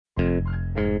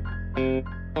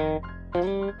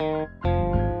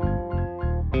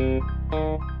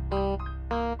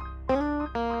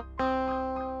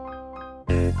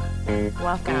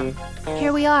Welcome.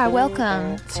 Here we are.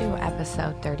 Welcome to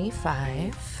episode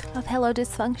 35 of Hello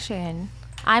Dysfunction.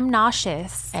 I'm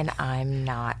nauseous. And I'm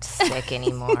not sick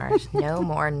anymore. No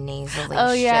more nasally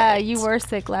Oh, shit. yeah. You were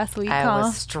sick last week, I huh?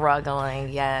 was struggling.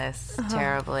 Yes.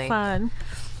 Terribly. Fun.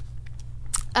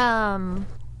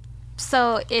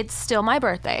 So it's still my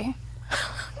birthday.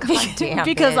 Goddamn,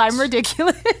 because bitch. I'm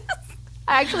ridiculous.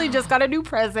 I actually just got a new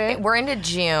present. We're into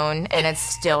June, and it's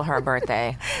still her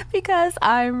birthday. Because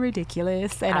I'm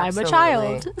ridiculous and Absolutely.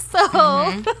 I'm a child.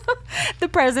 So the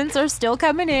presents are still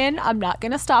coming in. I'm not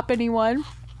going to stop anyone.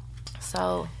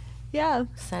 So, Yeah.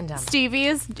 send them. Stevie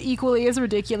is equally as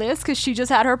ridiculous because she just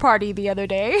had her party the other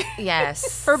day.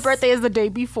 Yes. Her birthday is the day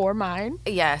before mine.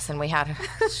 Yes, and we had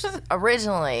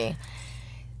originally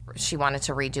she wanted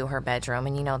to redo her bedroom,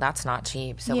 and that's not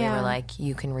cheap. So we Yeah. were like,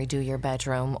 you can redo your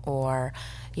bedroom, or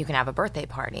you can have a birthday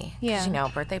party. 'Cause, Yeah.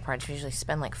 birthday parties usually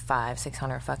spend like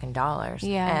 $500-$600 fucking dollars.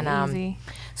 Yeah, and easy.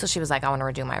 So she was like, I want to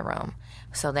redo my room.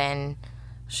 So then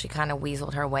she kind of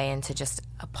weaseled her way into just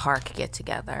a park get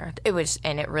together. It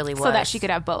really was So that she could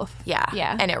have both. Yeah.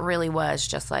 Yeah. And it really was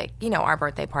just like, our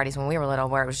birthday parties when we were little,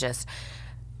 where it was just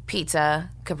pizza,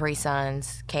 Capri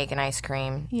Suns, cake and ice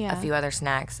cream, Yeah. a few other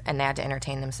snacks, and they had to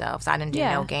entertain themselves. I didn't do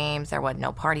Yeah. no games. There wasn't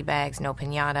no party bags, no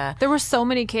piñata. There were so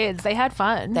many kids. They had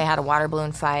fun. They had a water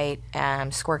balloon fight,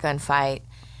 squirt gun fight,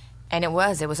 and it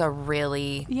was a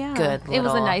really good little... It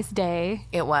was a nice day.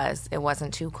 It was. It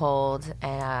wasn't too cold,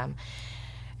 and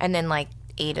then like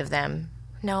 8 of them,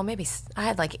 I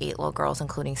had like 8 little girls,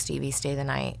 including Stevie, stay the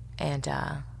night, and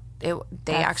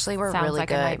they actually were Sounds really like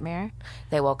good. a nightmare.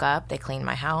 They woke up, they cleaned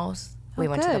my house, we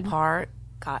went to good. the park,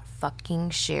 got fucking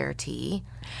share tea.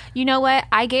 You know what?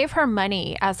 I gave her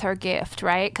money as her gift,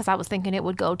 right? Because I was thinking it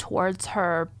would go towards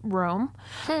her room.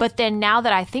 But then now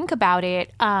that I think about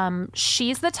it,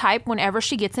 she's the type, whenever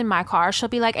she gets in my car, she'll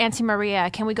be like, Auntie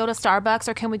Maria, can we go to Starbucks,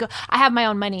 or can we go? I have my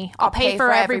own money. I'll pay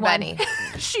for everyone. everybody.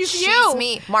 She's you.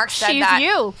 me. Mark said She's that.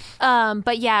 you.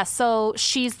 But yeah, so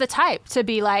she's the type to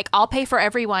be like, I'll pay for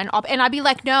everyone. And I'd be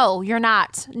like, no, you're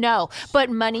not. No. But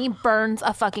money burns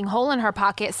a fucking hole in her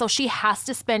pocket, so she has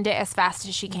to spend it as fast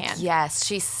as she can. Yes,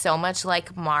 she's so much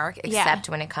like Mark, except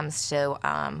when it comes to,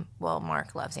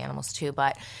 Mark loves animals too,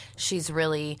 but she's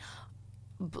really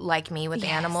like me with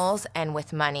animals and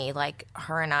with money. Like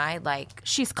her and I, like...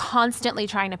 She's constantly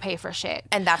trying to pay for shit.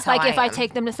 And that's how like if I am.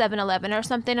 take them to 7-Eleven or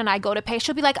something and I go to pay,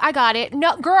 she'll be like, I got it.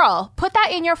 No, girl, put that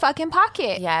in your fucking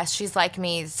pocket. Yes, she's like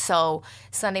me. So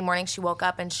Sunday morning she woke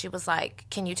up and she was like,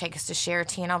 can you take us to share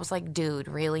tea? And I was like, dude,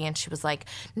 really? And she was like,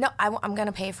 no, I'm going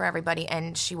to pay for everybody.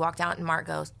 And she walked out and Mark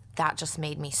goes, that just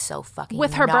made me so fucking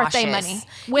With her nauseous. birthday money.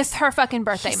 With her fucking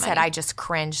birthday He money. said I just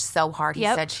cringed so hard. He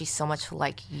Yep. said she's so much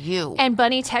like you. And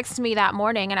Bunny texted me that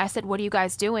morning and I said, what are you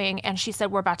guys doing? And she said,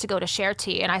 we're about to go to Share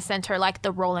Tea. And I sent her like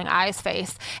the rolling eyes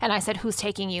face. And I said, who's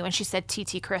taking you? And she said,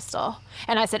 TT Crystal.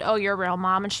 And I said, oh, you're a real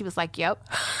mom? And she was like, yep.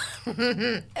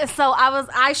 So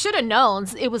I should have known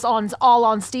it was all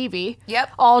on Stevie.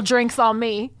 Yep. All drinks on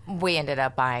me. We ended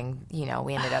up buying,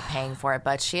 we ended up paying for it.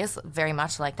 But she is very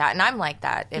much like that. And I'm like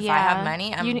that. If I have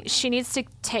money, she needs to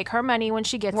take her money when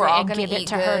she gets we're it all and going give to it eat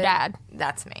to good. her dad.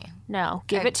 That's me. No,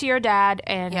 give it to your dad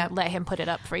and Yep. let him put it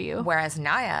up for you. Whereas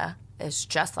Naya is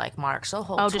just like Mark. She'll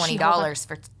hold does she hold $20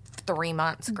 for 3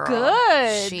 months, girl.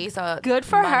 Good. She's a Good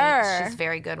for her. She's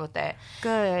very good with it.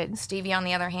 Good. Stevie, on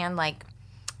the other hand, like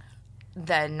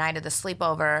the night of the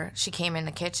sleepover, she came in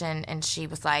the kitchen and she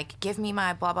was like, give me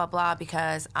my blah, blah, blah,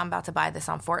 because I'm about to buy this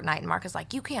on Fortnite. And Mark is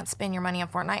like, you can't spend your money on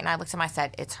Fortnite. And I looked at him, I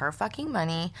said, it's her fucking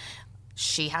money.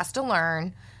 She has to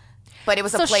learn. But it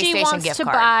was a PlayStation gift card. So she wants to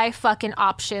buy fucking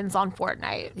options on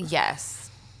Fortnite. Yes.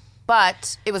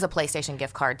 But it was a PlayStation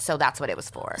gift card, so that's what it was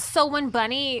for. So when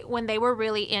they were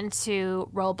really into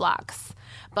Roblox,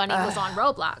 Bunny was on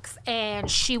Roblox, and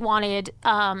she wanted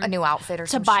A new outfit or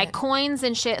to some buy shit. coins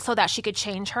and shit so that she could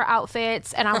change her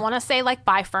outfits. And I want to say like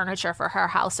buy furniture for her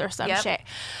house or some Yep. shit.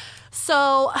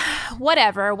 So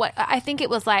whatever, I think it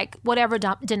was like whatever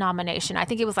denomination. I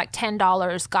think it was like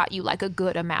 $10 got you like a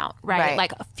good amount, right?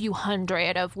 Like a few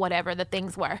hundred of whatever the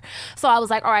things were. So I was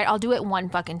like, all right, I'll do it one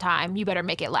fucking time. You better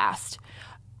make it last.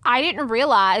 I didn't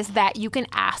realize that you can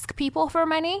ask people for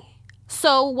money.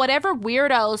 So whatever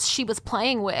weirdos she was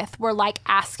playing with were like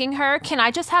asking her, can I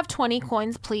just have 20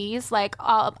 coins, please? Like,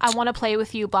 I want to play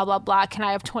with you, blah, blah, blah. Can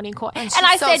I have 20 coins? And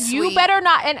I so said, sweet. you better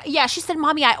not. And yeah, she said,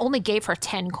 Mommy, I only gave her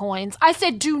 10 coins. I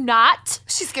said, do not.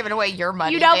 She's giving away your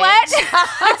money. You know bitch. what?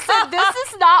 I said, this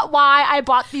is not why I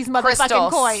bought these motherfucking Crystal,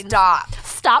 coins. stop.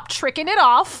 stop tricking it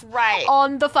off Right.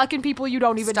 on the fucking people you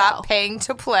don't even know. Stop paying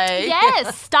to play.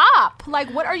 Yes, stop. Like,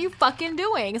 what are you fucking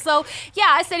doing? So, yeah,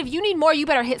 I said, if you need more, you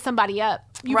better hit somebody up.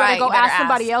 You Right, better go you better ask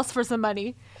somebody ask. else for some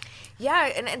money. Yeah,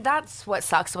 and that's what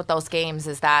sucks with those games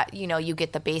is that, you know, you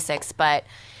get the basics, but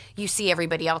you see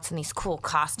everybody else in these cool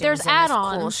costumes There's and this cool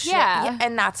add-ons, shit. yeah.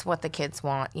 And that's what the kids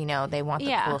want, you know. They want the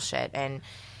Yeah. cool shit. And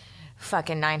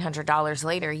fucking $900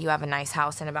 later, you have a nice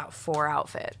house and about 4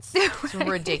 outfits. It's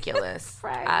ridiculous.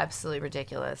 Right. Absolutely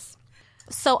ridiculous.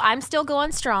 So I'm still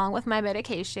going strong with my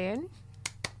medication.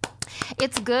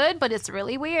 It's good, but it's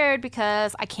really weird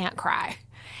because I can't cry.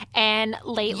 And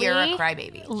lately, You're a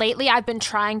crybaby. Lately, I've been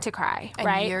trying to cry, And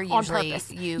right? you're on usually-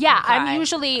 purpose. you Yeah, can I'm cry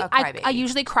usually a I crybaby.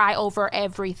 usually cry over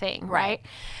everything, right?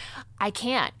 I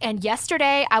can't. And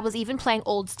yesterday, I was even playing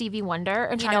old Stevie Wonder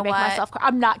and trying know to make what? myself cry.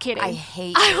 I'm not kidding. I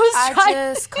hate I you. was trying.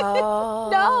 just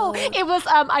called. No, it was.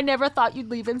 I never thought you'd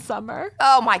leave in summer.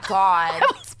 Oh, my God.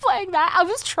 I was playing that. I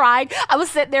was trying. I was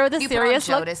sitting there with a You put on serious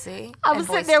look. Jodeci I and was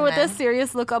Boyz sitting there II with a Men.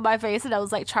 serious look on my face, and I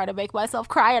was like trying to make myself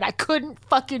cry, and I couldn't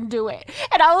fucking do it.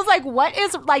 And I was like, "What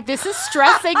is like? This is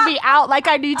stressing me out. Like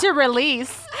I need to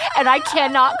release, and I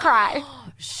cannot cry."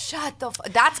 Shut the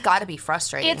That's got to be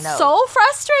frustrating. It's though. so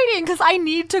frustrating because I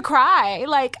need to cry.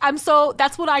 Like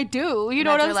that's what I do. You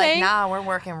know what I'm You're saying? like, nah, we're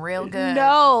working real good.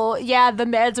 No, yeah, the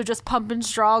meds are just pumping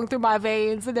strong through my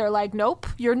veins, and they're like, "Nope,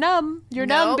 you're numb. You're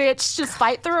numb, Nope. bitch. Just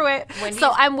fight through it." When do So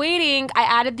you- I'm waiting. I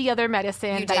added the other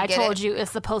medicine You that did I get told it? you is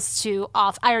supposed to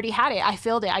off. I already had it. I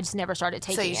filled it. I just never started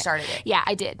taking it. So you started it. Yeah,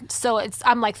 I did. So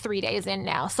I'm like 3 days in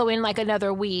now. So in like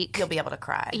another week, You'll be able to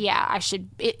cry. yeah, I should.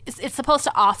 It's supposed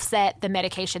to offset the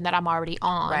medication that I'm already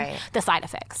on, Right. the side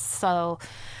effects. So,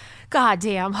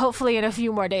 goddamn. Hopefully, in a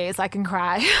few more days, I can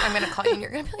cry. I'm going to call you and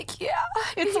you're going to be like, yeah.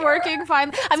 It's working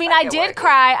fine. I mean, I fucking did working.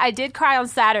 cry. I did cry on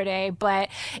Saturday, but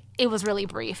it was really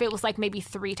brief. It was like maybe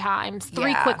 3 times,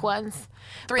 3 Yeah. quick ones.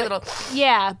 3 little.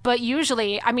 Yeah, but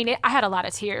usually, I mean, I had a lot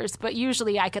of tears, but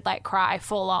usually I could like cry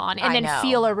full on and I then know.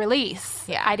 feel a release.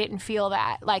 Yeah. I didn't feel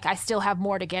that. Like I still have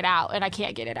more to get out and I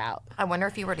can't get it out. I wonder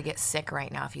if you were to get sick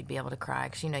right now, if you'd be able to cry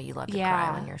because you know you love to cry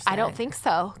Yeah, when you're sick. I don't think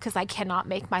so because I cannot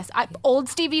make my old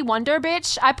Stevie Wonder,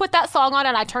 bitch. I put that song on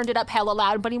and I turned it up hella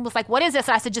loud, but he was like, "What is this?"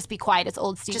 And I said, "Just be quiet. It's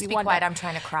old Stevie Just be Wonder." quiet. I'm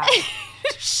trying to cry.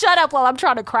 Shut up while I'm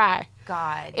trying to cry.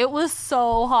 God. It was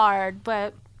so hard,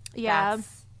 but yeah,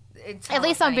 It's At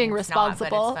least I'm funny. being It's not,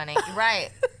 responsible. but it's funny. Right.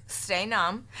 Stay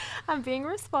numb. I'm being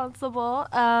responsible.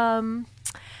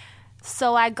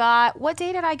 So I got, what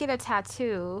day did I get a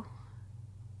tattoo?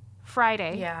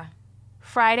 Friday. Yeah.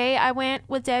 Friday I went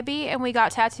with Debbie and we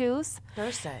got tattoos.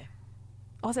 Thursday.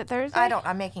 Was it Thursday?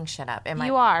 I'm making shit up.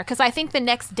 You are, because I think the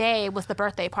next day was the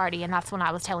birthday party, and that's when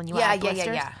I was telling you I had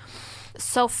blisters. Yeah.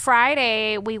 So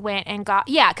Friday we went and got,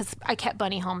 because I kept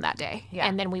Bunny home that day. Yeah.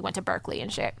 And then we went to Berkeley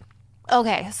and shit.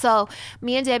 Okay, so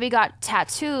me and Debbie got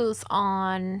tattoos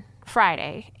on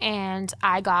Friday, and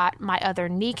I got my other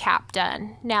kneecap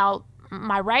done. Now,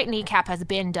 my right kneecap has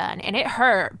been done, and it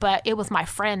hurt, but it was my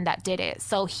friend that did it.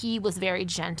 So he was very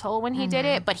gentle when he did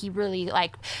it, but he really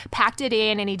like packed it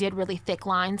in, and he did really thick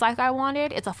lines like I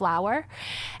wanted. It's a flower.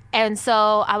 And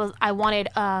so I wanted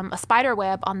a spider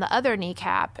web on the other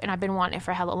kneecap, and I've been wanting it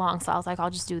for hella long, so I was like, I'll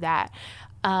just do that.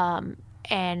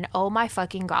 And oh my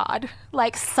fucking God.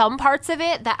 Like some parts of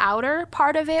it, the outer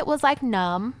part of it was like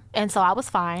numb. And so I was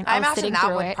fine. I was imagine sitting that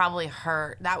through would it. probably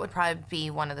hurt. That would probably be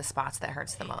one of the spots that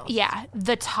hurts the most. Yeah.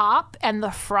 The top and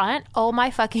the front, oh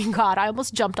my fucking God. I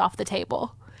almost jumped off the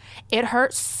table. It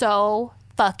hurt so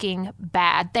fucking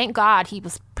bad. Thank God he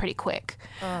was pretty quick.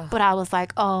 But I was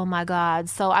like, oh my God.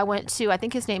 So I went to, I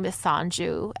think his name is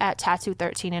Sanju at Tattoo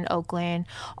 13 in Oakland.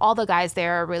 All the guys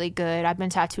there are really good. I've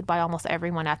been tattooed by almost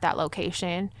everyone at that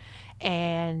location.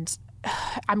 And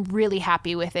I'm really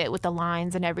happy with it, with the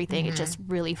lines and everything. It just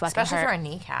really fucking Especially hurt. for a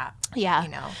kneecap. Yeah. You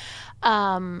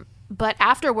know. But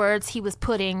afterwards, he was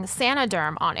putting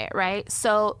Sanoderm on it, right?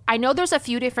 So I know there's a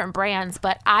few different brands,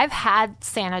 but I've had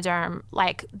Sanoderm,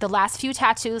 like the last few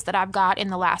tattoos that I've got in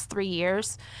the last 3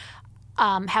 years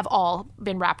have all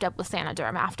been wrapped up with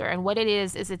Sanoderm after. And what it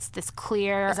is it's this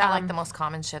clear... Is that like the most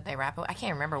common shit they wrap with? I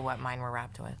can't remember what mine were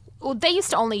wrapped with. Well, they used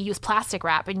to only use plastic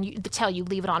wrap, and they tell you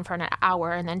leave it on for an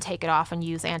hour and then take it off and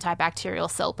use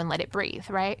antibacterial soap and let it breathe,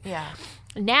 right? Yeah.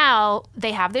 Now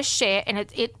they have this shit, and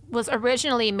it was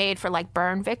originally made for like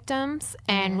burn victims.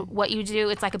 And what you do,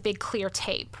 it's like a big clear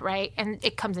tape, right? And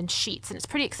it comes in sheets, and it's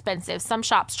pretty expensive. Some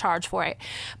shops charge for it,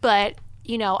 but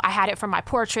you know, I had it for my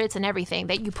portraits and everything,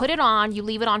 that you put it on, you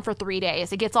leave it on for 3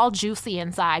 days. It gets all juicy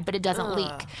inside, but it doesn't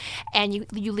leak. And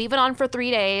you leave it on for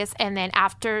 3 days, and then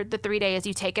after the 3 days,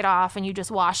 you take it off and you just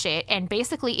wash it. And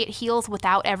basically, it heals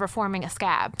without ever forming a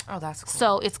scab. Oh, that's cool.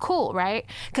 So it's cool, right?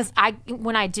 Because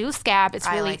when I do scab, it's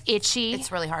really itchy.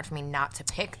 It's really hard for me not to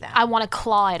pick them. I want to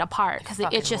claw it apart because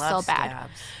it itches so bad.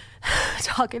 Scabs.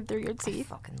 Talking through your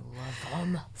teeth. I fucking love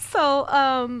them.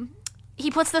 So, he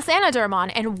puts the Sanaderm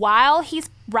on, and while he's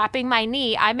wrapping my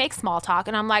knee, I make small talk,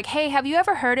 and I'm like, hey, have you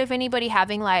ever heard of anybody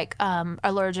having like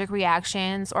allergic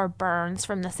reactions or burns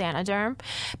from the Sanaderm?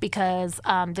 Because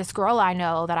this girl I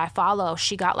know that I follow,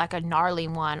 she got like a gnarly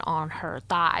one on her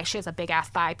thigh. She has a big ass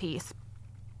thigh piece.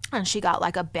 And she got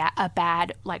like a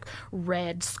bad like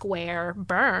red square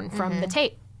burn from the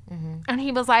tape. And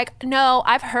he was like, no,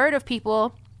 I've heard of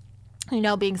people, you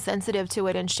know, being sensitive to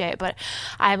it and shit, but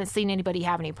I haven't seen anybody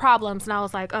have any problems. And I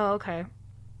was like, oh, okay.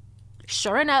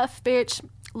 Sure enough, bitch.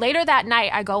 Later that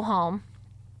night, I go home.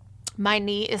 My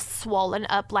knee is swollen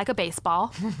up like a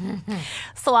baseball.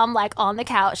 So I'm like on the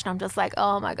couch and I'm just like,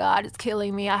 oh my God, it's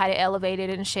killing me. I had it elevated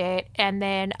and shit. And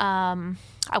then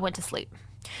I went to sleep.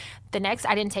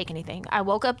 I didn't take anything. I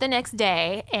woke up the next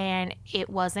day and it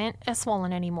wasn't as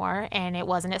swollen anymore and it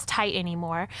wasn't as tight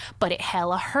anymore, but it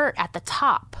hella hurt at the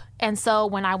top. And so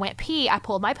when I went pee, I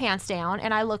pulled my pants down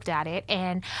and I looked at it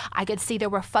and I could see there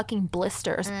were fucking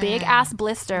blisters, big ass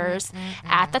blisters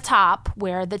at the top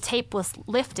where the tape was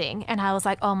lifting. And I was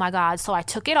like, oh my God. So I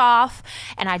took it off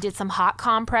and I did some hot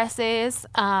compresses.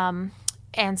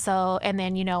 And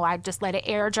then, you know, I just let it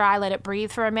air dry, let it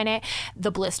breathe for a minute.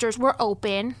 The blisters were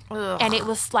open. Ugh. And it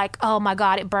was like, oh my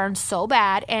God, it burned so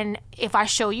bad. And if I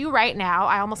show you right now,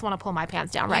 I almost want to pull my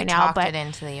pants down right now. But it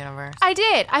into the universe. I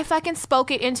did. I fucking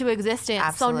spoke it into existence.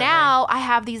 Absolutely. So now I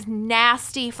have these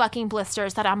nasty fucking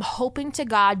blisters that I'm hoping to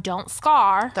God don't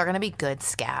scar. They're going to be good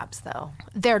scabs though.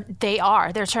 They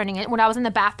are. They're turning it. When I was in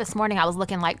the bath this morning, I was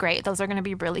looking like, great. Those are going to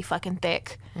be really fucking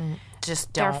thick.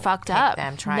 Just don't. They're fucked pick up.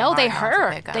 Them. Try no, they hard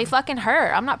hurt. They fucking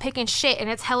hurt. I'm not picking shit, and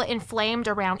it's hella inflamed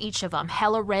around each of them.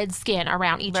 Hella red skin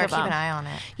around each of them. Keep an eye on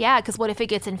it. Yeah, because what if it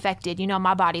gets infected? You know,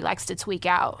 my body likes to tweak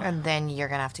out. And then you're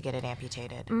gonna have to get it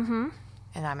amputated. Mm-hmm.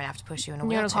 And I'm gonna have to push you in a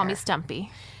wheelchair. You're gonna call me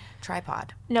Stumpy.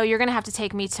 Tripod. No, you're gonna have to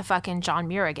take me to fucking John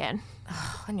Muir again.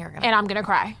 And I'm gonna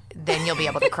cry. Then you'll be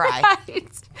able to cry.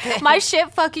 My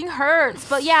shit fucking hurts.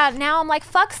 But yeah, now I'm like,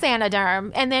 fuck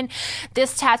Sanaderm. And then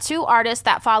this tattoo artist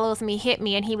that follows me hit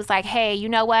me and he was like, hey, you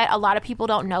know what? A lot of people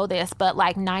don't know this, but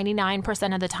like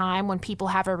 99% of the time when people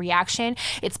have a reaction,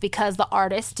 it's because the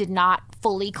artist did not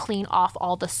fully clean off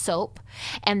all the soap.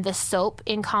 And the soap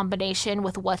in combination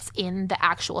with what's in the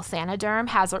actual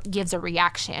Sanaderm gives a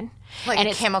reaction. Like and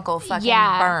a chemical fucking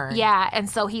burn. Yeah. And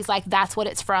so he's like, that's what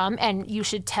it's from. And you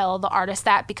should tell the artist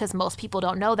that because most people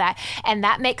don't know that. And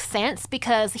that makes sense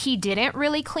because he didn't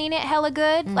really clean it hella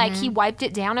good. Mm-hmm. Like he wiped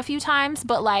it down a few times,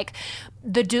 but like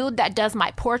the dude that does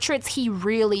my portraits, he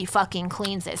really fucking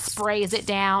cleans it, sprays it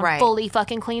down, fully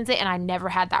fucking cleans it. And I never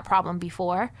had that problem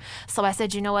before. So I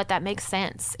said, you know what? That makes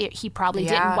sense. He probably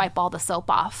didn't wipe all the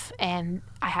soap off and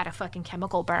I had a fucking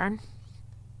chemical burn.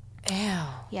 Ew.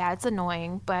 Yeah, it's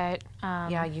annoying, but...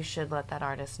 yeah, you should let that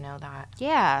artist know that.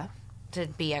 Yeah. To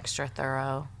be extra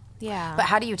thorough. Yeah. But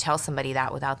how do you tell somebody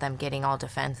that without them getting all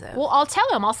defensive? Well, I'll tell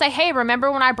them. I'll say, hey,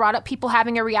 remember when I brought up people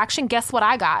having a reaction? Guess what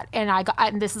I got?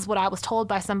 And this is what I was told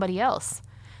by somebody else.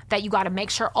 That you got to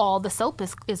make sure all the soap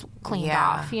is cleaned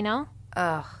off, you know?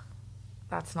 Ugh.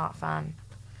 That's not fun.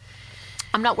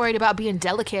 I'm not worried about being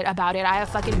delicate about it. I have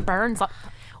fucking burns.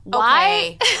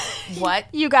 Why? Okay. What?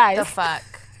 You guys. The fuck?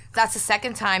 That's the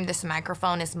second time this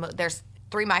microphone is... There's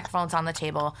 3 microphones on the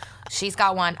table. She's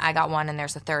got one, I got one, and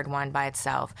there's a third one by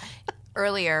itself.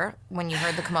 Earlier, when you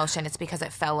heard the commotion, it's because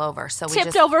it fell over. So we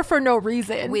tipped over for no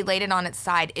reason. We laid it on its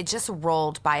side. It just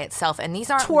rolled by itself. And these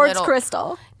aren't towards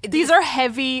Crystal. These are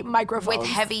heavy microphones. With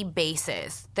heavy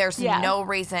bases. There's no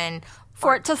reason...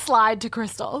 for it to slide to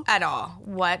Crystal. At all.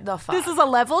 What the fuck? This is a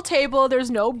level table. There's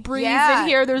no breeze in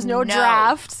here. There's no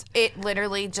draft. It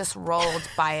literally just rolled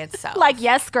by itself. Like,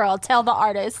 yes, girl, tell the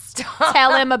artist.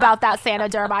 Tell him about that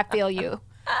Sanaderm. I feel you.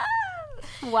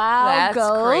 Wow, that's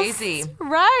ghost. Crazy.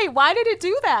 Right. Why did it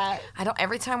do that? I don't.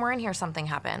 Every time we're in here, something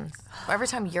happens. Every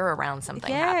time you're around,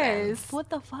 something happens. What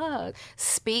the fuck?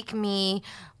 Speak me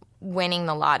winning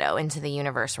the lotto into the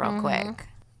universe real quick.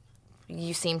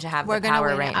 You seem to have the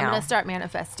power right now. I'm gonna start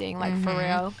manifesting, like for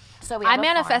real. So I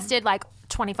manifested like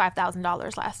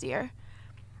 $25,000 last year,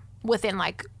 within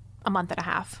like a month and a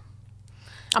half.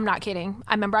 I'm not kidding.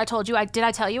 I remember I told you. Did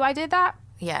I tell you I did that?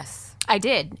 Yes. I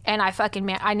did, and I fucking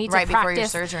I need to practice. Before your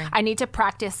surgery. I need to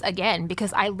practice again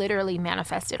because I literally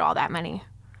manifested all that money.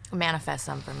 Manifest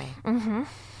some for me. I'm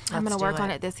going to work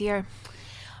on it this year.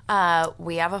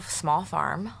 We have a small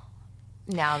farm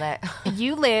now that...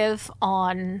 You live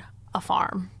on a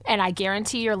farm, and I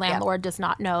guarantee your landlord does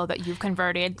not know that you've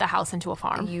converted the house into a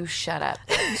farm. You shut up.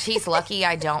 She's lucky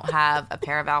I don't have a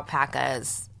pair of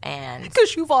alpacas. And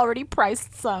because you've already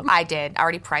priced some. I did. I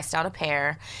already priced out a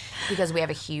pair because we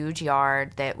have a huge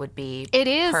yard that would be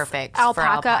perfect alpaca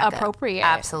for alpaca. Appropriate.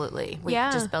 Absolutely. We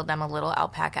just build them a little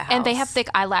alpaca house. And they have thick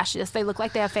eyelashes. They look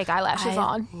like they have fake eyelashes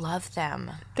on. I love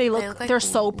them. They look like they're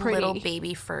so pretty. Little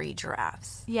baby furry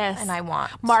giraffes. Yes. And I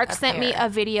want Mark sent me a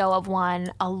video of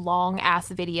one, a long ass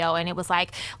video, and it was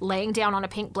like laying down on a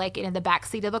pink blanket in the back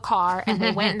seat of the car, and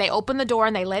they went and they opened the door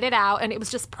and they let it out, and it was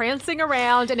just prancing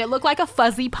around, and it looked like a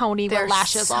fuzzy pony with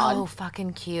lashes on. They're so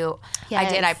fucking cute. Yes.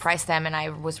 I did. I priced them, and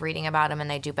I was reading about them, and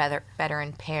they do better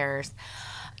in pairs.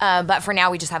 But for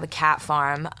now, we just have a cat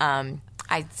farm.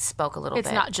 I spoke a little bit.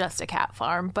 It's not just a cat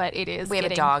farm, but it is. We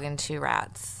have a dog and 2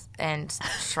 rats, and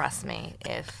trust me,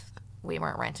 if we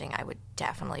weren't renting, I would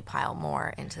definitely pile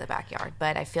more into the backyard.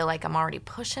 But I feel like I'm already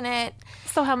pushing it.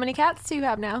 So how many cats do you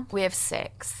have now? We have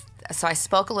 6. So I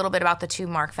spoke a little bit about the 2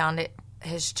 Mark found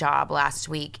his job last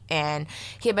week, and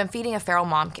he had been feeding a feral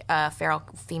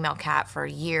female cat for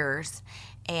years.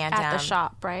 And at the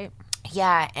shop, right?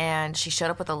 Yeah, and she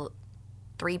showed up with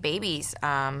 3 babies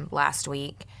last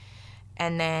week,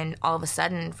 and then all of a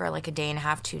sudden, for like a day and a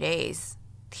half, 2 days,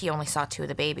 he only saw 2 of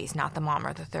the babies, not the mom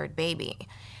or the 3rd baby.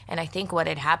 And I think what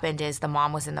had happened is the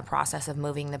mom was in the process of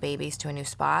moving the babies to a new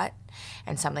spot,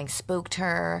 and something spooked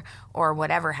her or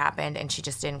whatever happened, and she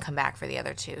just didn't come back for the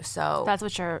other 2. So that's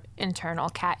what your internal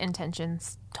cat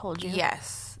intentions told you?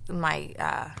 Yes.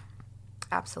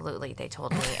 Absolutely, they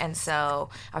told me. And so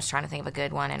I was trying to think of a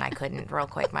good one, and I couldn't real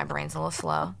quick. My brain's a little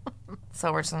slow.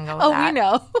 So we're just going to go with that. Oh, we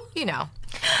know. You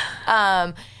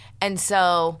know. And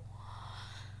so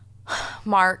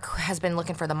Mark has been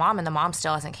looking for the mom, and the mom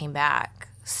still hasn't came back.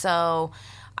 So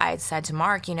I had said to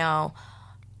Mark,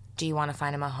 do you want to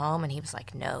find him a home? And he was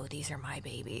like, no, these are my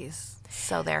babies.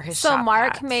 So they're his shop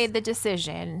Mark cats. made the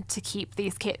decision to keep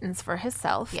these kittens for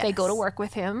himself. Yes. They go to work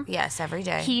with him. Yes, every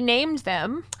day. He named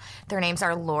them. Their names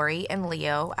are Lori and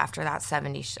Leo after that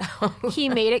 70s show. He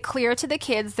made it clear to the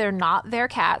kids they're not their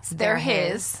cats. They're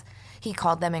his. He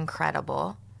called them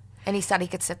Incredible. And he said he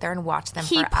could sit there and watch them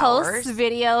for He hours. posts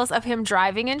videos of him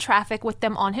driving in traffic with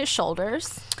them on his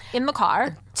shoulders in the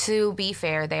car. To be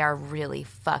fair, they are really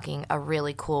fucking a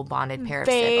really cool bonded pair of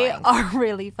They siblings. are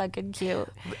really fucking cute.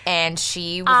 And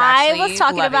she was actually I was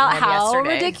talking about how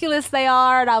yesterday. ridiculous they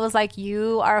are, and I was like,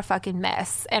 you are a fucking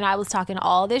mess. And I was talking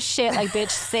all this shit, like, bitch,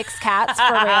 6 cats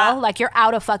for real? Like, you're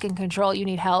out of fucking control. You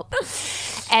need help.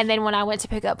 And then when I went to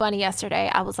pick up Bunny yesterday,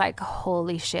 I was like,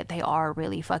 holy shit, they are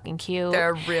really fucking cute.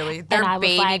 They're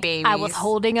babies. I was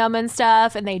holding them and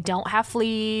stuff, and they don't have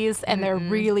fleas, and they're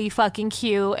really fucking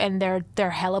cute, and they're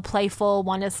hella playful.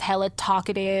 One is hella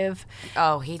talkative.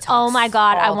 Oh, he talks Oh my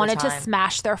God, I all the wanted to time.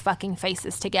 smash their fucking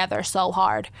faces together so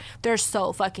hard. They're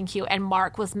so fucking cute. And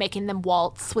Mark was making them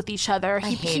waltz with each other.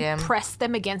 He pressed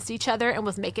them against each other and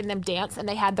was making them dance, and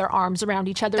they had their arms around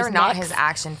each other's necks. They're not his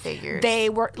action figures. They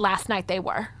were, last night they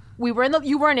were. We were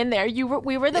you weren't in there. We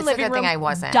were in the It's a living good room thing I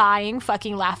wasn't. dying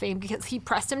fucking laughing because he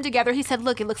pressed them together. He said,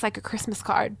 look, it looks like a Christmas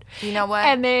card. You know what?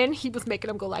 And then he was making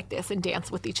them go like this and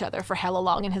dance with each other for hella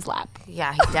long in his lap.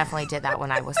 Yeah, he definitely did that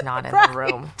when I was not in the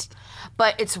room.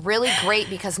 But it's really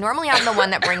great because normally I'm the one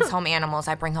that brings home animals.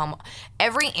 I bring home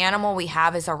every animal we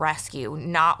have is a rescue.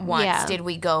 Not once did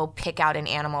we go pick out an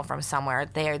animal from somewhere.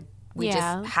 We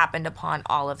just happened upon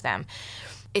all of them.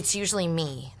 It's usually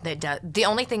me that does. The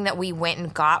only thing that we went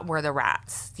and got were the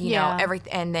rats. You know,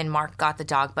 and then Mark got the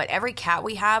dog. But every cat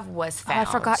we have was found. Oh,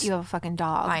 I forgot you have a fucking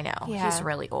dog. I know. Yeah. He's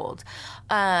really old.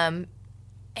 And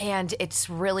it's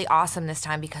really awesome this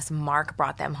time because Mark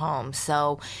brought them home.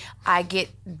 So I get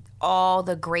all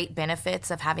the great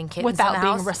benefits of having kittens Without in the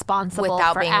being house. responsible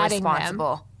Without for being adding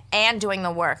responsible. them. And doing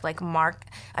the work. Like Mark,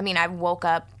 I woke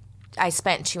up. I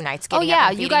spent 2 nights getting Oh, yeah. up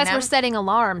and You feeding guys them were setting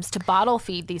alarms to bottle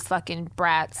feed these fucking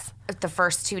brats. the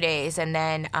first 2 days. And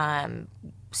then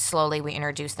slowly we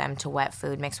introduced them to wet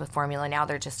food mixed with formula. Now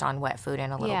they're just on wet food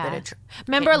and a little bit of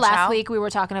Remember kitten last chow. week we were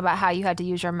talking about how you had to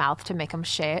use your mouth to make them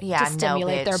shit Yeah, to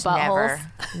stimulate no, their bitch,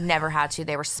 buttholes? Never had to.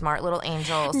 They were smart little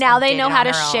angels. Now and they did know it how on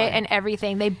to their shit own. and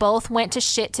everything. They both went to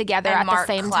shit together And at Mark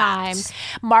the same clapped. time.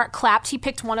 Mark clapped. He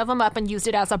picked one of them up and used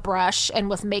it as a brush and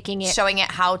was making it showing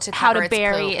it how to how cover to its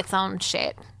bury poop. its own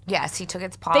shit. Yes, he took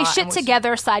its paw. They shit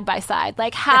together side by side.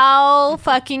 Like, how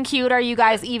fucking cute are you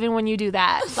guys even when you do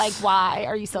that? Like, why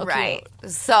are you so right.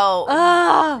 cute? So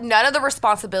none of the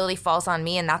responsibility falls on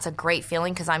me, and that's a great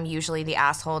feeling because I'm usually the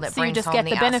asshole that So you brings just home get the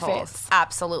the assholes. benefits.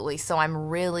 Absolutely. So I'm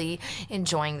really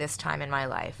enjoying this time in my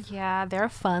life. Yeah, they're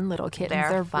fun little kittens.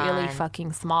 They're really fun.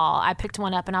 fucking small. I picked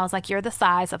one up and I was like, you're the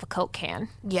size of a Coke can.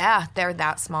 Yeah, they're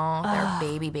that small.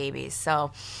 They're babies.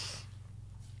 So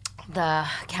the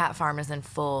cat farm is in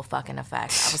full fucking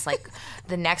effect. I was like,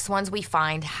 the next ones we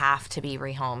find have to be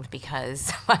rehomed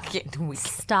because we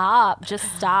Stop. Just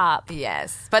stop.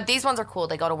 Yes. But these ones are cool.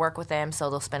 They go to work with them, so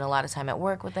they'll spend a lot of time at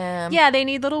work with them. Yeah, they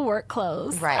need little work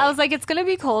clothes. Right. I was like, it's going to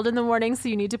be cold in the morning, so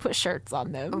you need to put shirts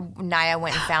on them. Naya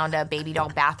went and found a baby doll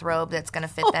bathrobe that's going to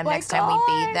fit them my next time we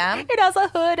bathe them. It has a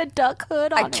hood, a duck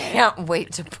hood on I it. can't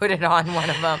wait to put it on one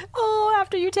of them. Oh,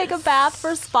 after you take a bath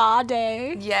for spa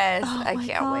day. Yes, Oh I my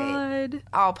can't wait. God.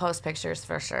 I'll post pictures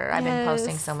for sure. I've been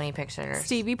posting Yes. so many pictures.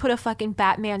 Stevie put a fucking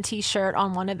Batman t-shirt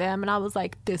on one of them, and I was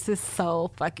like, this is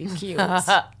so fucking cute.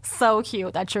 So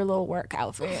cute. That's your little work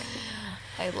outfit.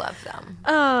 I love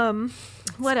them.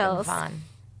 What Been else? Fun.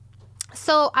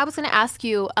 So I was going to ask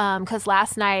you, because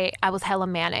last night I was hella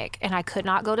manic and I could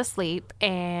not go to sleep,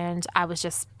 and I was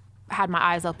just had my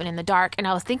eyes open in the dark, and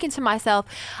I was thinking to myself,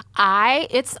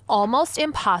 it's almost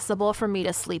impossible for me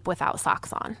to sleep without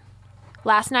socks on.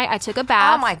 Last night I took a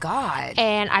bath. Oh my God.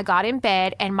 And I got in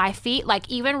bed, and my feet, like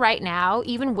even right now,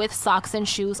 even with socks and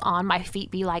shoes on, my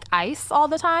feet be like ice all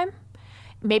the time.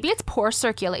 Maybe it's poor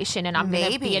circulation and I'm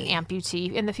going to be an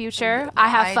amputee in the future. I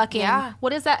have fucking,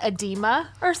 what is that,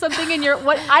 edema or something in your,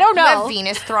 what? I don't know. You have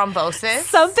venous thrombosis.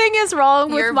 Something is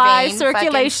wrong with Your my vein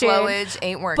circulation. fucking flowage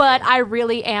ain't working. But I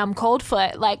really am cold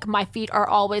foot. Like, my feet are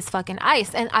always fucking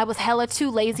ice. And I was hella too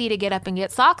lazy to get up and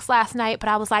get socks last night. But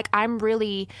I was like,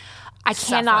 I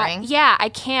cannot. Suffering. Yeah, I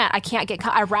can't get.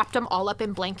 I wrapped them all up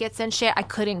in blankets and shit. I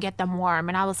couldn't get them warm,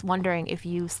 and I was wondering if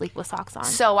you sleep with socks on.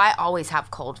 So I always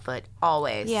have cold foot,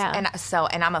 always. Yeah.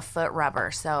 And I'm a foot rubber,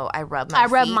 so I rub my I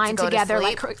rub feet mine to go together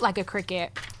to sleep, like a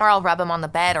cricket. or I'll rub them on the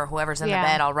bed, or whoever's in Yeah. the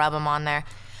bed, I'll rub them on there.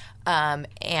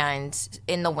 And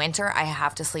in the winter, I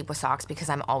have to sleep with socks because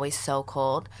I'm always so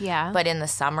cold. Yeah. But in the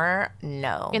summer,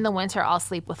 no. In the winter, I'll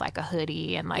sleep with like a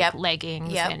hoodie and like Yep.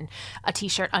 leggings Yep. and a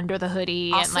t-shirt under the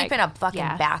hoodie. I'll and sleep like, in a fucking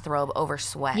yeah. bathrobe over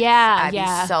sweats. Yeah, I'd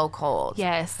yeah. be so cold.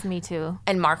 Yes, me too.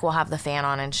 And Mark will have the fan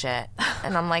on and shit.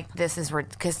 And I'm like, this is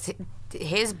because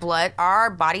his blood, our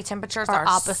body temperatures are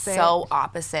opposite. so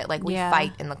opposite. Like, we Yeah.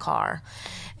 fight in the car.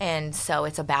 And so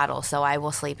it's a battle. So I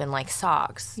will sleep in like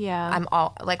socks. Yeah. I'm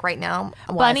all like right now.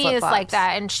 Bunny is like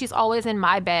that, and she's always in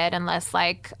my bed unless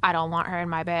like I don't want her in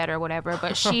my bed or whatever.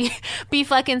 But she be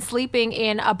fucking sleeping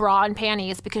in a bra and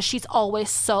panties because she's always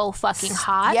so fucking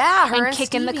hot. Yeah, her and and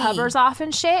kicking the Stevie. covers off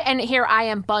and shit. And here I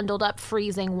am bundled up,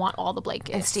 freezing, want all the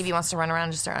blankets. And Stevie wants to run around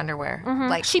in just her underwear.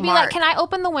 Like She'd be Mark. like, "Can I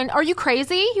open the window? Are you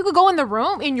crazy? You could go in your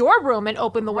room, and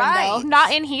open the window, Right.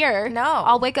 not in here. No.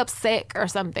 I'll wake up sick or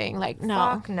something. Like no."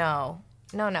 Fuck no.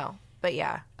 No. But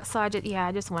yeah. So I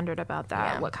just wondered about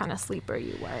that. Yeah. What kind of sleeper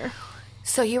you were?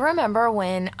 So you remember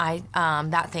when I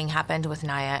that thing happened with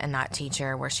Naya and that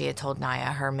teacher where she had told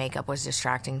Naya her makeup was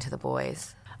distracting to the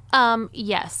boys?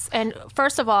 Yes. And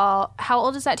first of all, how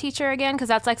old is that teacher again? Because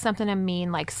that's like something a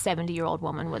mean, like 70-year-old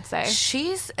woman would say.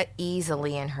 She's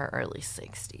easily in her early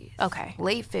 60s. Okay.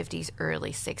 Late 50s,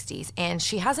 early 60s. And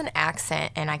she has an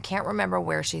accent, and I can't remember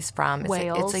where she's from.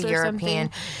 Wales It's a or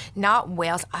European, something? not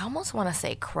Wales. I almost want to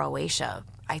say Croatia.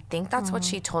 I think that's what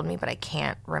she told me, but I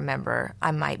can't remember.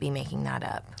 I might be making that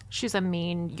up. She's a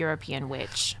mean European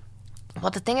witch.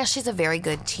 Well, the thing is, she's a very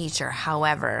good teacher.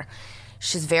 However,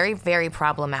 she's very, very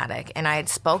problematic. And I had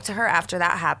spoke to her after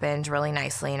that happened really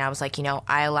nicely. And I was like,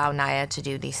 I allow Naya to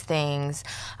do these things.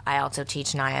 I also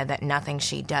teach Naya that nothing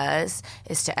she does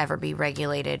is to ever be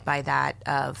regulated by that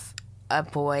of a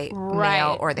boy,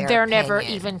 male, or their They're opinion. never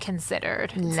even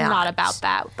considered. It's Not. not about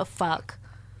that. What the fuck?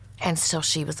 And so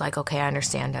she was like, okay, I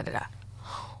understand, da-da-da.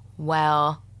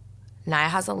 Well, Naya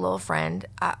has a little friend,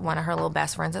 one of her little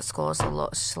best friends at school.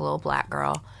 She's a little black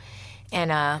girl.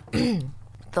 And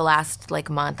the last,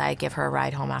 month, I give her a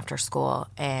ride home after school.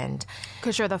 And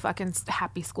Because you're the fucking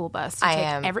happy school bus. I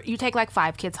am. You take like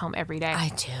 5 kids home every day. I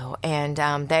do. And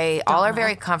they all are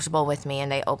very comfortable with me,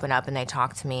 and they open up and they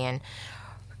talk to me. And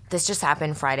this just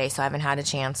happened Friday, so I haven't had a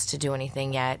chance to do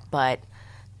anything yet. But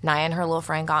Naya and her little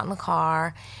friend got in the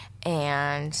car,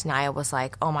 and Naya was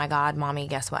like, oh my God, Mommy,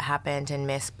 guess what happened in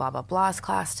Miss blah, blah, blah's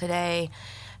class today?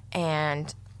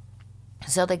 And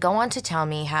so they go on to tell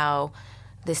me how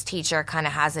this teacher kind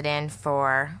of has it in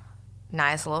for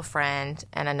Naya's little friend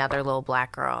and another little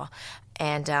black girl.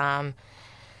 And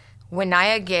when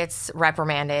Naya gets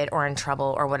reprimanded or in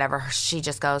trouble or whatever, she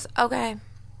just goes, okay.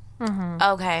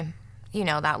 Okay. You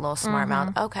know, that little smart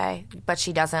mouth. Okay. But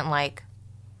she doesn't like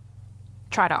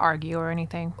try to argue or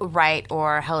anything. Right.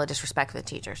 Or hella disrespect the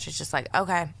teacher. She's just like,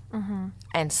 okay.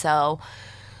 And so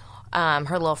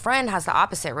her little friend has the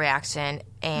opposite reaction.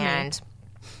 And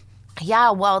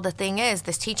yeah, well, the thing is,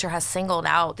 this teacher has singled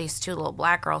out these two little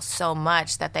black girls so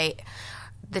much that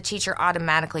the teacher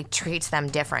automatically treats them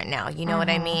different now. You know what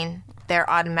I mean? They're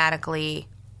automatically,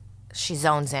 she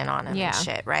zones in on them and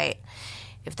shit, right?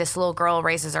 If this little girl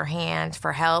raises her hand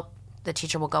for help, the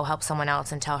teacher will go help someone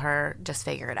else and tell her, just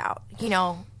figure it out, you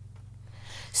know?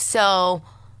 So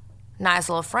Naya's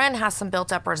little friend has some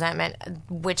built up resentment,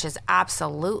 which is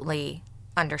absolutely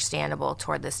understandable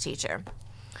toward this teacher.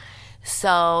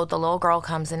 So the little girl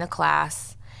comes into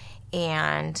class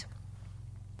and,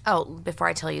 oh, before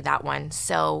I tell you that one,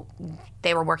 so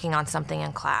they were working on something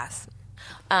in class.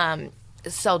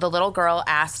 So the little girl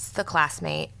asks the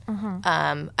classmate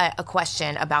a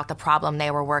question about the problem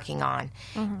they were working on.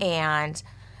 And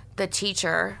the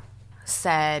teacher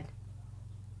said,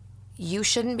 you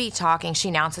shouldn't be talking. She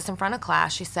announced this in front of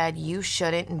class. She said, you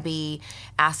shouldn't be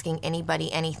asking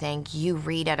anybody anything. You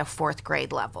read at a 4th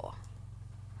grade level.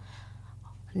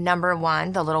 Number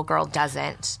one, the little girl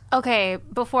doesn't. Okay,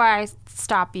 before I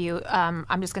stop you,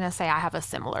 I'm just going to say I have a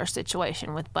similar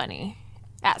situation with Bunny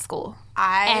at school.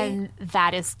 And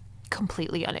that is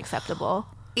completely unacceptable.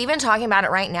 Even talking about it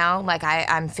right now, like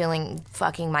I'm feeling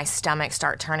fucking my stomach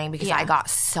start turning because I got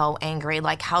so angry.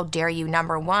 Like, how dare you?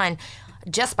 Number one,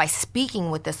 just by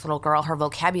speaking with this little girl, her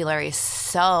vocabulary is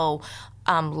so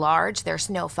large. There's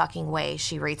no fucking way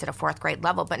she reads at a 4th grade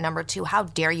level. But number two, how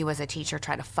dare you as a teacher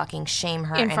try to fucking shame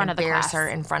her and embarrass her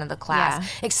in front of the class,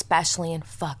 especially in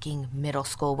fucking middle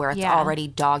school where it's already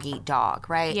dog eat dog,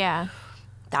 right? Yeah.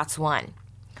 That's one.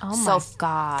 Oh my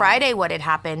God. Friday, what had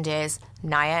happened is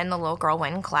Naya and the little girl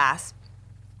went in class.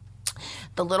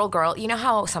 The little girl, you know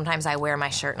how sometimes I wear my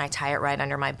shirt and I tie it right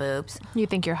under my boobs? You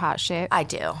think you're hot shit? I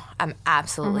do. I'm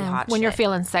absolutely hot shit. When you're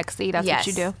feeling sexy, that's what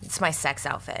you do? It's my sex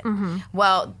outfit.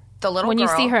 Well, the little girl... When you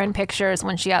see her in pictures,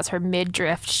 when she has her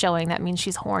midriff showing, that means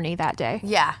she's horny that day.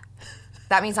 Yeah.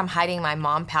 That means I'm hiding my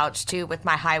mom pouch, too, with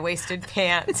my high-waisted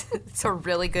pants. It's a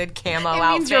really good camo outfit.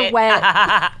 It means you're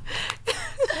wet.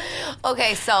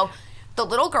 Okay, so the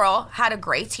little girl had a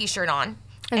gray T-shirt on.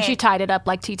 And she tied it up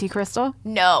like TT Crystal?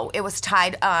 No, it was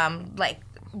tied like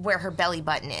where her belly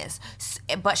button is.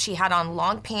 But she had on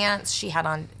long pants. She had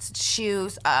on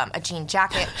shoes, a jean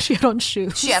jacket. She had on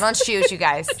shoes. She had on shoes, you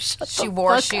guys. She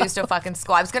wore shoes to fucking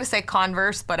school. I was going to say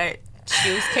Converse, but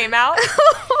shoes came out.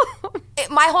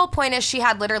 My whole point is she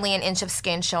had literally an inch of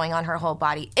skin showing on her whole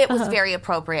body. It was very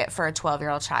appropriate for a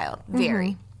 12-year-old child.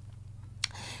 Very.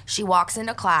 She walks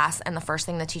into class, and the first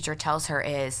thing the teacher tells her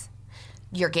is,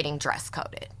 you're getting dress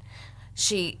coded.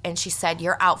 She said,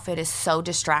 your outfit is so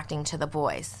distracting to the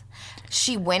boys.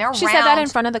 She went around. She said that in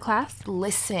front of the class?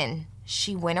 Listen.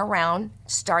 She went around,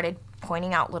 started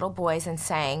pointing out little boys and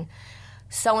saying,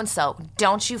 so-and-so,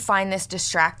 don't you find this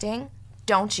distracting?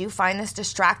 Don't you find this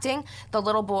distracting? The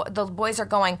boys are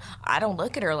going, I don't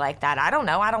look at her like that. I don't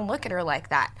know. I don't look at her like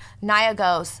that. Naya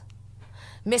goes,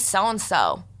 Miss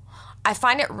So-and-so, I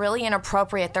find it really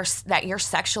inappropriate that you're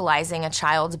sexualizing a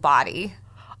child's body.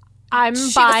 I'm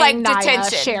buying Naya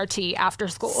share tea after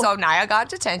school. So Naya got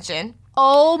detention.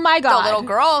 Oh my God. The little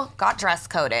girl got dress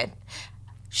coded.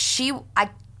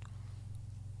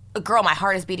 Girl, my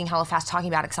heart is beating hella fast talking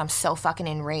about it because I'm so fucking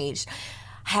enraged.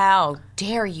 How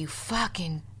dare you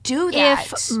fucking do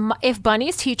that? If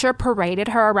Bunny's teacher paraded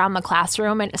her around the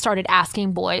classroom and started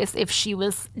asking boys if she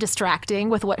was distracting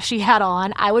with what she had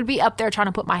on, I would be up there trying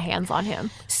to put my hands on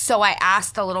him. So I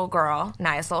asked the little girl,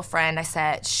 Naya's little friend, I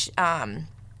said,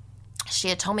 she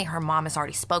had told me her mom has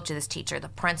already spoke to this teacher, the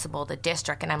principal, the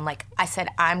district, and I said,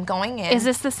 I'm going in. Is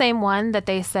this the same one that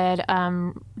they said,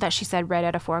 that she said read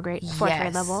at a 4th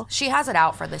grade level? She has it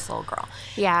out for this little girl.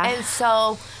 Yeah. And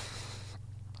so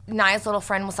Naya's little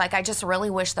friend was like, I just really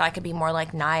wish that I could be more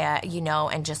like Naya,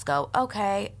 and just go,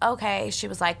 okay. She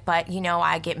was like, but,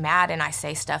 I get mad and I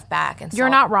say stuff back. And so, you're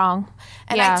not wrong.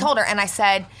 And I told her, and I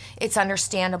said, it's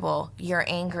understandable. You're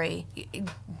angry.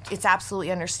 It's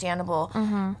absolutely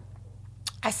understandable.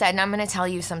 I said, and I'm going to tell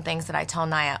you some things that I tell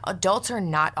Naya. Adults are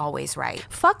not always right.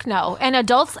 Fuck no. And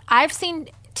adults, I've seen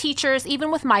teachers,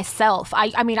 even with myself,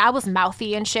 I mean, I was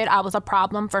mouthy and shit. I was a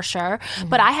problem for sure. Mm-hmm.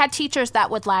 But I had teachers that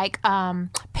would like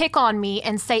pick on me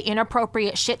and say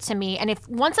inappropriate shit to me. And if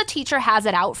once a teacher has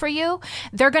it out for you,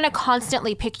 they're going to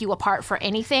constantly pick you apart for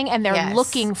anything. And they're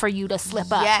looking for you to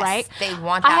slip up, right? They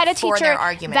want that. I had a teacher their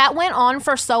argument. That went on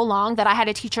for so long that I had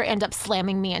a teacher end up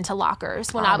slamming me into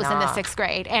lockers when I was in the 6th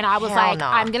grade. And I was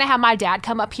I'm going to have my dad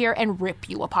come up here and rip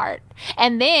you apart.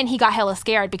 And then he got hella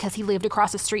scared because he lived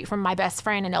across the street from my best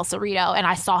friend in El Cerrito. And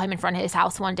I saw him in front of his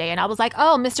house one day. And I was like,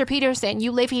 oh, Mr. Peterson,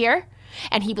 you live here?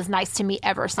 And he was nice to me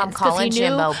ever since. I'm calling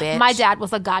Jimbo, bitch. My dad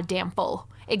was a goddamn fool.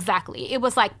 Exactly. It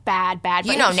was like bad.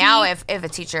 You know, now if a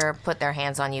teacher put their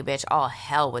hands on you, bitch, all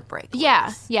hell would break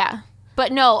loose. Yeah.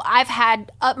 But no, I've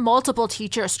had multiple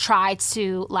teachers try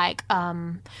to like,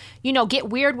 get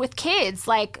weird with kids,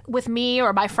 like with me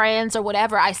or my friends or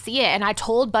whatever. I see it. And I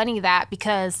told Bunny that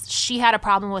because she had a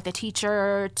problem with a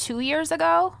teacher 2 years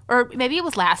ago, or maybe it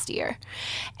was last year.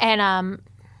 And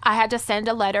I had to send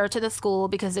a letter to the school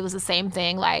because it was the same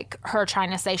thing, like her trying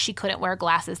to say she couldn't wear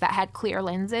glasses that had clear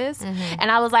lenses. Mm-hmm.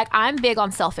 And I was like, I'm big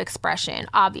on self-expression,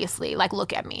 obviously. Like,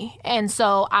 look at me. And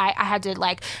so I had to,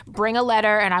 like, bring a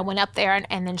letter, and I went up there,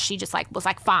 and then she just, like, was,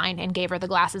 like, fine and gave her the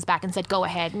glasses back and said, go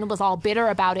ahead, and was all bitter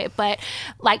about it. But,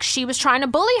 like, she was trying to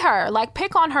bully her, like,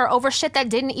 pick on her over shit that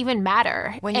didn't even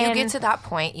matter. When you get to that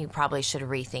point, you probably should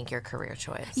rethink your career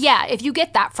choice. Yeah, if you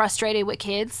get that frustrated with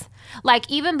kids, like,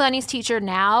 even Bunny's teacher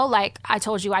now, like I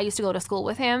told you, I used to go to school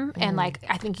with him, and like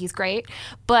I think he's great,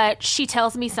 but she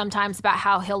tells me sometimes about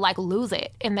how he'll like lose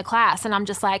it in the class, and I'm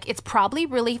just like, it's probably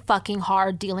really fucking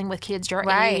hard dealing with kids your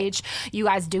age. You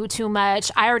guys do too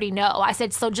much. I already know. I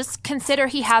said, so just consider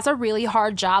he has a really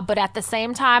hard job, but at the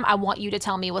same time, I want you to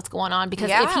tell me what's going on,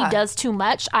 because if he does too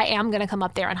much, I am gonna come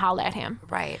up there and holler at him.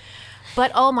 Right.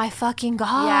 But oh my fucking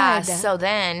God. Yeah. So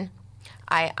then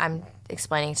I'm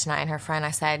explaining to Naya and her friend,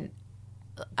 I said,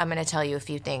 I'm going to tell you a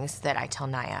few things that I tell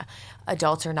Naya.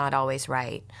 Adults are not always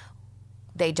right.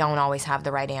 They don't always have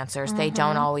the right answers. Mm-hmm. They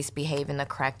don't always behave in the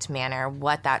correct manner.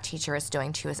 What that teacher is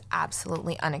doing to you is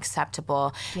absolutely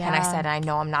unacceptable. Yeah. And I said, I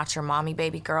know I'm not your mommy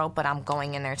baby girl, but I'm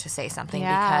going in there to say something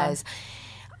because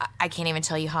I can't even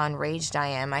tell you how enraged I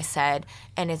am. I said,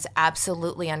 and it's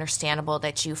absolutely understandable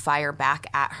that you fire back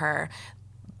at her,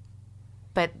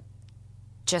 but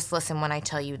just listen when I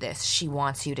tell you this. She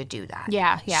wants you to do that.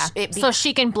 Yeah. So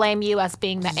she can blame you as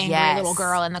being the angry little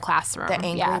girl in the classroom. The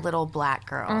angry little black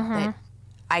girl. Mm-hmm. That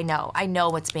I know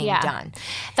what's being done.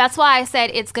 That's why I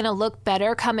said it's going to look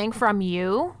better coming from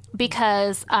you,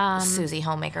 because Susie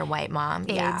Homemaker, white mom.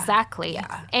 Yeah. Exactly.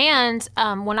 Yeah. And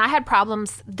when I had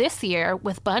problems this year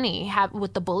with Bunny,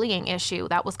 with the bullying issue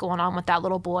that was going on with that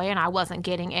little boy, and I wasn't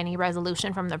getting any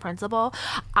resolution from the principal,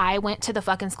 I went to the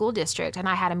fucking school district, and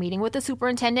I had a meeting with the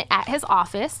superintendent at his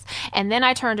office, and then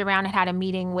I turned around and had a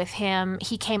meeting with him.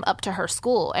 He came up to her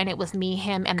school, and it was me,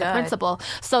 him, and the principal.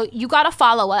 So you got to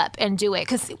follow up and do it,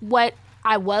 because what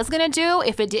I was going to do,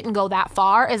 if it didn't go that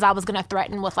far, is I was going to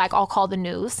threaten with, like, I'll call the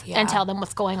news and tell them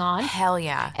what's going on. Hell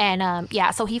yeah. And,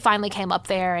 so he finally came up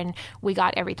there, and we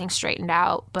got everything straightened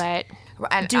out. But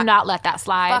do not let that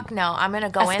slide. Fuck no. I'm going to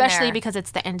go in there. Especially because it's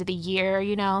the end of the year,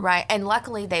 you know? Right. And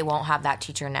luckily, they won't have that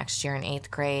teacher next year in 8th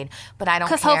grade. But I don't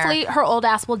care. Because hopefully her old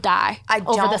ass will die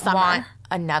over the summer. Want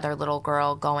another little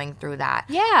girl going through that.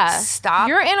 Yeah. Stop.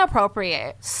 You're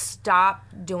inappropriate. Stop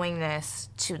doing this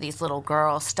to these little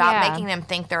girls. Stop making them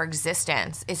think their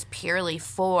existence is purely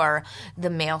for the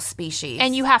male species.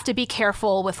 And you have to be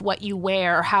careful with what you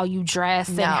wear, how you dress,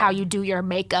 and how you do your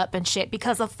makeup and shit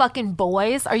because of fucking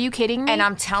boys. Are you kidding me? And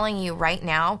I'm telling you right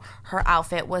now, her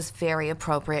outfit was very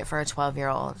appropriate for a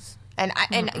 12-year-old.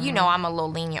 And you know, I'm a little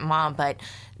lenient mom, but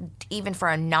even for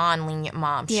a non-lenient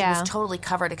mom, she was totally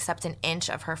covered except an inch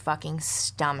of her fucking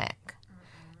stomach.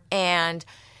 And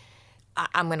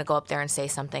I'm going to go up there and say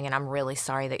something, and I'm really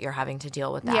sorry that you're having to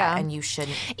deal with that, and you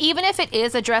shouldn't. Even if it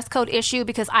is a dress code issue,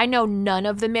 because I know none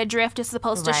of the midriff is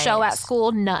supposed to show at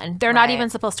school. None. They're not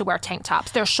even supposed to wear tank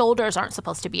tops. Their shoulders aren't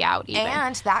supposed to be out even.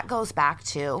 And that goes back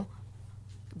to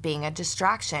being a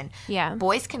distraction. Yeah.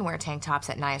 Boys can wear tank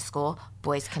tops at Naya school.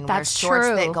 Boys can wear shorts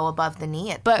that go above the knee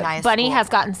at Naya school. But Bunny has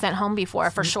gotten sent home before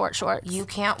for short shorts. You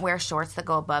can't wear shorts that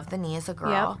go above the knee as a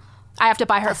girl. Yep. I have to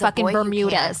buy her fucking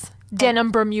Bermudas.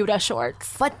 Denim Bermuda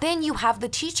shorts. But then you have the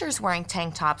teachers wearing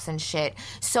tank tops and shit.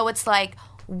 So it's like,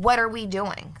 what are we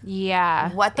doing?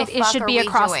 Yeah. What the fuck It should be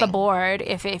across doing? the board.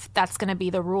 If that's going to be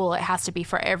the rule, it has to be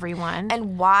for everyone.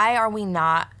 And why are we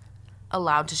not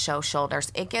allowed to show shoulders?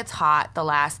 It gets hot the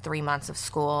last 3 months of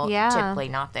school. Yeah. Typically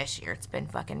not this year. It's been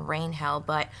fucking rain hell.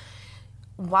 But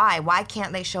why? Why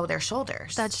can't they show their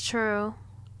shoulders? That's true.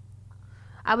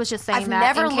 I was just saying I've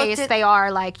that never in case looked at- they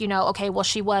are like, you know, okay, well,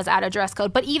 she was out of dress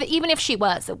code. But even if she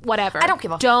was, whatever. I don't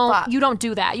give a fuck. You don't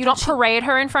do that. You don't parade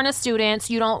her in front of students.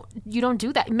 You don't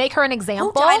do that. Make her an Who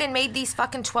example. died and made these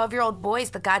fucking 12-year-old boys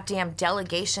the goddamn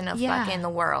delegation of fucking the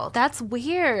world? That's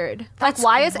weird. That's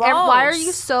why are gross.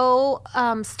 you so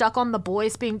stuck on the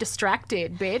boys being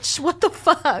distracted, bitch? What the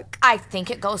fuck? I think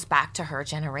it goes back to her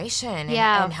generation and,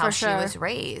 Yeah, and how for she sure. was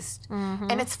raised.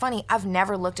 And it's funny, I've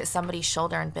never looked at somebody's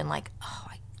shoulder and been like, oh,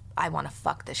 I want to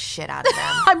fuck the shit out of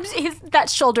them. That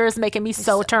shoulder is making me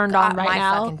so turned on right my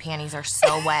now. fucking panties are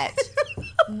so wet.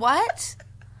 What?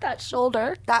 That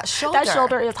shoulder. That shoulder. That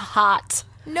shoulder is hot.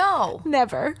 No.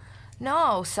 Never.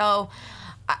 No. So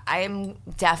I'm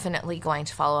definitely going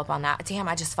to follow up on that. Damn,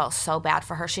 I just felt so bad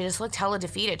for her. She just looked hella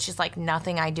defeated. She's like,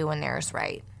 nothing I do in there is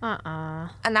right.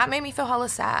 And that made me feel hella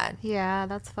sad. Yeah,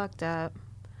 that's fucked up.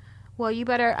 Well, you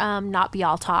better not be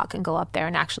all talk and go up there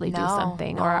and actually do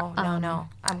something. No.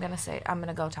 I'm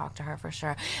gonna go talk to her for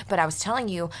sure. But I was telling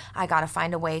you, I gotta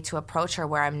find a way to approach her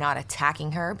where I'm not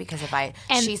attacking her, because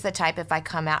she's the type, if I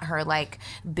come at her like,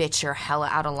 bitch, you're hella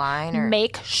out of line, or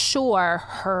make sure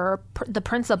the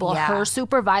principal, Yeah. her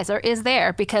supervisor is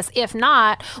there, because if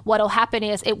not, what'll happen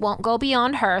is it won't go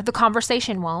beyond her. The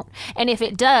conversation won't. And if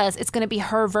it does, it's going to be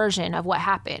her version of what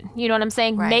happened. You know what I'm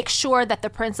saying? Right. Make sure that the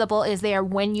principal is there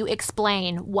when you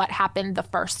explain what happened the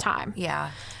first time.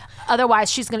 yeah.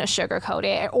 Otherwise, she's going to sugarcoat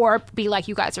it or be like,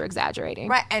 you guys are exaggerating.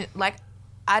 Right, and like,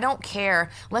 I don't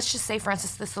care. Let's just say, for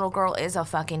instance, this little girl is a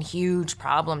fucking huge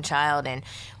problem child and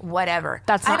whatever.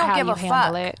 That's not I don't how give you a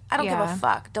handle fuck. it. I don't give Yeah. a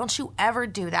fuck. Don't you ever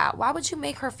do that. Why would you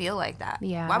make her feel like that?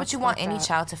 Yeah, Why would that's you want fucked any up.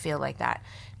 child to feel like that?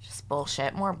 Just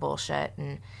bullshit. More bullshit.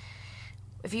 And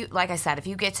if you, like I said, if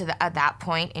you get to at that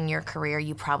point in your career,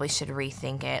 you probably should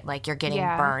rethink it. Like, you're getting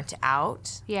Yeah. burnt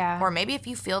out. Yeah. Or maybe if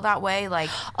you feel that way,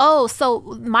 like, Oh, so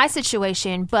my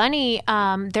situation, Bunny,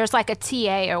 there's like a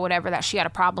TA or whatever that she had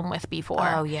a problem with before.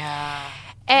 oh yeah.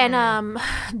 And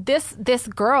this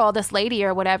girl, this lady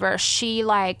or whatever, she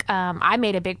like I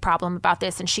made a big problem about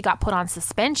this, and she got put on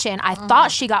suspension. I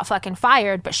thought she got fucking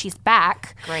fired, but she's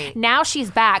back. Great. Now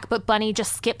she's back, but Bunny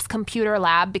just skips computer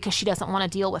lab because she doesn't want to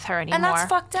deal with her anymore. And that's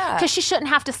fucked up. Because she shouldn't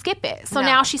have to skip it. So No.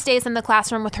 now she stays in the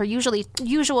classroom with her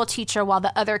usual teacher while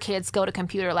the other kids go to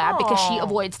computer lab because she Aw.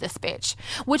 avoids this bitch,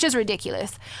 which is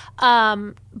ridiculous.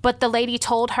 But the lady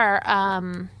told her,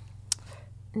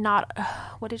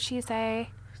 what did she say?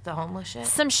 The homeless shit.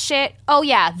 Some shit. Oh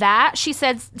yeah, that she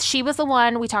said she was the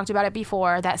one, we talked about it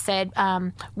before, that said,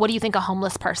 what do you think a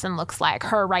homeless person looks like?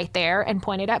 Her right there, and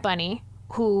pointed at Bunny,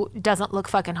 who doesn't look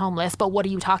fucking homeless, but what are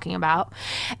you talking about?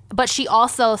 But she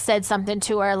also said something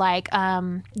to her like,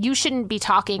 you shouldn't be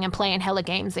talking and playing hella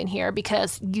games in here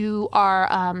because you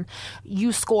are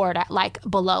you scored at like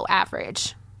below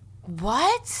average.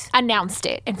 What? Announced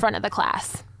it in front of the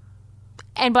class.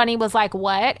 And Bunny was like,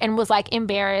 what? And was like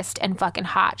embarrassed and fucking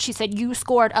hot. She said, you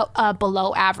scored a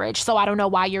below average, so I don't know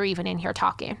why you're even in here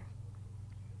talking.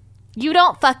 You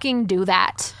don't fucking do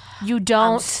that. You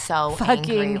don't I'm so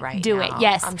fucking angry right do now. it.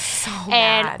 Yes. I'm so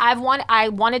and mad. I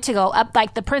wanted to go up,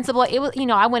 like the principal, it was,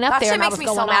 I went up That there shit and I makes was me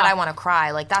going so mad off. I want to cry.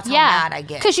 Like, that's how Yeah, mad I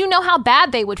get. because you know how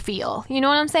bad they would feel. You know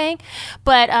what I'm saying?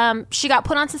 But she got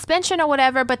put on suspension or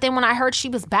whatever. But then when I heard she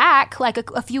was back, like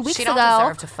a few weeks She ago, don't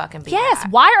deserve to fucking be yes.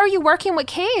 back. Why are you working with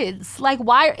kids? Like,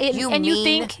 why? You and you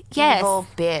mean, think, yes, evil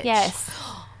bitch. yes,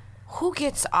 Who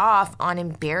gets off on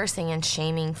embarrassing and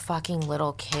shaming fucking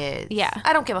little kids? Yeah.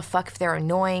 I don't give a fuck if they're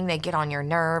annoying, they get on your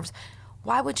nerves.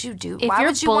 Why would you do? if why you're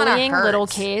would you wanna bullying hurt? little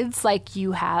kids, like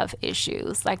you have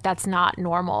issues. Like that's not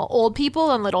normal. Old people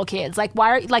and little kids, like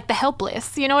why are like the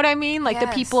helpless? You know what I mean? Like the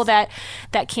Yes. people that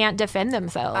can't defend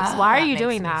themselves. Oh, why are that you makes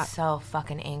doing me that? So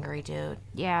fucking angry, dude.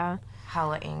 Yeah.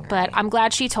 Hella angry. But I'm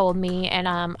glad she told me, and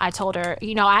I told her,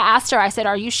 I asked her, I said,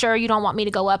 are you sure you don't want me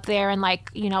to go up there and like,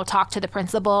 talk to the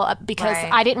principal? Because Right.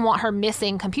 I didn't want her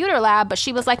missing computer lab, but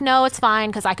she was like, no, it's fine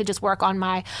because I could just work on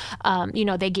my,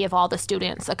 they give all the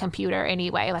students a computer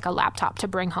anyway, like a laptop to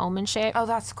bring home and shit. Oh,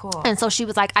 that's cool. And so she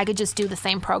was like, I could just do the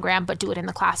same program, but do it in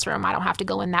the classroom. I don't have to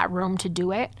go in that room to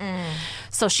do it.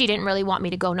 So she didn't really want me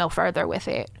to go no further with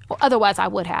it. Well, otherwise, I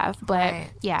would have. But Right.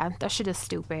 yeah, that shit is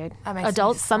stupid. That makes me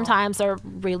Adults so- sometimes are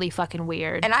really fucking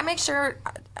weird. And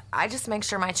I just make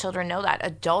sure my children know that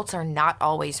adults are not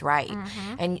always right.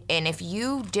 Mm-hmm. And if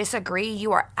you disagree,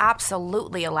 you are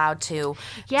absolutely allowed to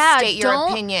Yeah, state your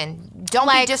don't, opinion. Don't be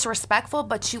like- disrespectful,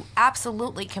 but you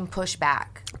absolutely can push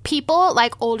back. people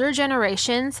like older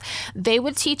generations, they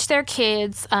would teach their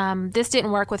kids. This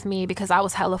didn't work with me because I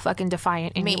was hella fucking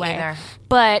defiant anyway. Me either.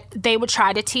 But they would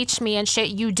try to teach me and shit.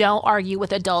 You don't argue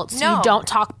with adults. No. You don't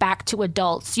talk back to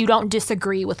adults. You don't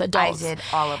disagree with adults. I did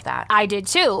all of that. I did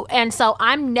too. And so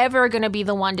I'm never going to be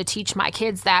the one to teach my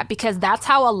kids that, because that's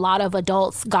how a lot of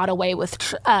adults got away with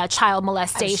child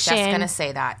molestation. I was just going to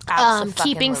say that.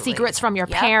 Keeping secrets from your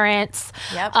parents.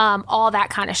 Yep. All that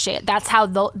kind of shit. That's how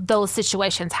those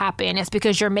situations happen. It's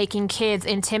because you're making kids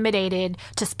intimidated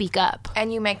to speak up.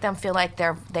 And you make them feel like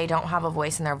they don't have a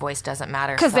voice and their voice doesn't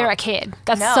matter. Because they're a kid.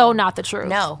 That's so not the truth.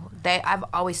 No. I've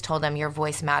always told them your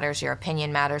voice matters, your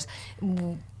opinion matters.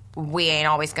 We ain't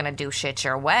always going to do shit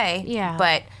your way. Yeah.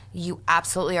 But you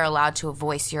absolutely are allowed to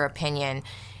voice your opinion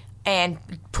and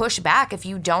push back if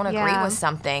you don't agree with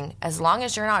something, as long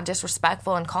as you're not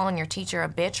disrespectful and calling your teacher a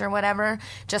bitch or whatever.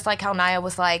 Just like how Naya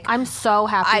was like, I'm so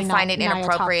happy I find it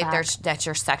inappropriate that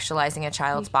you're sexualizing a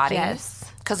child's body. Yes.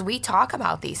 Because we talk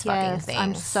about these fucking things.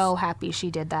 I'm so happy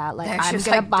she did that. Like, I'm She's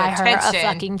going to like, buy her a detention.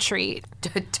 fucking treat.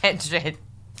 Detention.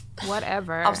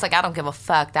 Whatever. I was like, I don't give a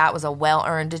fuck. That was a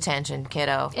well-earned detention,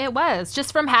 kiddo. It was.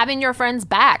 Just from having your friends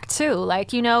back, too.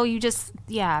 Like, you know, you just,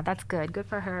 that's good. Good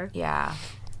for her. Yeah.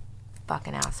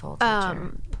 Fucking asshole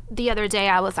teacher. The other day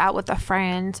I was out with a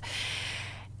friend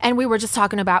and we were just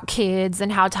talking about kids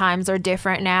and how times are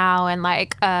different now, and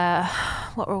like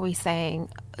what were we saying?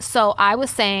 So I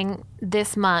was saying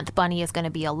this month Bunny is going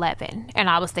to be 11, and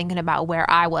I was thinking about where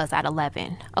I was at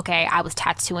 11. Okay, I was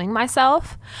tattooing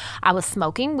myself. I was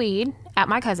smoking weed at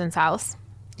my cousin's house.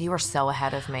 You were so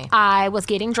ahead of me. I was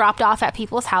getting dropped off at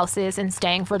people's houses and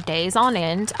staying for days on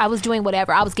end. I was doing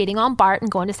whatever. I was getting on BART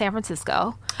and going to San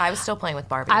Francisco. I was still playing with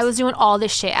Barbies. I was doing all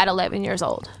this shit at 11 years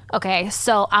old. Okay,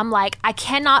 so I'm like, I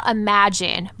cannot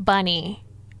imagine Bunny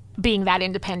being that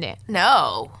independent.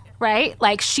 No. Right?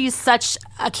 Like, she's such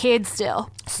a kid still.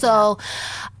 So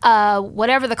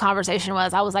whatever the conversation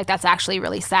was, I was like, that's actually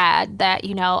really sad that,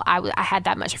 you know, I had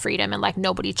that much freedom and like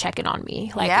nobody checking on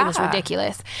me. Like, it was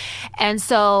ridiculous. And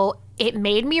so it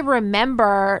made me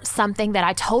remember something that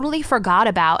I totally forgot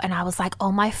about. And I was like,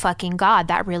 oh my fucking God,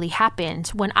 that really happened.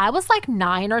 When I was like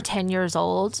 9 or 10 years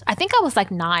old, I think I was like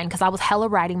 9 because I was hella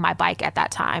riding my bike at that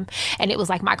time. And it was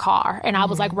like my car. And I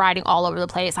was like riding all over the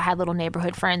place. I had little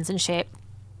neighborhood friends and shit.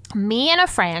 Me and a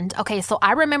friend, okay, so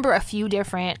I remember a few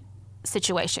different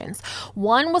situations.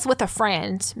 One was with a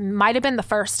friend, might have been the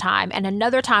first time, and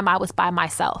another time I was by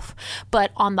myself.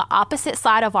 But on the opposite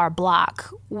side of our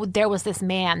block, there was this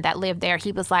man that lived there.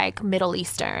 He was like Middle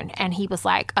Eastern, and he was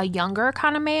like a younger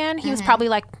kind of man. He was probably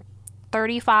like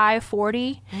 35,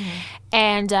 40.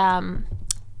 And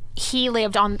he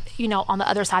lived on the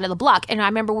other side of the block. And I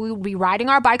remember we would be riding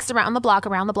our bikes around the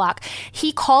block.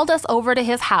 He called us over to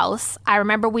his house. I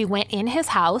remember we went in his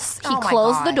house. He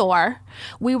closed the door.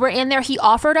 We were in there. He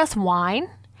offered us wine.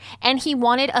 And he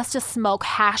wanted us to smoke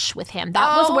hash with him.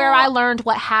 That was where I learned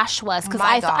what hash was. Because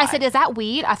I said, is that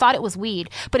weed? I thought it was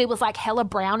weed. But it was like hella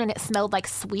brown and it smelled like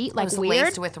sweet, like weird. It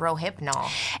was laced with Rohypnol.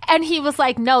 And he was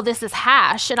like, no, this is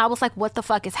hash. And I was like, what the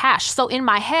fuck is hash? So in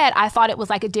my head, I thought it was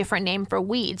like a different name for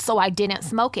weed. So I didn't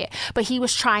smoke it. But he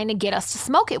was trying to get us to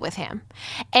smoke it with him.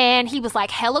 And he was like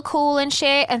hella cool and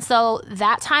shit. And so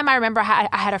that time I remember I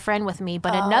had a friend with me.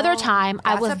 But another time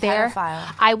I was there.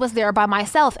 I was there by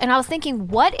myself. And I was thinking,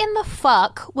 what in the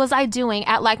fuck was I doing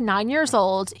at like 9 years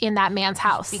old in that man's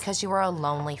house? Because you were a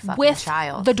lonely fucking with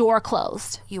child. The door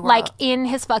closed. You were like in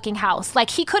his fucking house. Like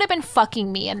he could have been fucking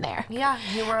me in there. Yeah,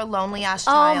 you were a lonely ass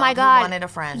child. Oh my God. Who wanted a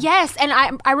friend. Yes, and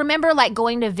I remember like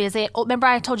going to visit. Remember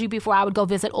I told you before I would go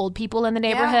visit old people in the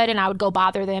neighborhood and I would go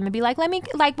bother them and be like,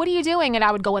 what are you doing? And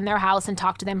I would go in their house and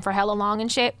talk to them for hella long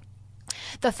and shit.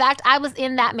 The fact I was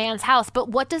in that man's house, but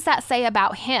what does that say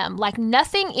about him? Like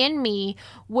nothing in me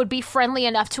would be friendly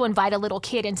enough to invite a little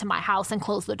kid into my house and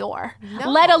close the door,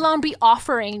 let alone be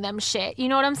offering them shit. You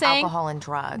know what I'm saying? Alcohol and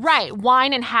drugs. Right.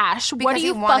 Wine and hash. Because what do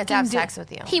you he wanted to have do? sex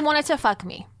with you. He wanted to fuck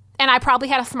me. And I probably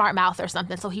had a smart mouth or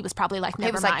something, so he was probably like,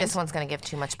 never mind. He was like, this one's going to give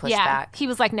too much pushback. Yeah, he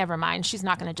was like, never mind. She's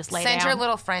not going to just lay down. Send your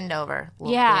little friend over,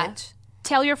 little bitch.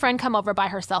 Tell your friend come over by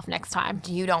herself next time.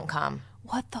 You don't come.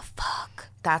 What the fuck?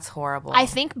 That's horrible. I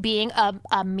think being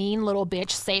a mean little bitch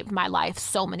saved my life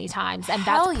so many times, and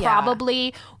that's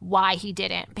probably why he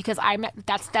didn't. Because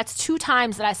that's 2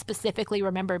 times that I specifically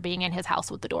remember being in his house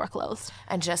with the door closed.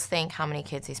 And just think how many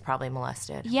kids he's probably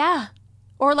molested. Yeah,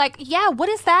 or like, what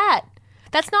is that?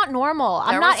 That's not normal.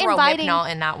 There was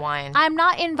Rohypnol in that wine. I'm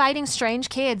not inviting strange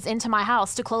kids into my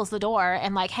house to close the door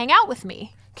and like hang out with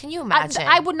me. Can you imagine?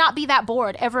 I would not be that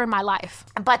bored ever in my life.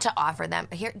 But to offer them,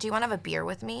 here, do you want to have a beer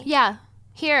with me? Yeah.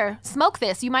 Here, smoke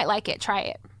this. You might like it. Try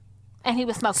it. And he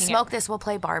was smoking Smoke this, we'll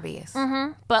play Barbies.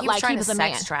 But He was trying he was to a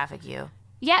man. sex traffic you.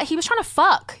 Yeah, he was trying to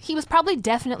fuck. He was probably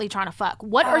definitely trying to fuck.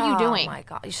 What are you doing? Oh my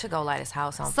God. You should go light his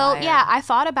house on So, fire. yeah, I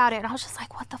thought about it and I was just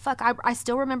like, what the fuck? I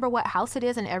still remember what house it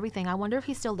is and everything. I wonder if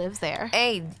he still lives there.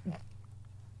 Hey,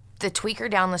 the tweaker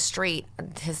down the street,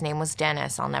 his name was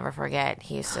Dennis. I'll never forget.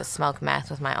 He used to smoke meth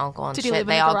with my uncle and Did he shit. live in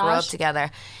They the all grew up garage? together.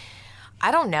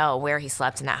 I don't know where he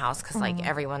slept in that house because, like,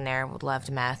 everyone there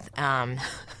loved meth.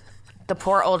 The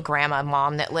poor old grandma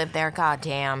mom that lived there,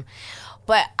 goddamn.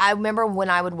 But I remember when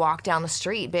I would walk down the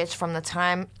street, bitch, from the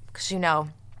time, because, you know,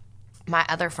 my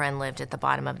other friend lived at the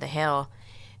bottom of the hill.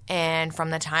 And from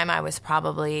the time I was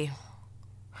probably,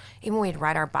 even when we'd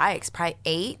ride our bikes, probably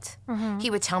 8, he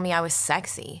would tell me I was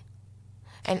sexy.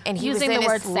 And he Using was in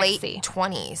the his word late sexy.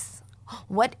 20s.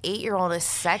 What 8-year-old is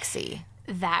sexy?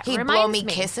 That He'd reminds blow me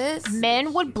kisses?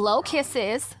 Men would blow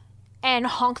kisses and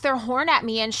honk their horn at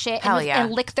me and shit Hell yeah.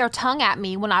 and lick their tongue at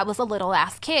me when I was a little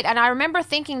ass kid. And I remember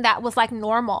thinking that was like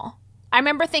normal. I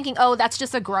remember thinking, oh, that's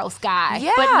just a gross guy.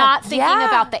 Yeah, But not thinking yeah.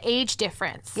 about the age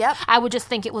difference. Yep. I would just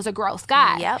think it was a gross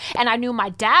guy. Yep. And I knew my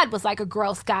dad was like a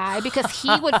gross guy because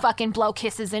he would fucking blow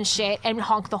kisses and shit and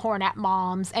honk the horn at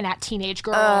moms and at teenage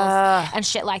girls and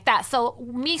shit like that. So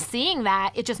me seeing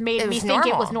that, it just made me was think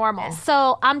it was normal. normal.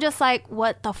 So I'm just like,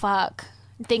 what the fuck?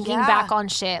 Thinking Yeah. back on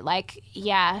shit, like,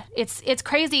 yeah, it's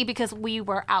crazy because we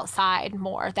were outside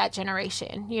more, that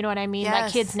generation. You know what I mean? Like,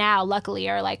 Yes. kids now, luckily,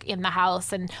 are like in the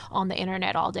house and on the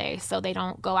internet all day, so they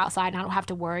don't go outside and I don't have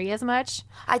to worry as much.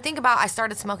 I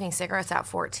started smoking cigarettes at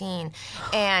 14,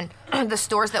 and the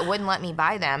stores that wouldn't let me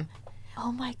buy them,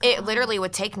 Oh my God. it literally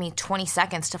would take me 20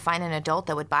 seconds to find an adult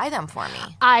that would buy them for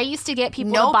me. I used to get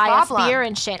people No to buy problem. us beer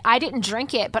and shit. I didn't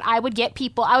drink it, but I would get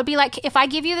people. I would be like, if I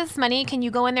give you this money, can you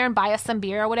go in there and buy us some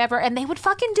beer or whatever? And they would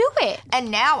fucking do it.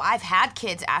 And now I've had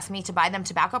kids ask me to buy them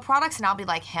tobacco products, and I'll be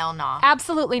like, hell no.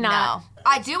 Absolutely not. No.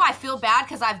 I do. I feel bad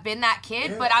because I've been that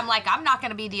kid, but I'm like, I'm not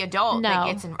going to be the adult that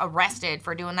No. gets arrested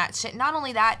for doing that shit. Not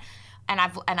only that,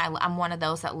 I'm one of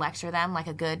those that lecture them like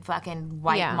a good fucking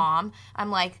white Yeah. mom.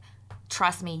 I'm like,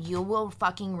 trust me, you will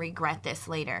fucking regret this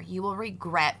later. You will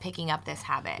regret picking up this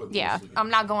habit. Yeah. I'm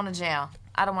not going to jail.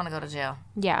 I don't want to go to jail.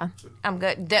 Yeah. I'm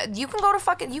good. You can go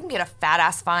to you can get a fat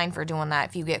ass fine for doing that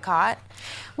if you get caught.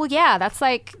 Well, yeah, that's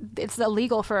like, it's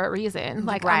illegal for a reason.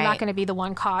 Like, I'm not Right. going to be the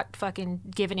one caught fucking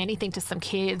giving anything to some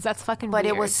kids. That's fucking But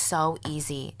weird. it was so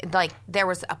easy. Like, there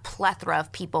was a plethora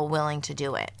of people willing to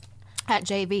do it. At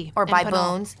JV. Or in buy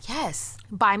Pinole. Boone's. Yes.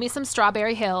 Buy me some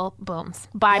Strawberry Hill Booms.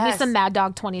 Buy me Yes. some Mad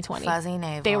Dog 2020. Fuzzy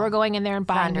Navel. They were going in there and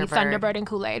buying me Thunderbird. Thunderbird and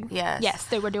Kool-Aid. Yes. Yes,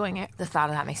 they were doing it. The thought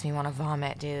of that makes me want to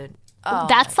vomit, dude. Oh,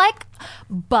 That's like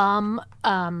bum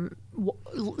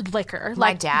liquor. My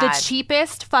Like dad. the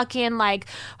cheapest fucking like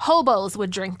hobos would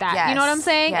drink that. You know what I'm Yes,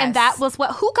 saying? And yes. that was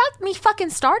who got me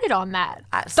fucking started on that.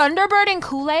 Thunderbird and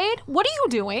Kool-Aid? What are you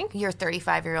doing? your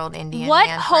 35-year-old Indian What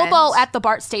man hobo friends. at the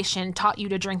BART station taught you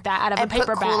to drink that out of and a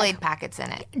paper put bag? Kool-Aid packets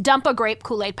in it. Dump a grape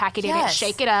Kool-Aid packet in it, Yes.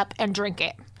 shake it up, and drink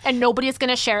it. And nobody's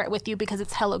going to share it with you because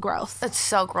it's hella gross. It's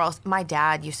so gross. My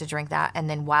dad used to drink that, and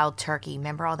then Wild Turkey.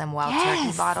 Remember all them Wild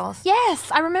Turkey bottles? Yes,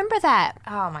 I remember that.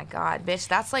 Oh my God, bitch,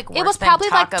 that's like worse It was than probably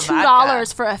like Taco $2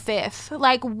 vodka. for a fifth.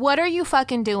 Like, what are you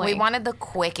fucking doing? We wanted the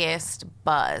quickest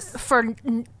buzz. for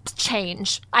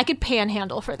change. I could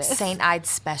panhandle for this. St. Ides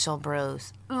Special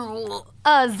Brews.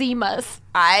 Zimas.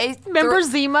 I Remember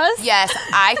threw- Zimas? Yes,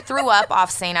 I threw up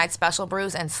off St. Ides Special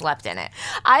Brews and slept in it.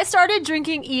 I started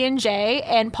drinking E&J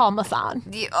and Parmesan.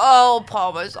 Oh,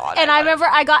 Parmesan. And I remember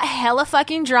I got hella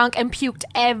fucking drunk and puked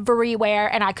everywhere,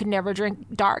 and I could never drink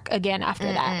dark again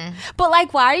after that. But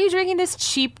like, why are you drinking this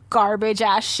cheap garbage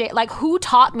ass shit? Like, who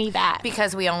taught me that?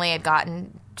 Because we only had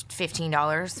gotten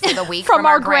 $15 for the week From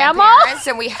our grandma? grandparents,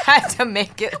 and we had to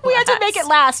make it. We had to make it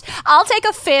last. I'll take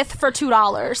a fifth for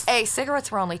 $2. Hey,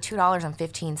 cigarettes were only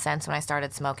 $2.15 when I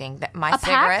started smoking. My A pack?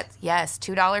 cigarettes, yes,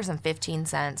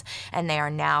 $2.15, and they are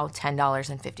now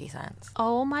 $10.50.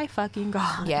 Oh my fucking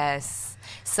God. Yes.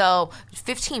 So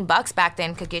 $15 back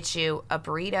then could get you a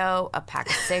burrito, a pack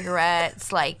of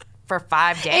cigarettes, like for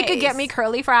 5 days. It could get me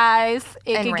curly fries.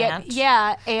 It And could ranch.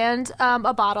 and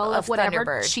a bottle of whatever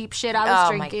Thunderbird. cheap shit I was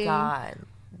drinking. Oh my God.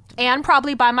 And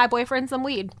probably buy my boyfriend some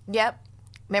weed. Yep.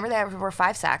 Remember there were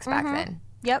 5-sacks back then.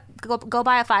 Yep. Go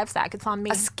buy a 5-sack. It's on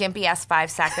me. A skimpy ass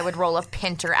 5-sack that would roll a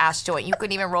pinter ass joint. You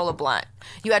couldn't even roll a blunt.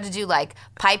 You had to do like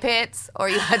pipe hits, or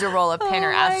you had to roll a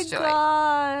pinter ass joint.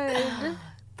 God.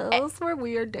 Those were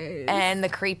weird days. And the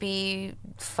creepy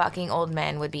fucking old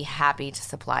men would be happy to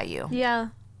supply you. Yeah.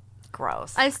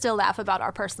 gross. I still laugh about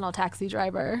our personal taxi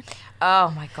driver.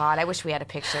 Oh my God, I wish we had a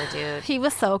picture, dude. He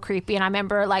was so creepy, and I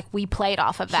remember like we played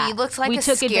off of that. He looked like a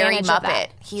scary Muppet.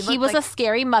 He was a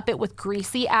scary Muppet with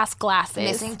greasy ass glasses,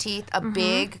 missing teeth, a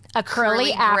big a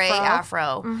curly gray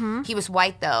afro. He was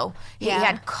white though. He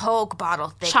had Coke bottle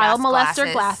thick child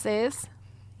molester glasses.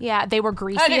 Yeah, they were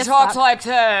greasy. And he talks like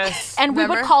this. And we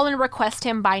would call and request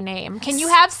him by name. Can you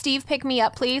have Steve pick me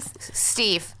up, please?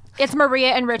 Steve. It's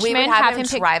Maria in Richmond. We would have him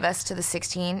drive us to the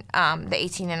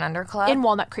 18 and under club. In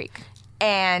Walnut Creek.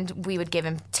 And we would give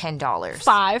him $10.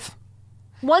 $5.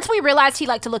 Once we realized he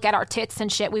liked to look at our tits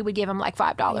and shit, we would give him like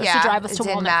 $5 to drive us to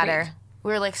Walnut Creek.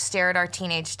 We were like stare at our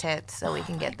teenage tits so we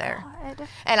can get there. God.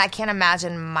 And I can't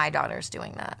imagine my daughters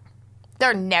doing that.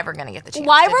 They're never going to get the chance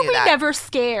Why to were do we that. never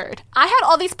scared? I had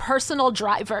all these personal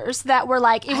drivers that were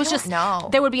like, it was just,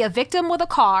 there would be a victim with a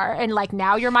car, and like,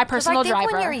 now you're my personal driver. I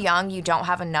think when you're young, you don't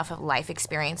have enough of life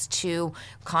experience to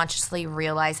consciously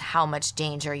realize how much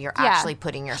danger you're actually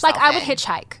putting yourself in. Like, I would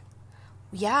hitchhike.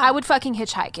 Yeah. I would fucking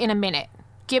hitchhike in a minute.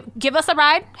 Give us a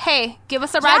ride. Hey, give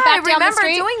us a ride back down the street. I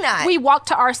remember doing that. We walked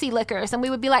to RC Liquors, and we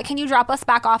would be like, can you drop us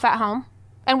back off at home?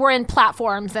 And we're in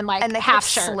platforms and like half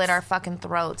shirts. Slit our fucking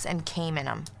throats and came in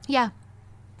them. Yeah.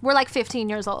 We're like 15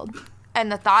 years old.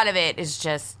 And the thought of it is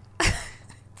just,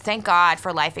 thank God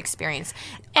for life experience.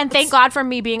 And thank God for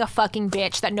me being a fucking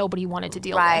bitch that nobody wanted to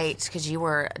deal with. Right, because you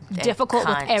were difficult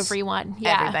with everyone.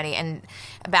 Yeah. Everybody. And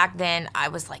back then, I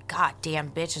was like, God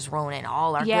damn, bitch is ruining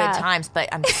all our good times. But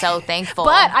I'm so thankful.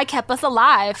 But I kept us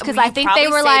alive because I think they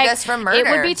were like, us from murder.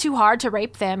 It would be too hard to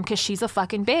rape them because she's a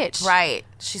fucking bitch. Right.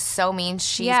 She's so mean.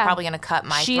 She's probably going to cut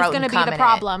my throat. She's going to be the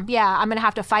problem. Yeah, I'm going to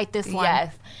have to fight this one.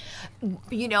 Yes.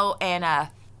 You know, and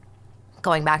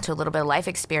going back to a little bit of life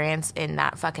experience in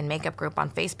that fucking makeup group on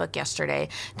Facebook yesterday,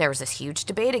 there was this huge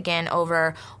debate again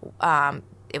over,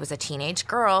 it was a teenage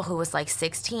girl who was like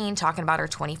 16 talking about her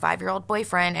 25-year-old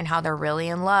boyfriend and how they're really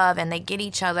in love and they get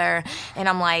each other. And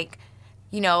I'm like,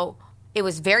 you know, it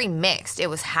was very mixed. It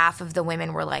was half of the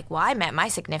women were like, well, I met my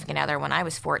significant other when I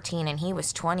was 14 and he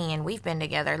was 20 and we've been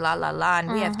together, la, la, la,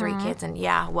 and we have 3 kids. And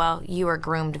yeah, well, you were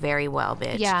groomed very well,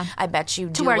 bitch. Yeah. I bet you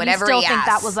do whatever he asks. To where you still think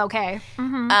that was okay.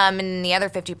 And the other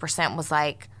 50% was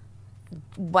like,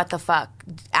 what the fuck?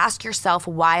 Ask yourself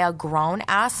why a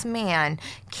grown-ass man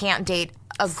can't date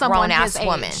a grown-ass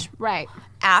woman. Right.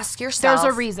 Ask yourself.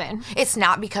 There's a reason. It's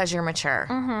not because you're mature.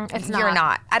 It's not. You're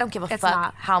not. I don't give a fuck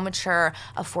not. how mature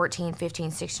a 14, 15,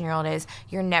 16-year-old is.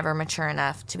 You're never mature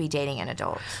enough to be dating an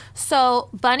adult. So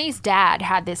Bunny's dad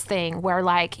had this thing where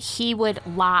like he would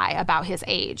lie about his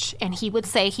age and he would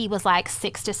say he was like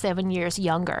 6 to 7 years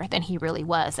younger than he really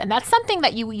was. And that's something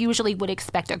that you usually would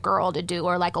expect a girl to do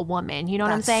or like a woman. You know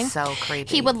what I'm saying? So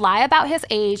creepy. He would lie about his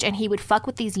age and he would fuck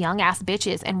with these young ass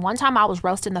bitches. And one time I was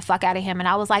roasting the fuck out of him and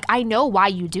I was like, I know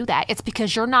why you do that. It's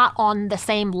because you're not on the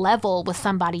same level with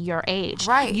somebody your age.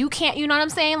 Right. You can't, you know what I'm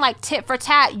saying? Like tit for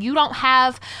tat, you don't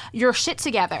have your shit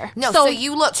together. No, so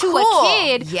you look to cool. a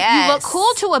kid. Yes. You look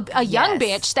cool to a young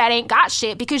bitch that ain't got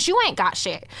shit because you ain't got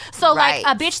shit. So like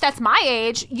a bitch that's my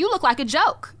age, you look like a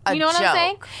joke. You know what I'm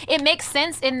saying? It makes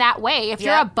sense in that way. If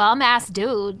you're a bum ass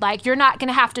dude, like you're not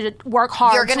gonna have to work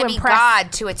hard. You're gonna be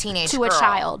God to a teenage girl. To a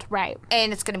child, right?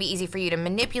 And it's gonna be easy for you to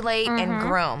manipulate and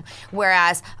groom.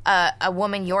 Whereas a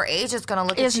woman your age is gonna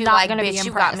look at you like, bitch,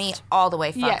 you got me all the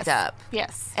way fucked up.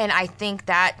 Yes. And I think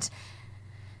that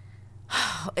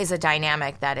is a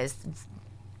dynamic that is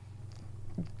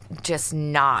just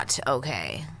not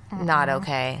okay. Not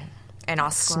okay. And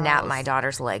I'll snap my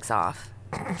daughter's legs off.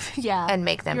 Yeah. And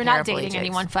make them You're not dating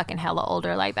anyone fucking hella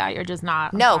older like that. You're just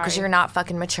not. No, because you're not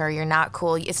fucking mature. You're not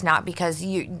cool. It's not because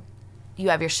you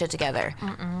have your shit together.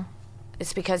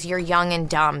 It's because you're young and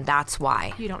dumb. That's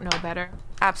why. You don't know better.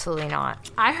 Absolutely not.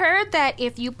 I heard that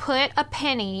if you put a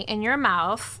penny in your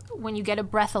mouth when you get a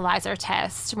breathalyzer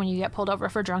test, when you get pulled over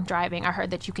for drunk driving, I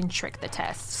heard that you can trick the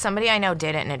test. Somebody I know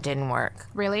did it and it didn't work.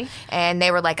 Really? And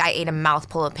they were like, I ate a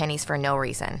mouthful of pennies for no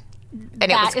reason.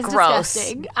 And that it was gross.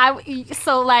 Disgusting.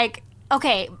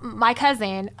 My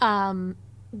cousin,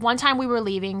 one time we were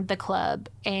leaving the club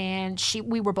and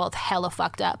we were both hella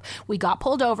fucked up. We got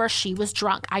pulled over. She was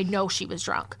drunk. I know she was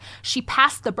drunk. She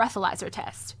passed the breathalyzer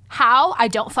test. How? I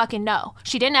don't fucking know.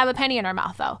 She didn't have a penny in her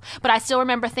mouth though. But I still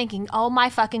remember thinking, oh my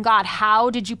fucking God, how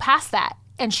did you pass that?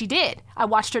 And she did. I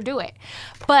watched her do it.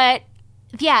 But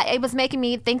yeah, it was making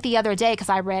me think the other day because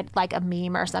I read like a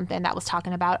meme or something that was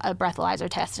talking about a breathalyzer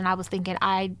test. And I was thinking,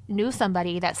 I knew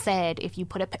somebody that said if you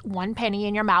put one penny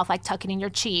in your mouth, like tuck it in your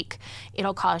cheek,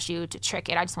 it'll cause you to trick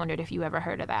it. I just wondered if you ever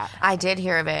heard of that. I did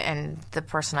hear of it. And the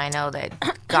person I know that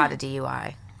got a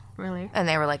DUI. Really? And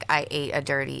they were like, I ate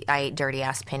dirty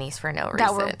ass pennies for no reason.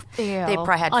 That were, they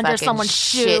probably had under fucking someone's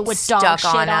shoe shit with dog stuck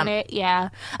shit on them. it. Yeah.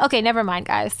 Okay, never mind,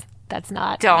 guys. That's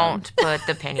not. Don't put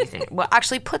the pennies in. Well,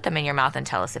 actually, put them in your mouth and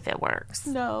tell us if it works.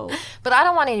 No. But I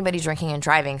don't want anybody drinking and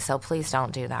driving, so please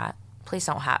don't do that. Please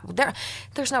don't have.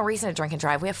 There's no reason to drink and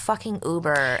drive. We have fucking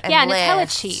Uber and Yeah, and Lyft. it's hella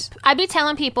cheap. I'd be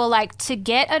telling people, like, to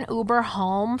get an Uber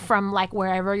home from, like,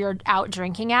 wherever you're out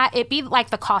drinking at, it'd be, like,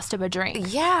 the cost of a drink.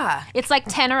 Yeah. It's, like,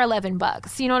 $10 or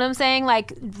 $11. You know what I'm saying?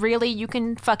 Like, really, you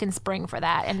can fucking spring for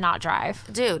that and not drive.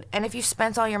 Dude, and if you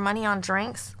spent all your money on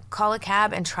drinks, call a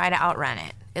cab and try to outrun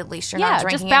it. At least you're not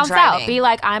drinking just bounce and driving. out. Be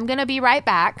like, I'm going to be right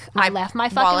back. I left my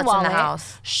fucking wallet's in the wallet.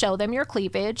 house. Show them your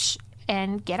cleavage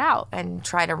and get out. And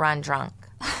try to run drunk.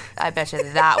 I bet you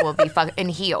that will be fucking in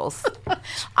heels.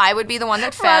 I would be the one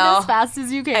that fell. Run as fast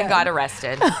as you can. And got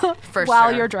arrested. For While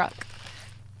sure. you're drunk.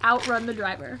 Outrun the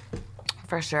driver.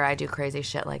 For sure, I do crazy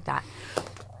shit like that.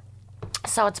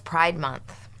 So it's Pride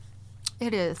Month.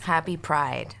 It is. Happy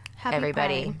Pride, Happy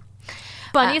everybody. Pride.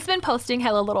 Bunny's been posting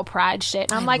hella little pride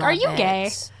shit. And I'm like, are you love gay?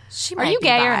 it. She Are might you be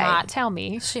gay or bi. not? Tell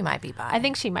me. She might be bi. I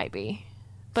think she might be.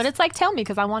 But it's like, tell me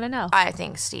because I want to know. I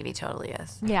think Stevie totally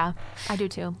is. Yeah, I do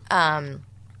too.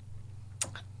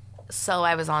 So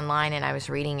I was online and I was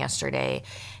reading yesterday,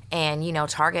 and you know,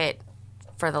 Target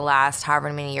for the last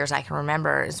however many years I can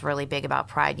remember is really big about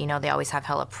Pride. You know, they always have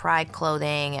hella Pride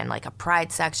clothing and like a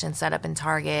Pride section set up in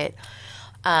Target.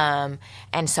 And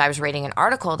so I was reading an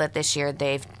article that this year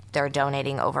they're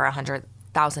donating over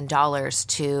 $100,000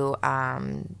 to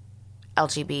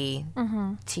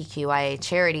LGBTQIA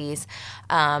charities,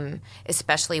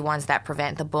 especially ones that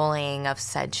prevent the bullying of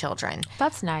said children.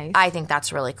 That's nice. I think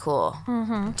that's really cool,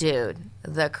 dude.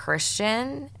 The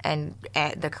Christians and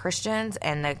the Christian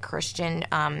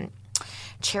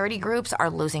charity groups are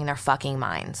losing their fucking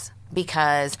minds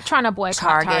because Trying to boycott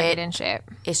Target and shit.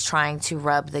 is trying to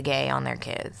rub the gay on their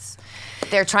kids.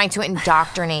 They're trying to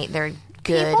indoctrinate their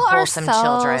good, People wholesome are so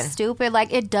children. stupid.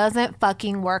 Like, it doesn't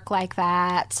fucking work like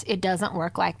that. It doesn't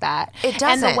work like that. It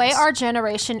doesn't. And the way our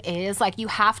generation is, like, you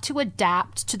have to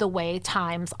adapt to the way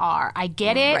times are. I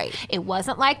get it. Right. It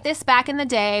wasn't like this back in the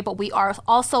day, but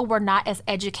we're not as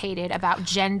educated about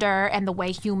gender and the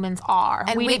way humans are.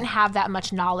 And we we- didn't have that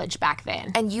much knowledge back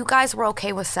then. And you guys were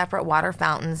okay with separate water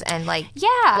fountains and like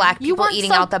Yeah, black you people weren't eating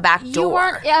so- out the back door. You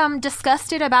weren't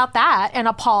disgusted about that and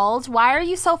appalled. Why are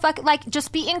you so fucking like?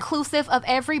 Just be inclusive of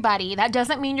everybody. That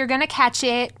doesn't mean you're gonna catch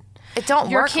it. It don't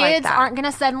Your work like kids that. aren't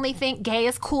gonna suddenly think gay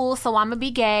is cool, so I'm gonna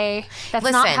be gay. That's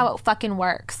not Listen. how it fucking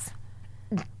works.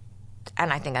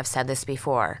 And I think I've said this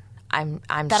before. I'm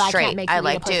That I can't straight. make I you eat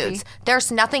like a pussy. dudes.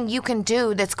 There's nothing you can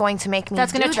do that's going to make me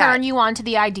That's gonna do turn that. you on to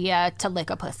the idea to lick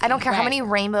a pussy. I don't care how Right. many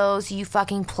rainbows you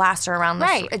fucking plaster around this.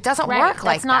 Right. It doesn't Right. work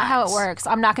like That's not that. how it works.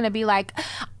 I'm not gonna be like,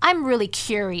 I'm really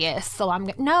curious, so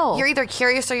no. You're either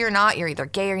curious or you're not. You're either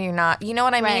gay or you're not. You know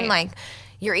what I mean? Right. Like,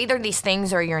 you're either these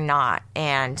things or you're not.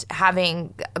 And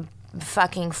having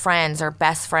fucking friends or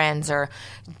best friends or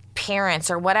parents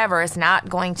or whatever is not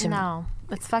going to. No,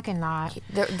 it's fucking not.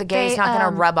 The gay's They, not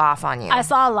going to rub off on you. I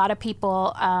saw a lot of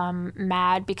people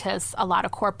mad because a lot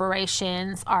of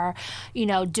corporations are,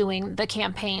 doing the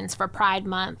campaigns for Pride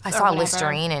Month. I or saw whatever.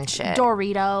 Listerine and shit.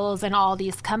 Doritos and all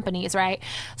these companies, right?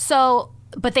 So,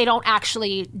 but they don't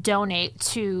actually donate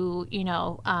to,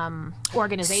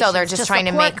 organizations. So they're just trying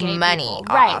to support make gay money people.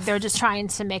 off. Right. They're just trying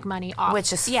to make money off.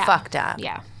 Which is Yeah. fucked up.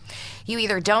 Yeah. You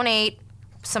either donate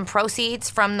some proceeds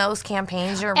from those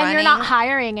campaigns you're And running. you're not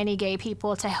hiring any gay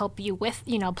people to help you with,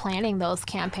 planning those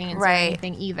campaigns or Right.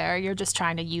 anything either. You're just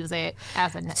trying to use it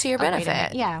as to your a way to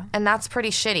benefit. yeah. And that's pretty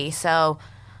shitty. So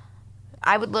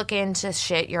I would look into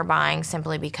shit you're buying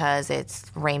simply because it's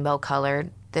rainbow colored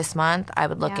this month. I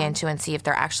would look Yeah. into and see if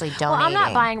they're actually Well, donating. I'm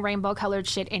not buying rainbow colored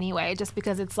shit anyway, just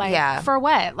because it's like, Yeah. for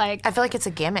what? Like, I feel like it's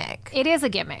a gimmick. it is a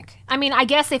gimmick. I mean, I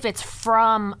guess if it's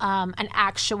from an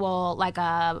actual, like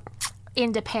a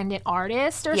independent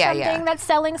artist or Yeah, something yeah. that's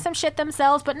selling some shit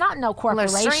themselves, but not no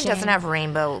corporation. Listerine doesn't have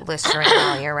rainbow Listerine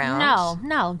all year round.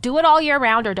 No. Do it all year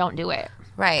round or don't do it.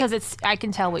 Right. Because I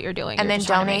can tell what you're doing. And You're then just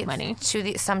trying to donate make money.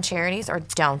 to some charities or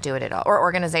don't do it at all. Or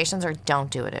organizations or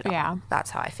don't do it at all. Yeah. That's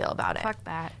how I feel about it. Fuck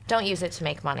that. Don't use it to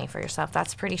make money for yourself.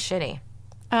 That's pretty shitty.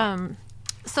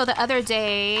 So the other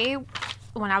day,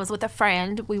 when I was with a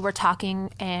friend, we were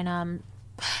talking, and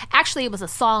actually it was a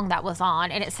song that was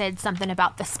on, and it said something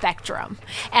about the spectrum.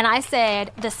 And I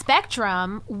said, the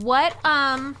spectrum, what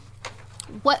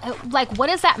what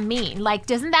does that mean? Like,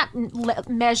 doesn't that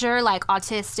measure like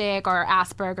autistic or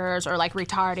Asperger's or like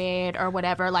retarded or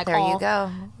whatever? Like, there you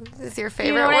go. Is your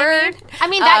favorite you know word? I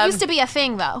mean, that used to be a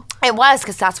thing, though. It was,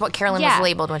 because that's what Carolyn was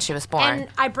labeled when she was born. And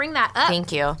I bring that up.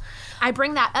 Thank you. I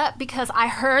bring that up because I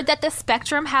heard that the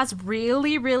spectrum has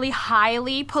really, really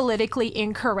highly politically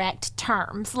incorrect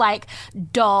terms like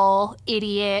dull,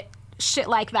 idiot, shit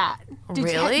like that.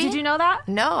 Did you know that?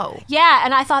 No. Yeah,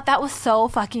 and I thought that was so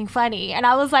fucking funny. And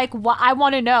I was like, I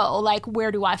want to know, like,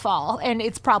 where do I fall? And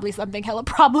it's probably something hella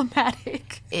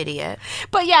problematic. Idiot.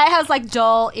 But yeah, it has like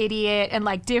dull, idiot, and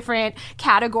like different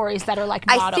categories that are like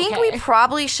not I think we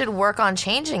probably should work on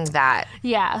changing that.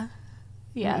 Yeah.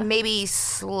 Yeah. Maybe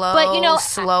slow, but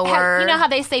slower. You know how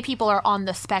they say people are on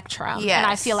the spectrum? Yes. And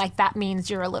I feel like that means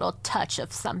you're a little touch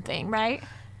of something, right?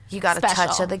 You got a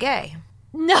touch of the gay.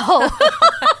 No.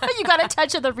 You got a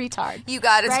touch of the retard. You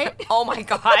got it. Right? Oh my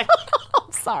God.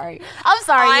 I'm sorry, you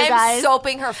guys. I'm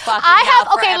soaping her fucking mouth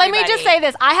for let me everybody. just say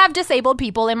this. I have disabled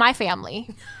people in my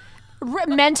family.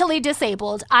 Mentally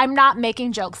disabled. I'm not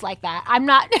making jokes like that. I'm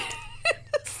not...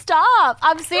 Stop.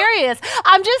 I'm serious.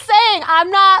 I'm just saying, I'm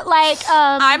not like...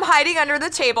 I'm hiding under the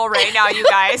table right now, you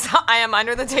guys. I am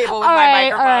under the table with my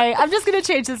microphone. All right. I'm just going to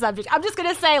change the subject. I'm just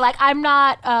going to say, like, I'm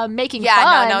not making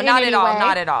fun. No, not at all.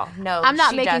 Not at all. No, I'm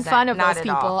not making fun of those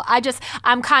people.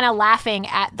 I'm kind of laughing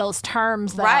at those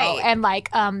terms, though. Right. And, like,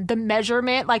 the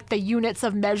measurement, like the units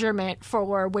of measurement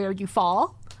for where you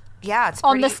fall. Yeah, it's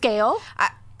on the scale.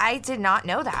 I did not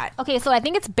know that. Okay, so I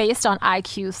think it's based on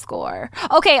IQ score.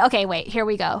 Okay, wait, here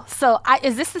we go. So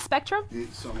is this the spectrum?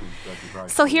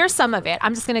 So here's some of it.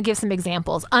 I'm just going to give some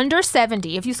examples. Under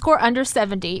 70, if you score under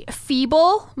 70,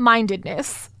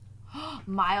 feeble-mindedness.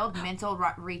 Mild mental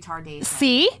retardation.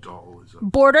 C,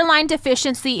 borderline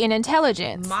deficiency in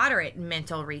intelligence. Moderate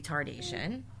mental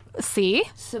retardation. C,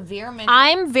 severe mental.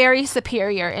 I'm very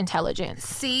superior intelligence.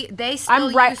 See, they still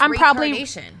use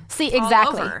retardation. See,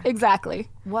 exactly.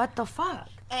 What the fuck?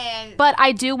 But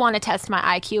I do want to test my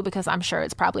IQ because I'm sure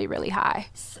it's probably really high.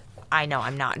 I know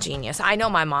I'm not genius. I know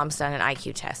my mom's done an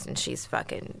IQ test and she's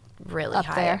fucking really up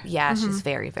high. There. Yeah, she's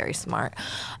very, very smart.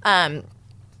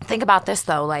 Think about this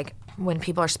though, like when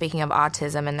people are speaking of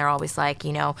autism and they're always like,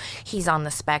 he's on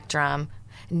the spectrum.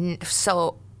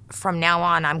 So from now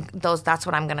on, that's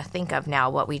what I'm going to think of now.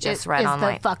 What we just read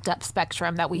online, the fucked up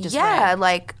spectrum that we just read. Yeah,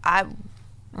 like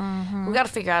we got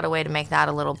to figure out a way to make that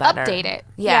a little better. Update it.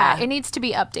 Yeah, it needs to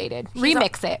be updated.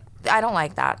 Remix it. I don't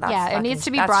like that. It needs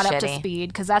to be brought up to speed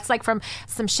because that's like from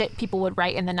some shit people would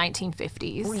write in the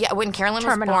 1950s. Yeah, when Carolyn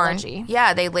was born,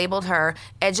 they labeled her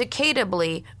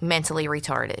educatably mentally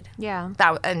retarded. Yeah,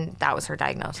 that was her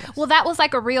diagnosis. Well, that was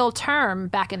like a real term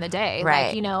back in the day.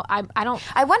 Right. Like, I don't.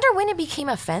 I wonder when it became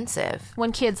offensive.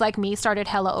 When kids like me started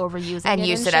hella overusing and it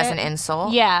used it as an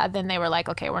insult. Yeah, then they were like,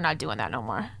 okay, we're not doing that no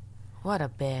more. What a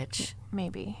bitch.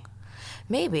 Maybe.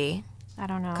 I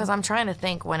don't know. Because I'm trying to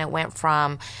think when it went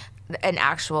from an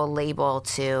actual label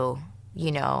to,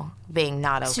 being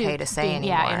not okay to say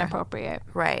anymore. Yeah, inappropriate.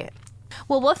 Right.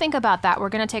 Well, we'll think about that. We're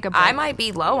going to take a break. I might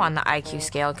be low on the IQ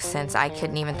scale since I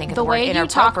couldn't even think of the word way inappropriate.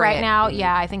 You talk right now,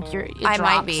 yeah, I think I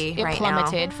might be It right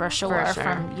plummeted now. for sure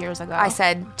from years ago. I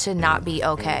said to not be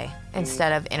okay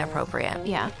instead of inappropriate.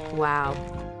 Yeah. Wow.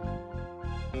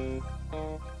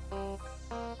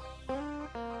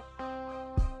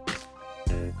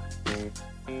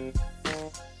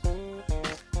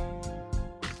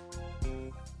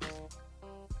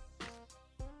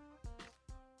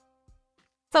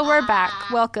 So we're back.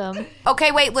 Welcome.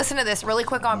 Okay, wait, listen to this really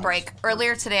quick on break.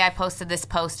 Earlier today, I posted this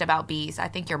post about bees. I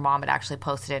think your mom had actually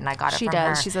posted it, and I got it from her. She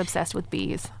does. She's obsessed with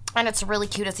bees. And it's really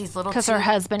cute. It's these little... Because her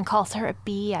husband calls her a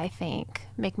bee, I think.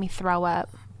 Make me throw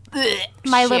up.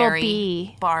 My little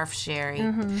bee. Barf, Sherry.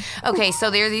 Mm-hmm. Okay, so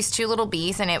there are these two little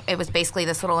bees, and it was basically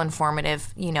this little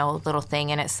informative, little thing,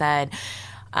 and it said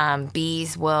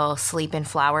bees will sleep in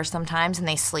flowers sometimes, and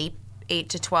they sleep 8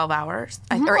 to 12 hours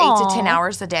or 8 to 10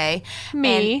 hours a day.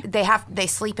 Me. And they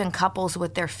sleep in couples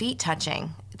with their feet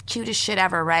touching. Cutest shit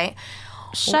ever, right?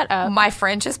 Shut up. My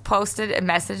friend just posted and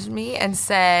messaged me and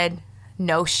said,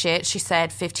 no shit. She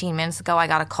said 15 minutes ago I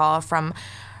got a call from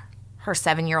her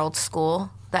 7-year-old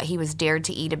school that he was dared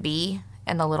to eat a bee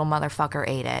and the little motherfucker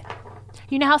ate it.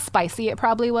 You know how spicy it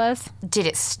probably was? Did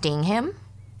it sting him?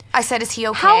 I said, is he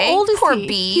okay? How old is Poor he?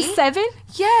 bee. He's 7?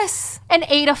 Yes. And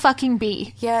ate a fucking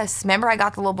bee. Yes. Remember I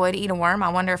got the little boy to eat a worm? I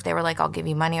wonder if they were like, I'll give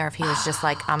you money, or if he was just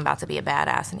like, I'm about to be a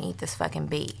badass and eat this fucking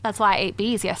bee. That's why I ate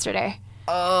bees yesterday.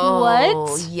 Oh.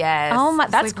 What? Yes. Oh my,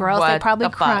 that's like, gross. They probably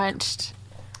the crunched.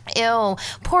 Ew.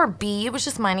 Poor bee. It was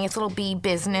just minding its little bee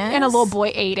business. And a little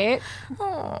boy ate it.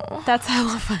 Oh. That's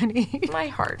hella funny. My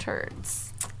heart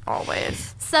hurts.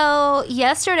 Always. So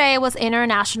yesterday was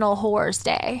International Whores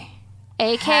Day,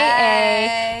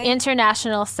 aka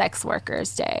International Sex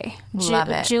Workers Day. Love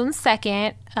it. June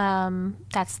 2nd.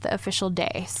 That's the official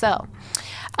day. So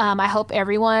I hope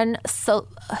everyone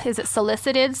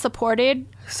solicited, supported,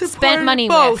 spent money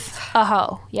with a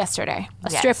hoe yesterday. A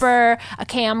stripper, a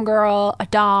cam girl, a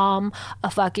dom, a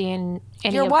fucking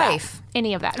your wife.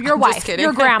 Any of that. Your wife.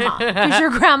 Your grandma. Because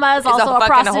your grandma is also a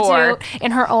prostitute whore.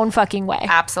 In her own fucking way.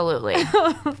 Absolutely.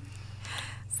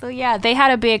 So yeah, they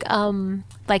had a big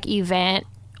event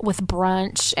with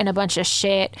brunch and a bunch of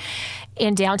shit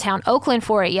in downtown Oakland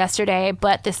for it yesterday.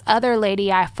 But this other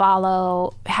lady I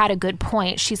follow had a good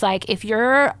point. She's like,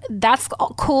 that's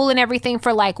cool and everything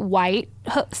for like white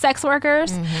sex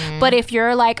workers, but if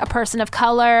you're like a person of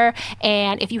color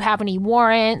and if you have any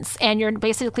warrants and you're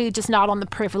basically just not on the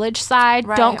privileged side,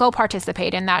 don't go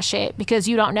participate in that shit, because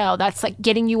you don't know. That's like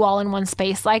getting you all in one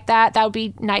space like that. That would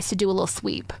be nice to do a little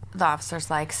sweep. The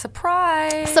officer's like,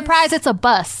 surprise, it's a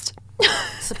bust.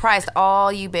 Surprised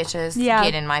all you bitches. Yeah.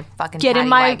 Get in my fucking Get in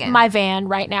wagon. my van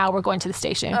right now. We're going to the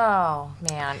station. Oh,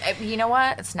 man. You know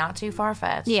what? It's not too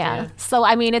far-fetched. Yeah. Dude. So,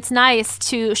 I mean, it's nice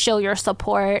to show your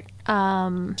support.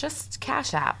 Just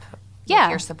Cash App.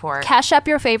 Yeah. Your support. Cash App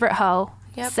your favorite hoe.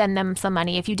 Yep. Send them some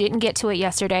money. If you didn't get to it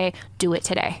yesterday, do it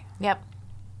today. Yep.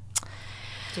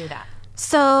 Do that.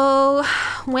 So,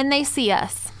 When They See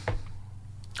Us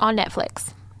on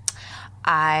Netflix.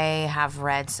 I have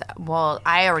read,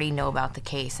 I already know about the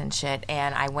case and shit,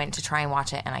 and I went to try and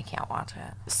watch it, and I can't watch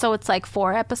it. So it's like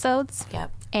 4 episodes.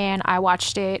 Yep. And I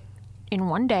watched it in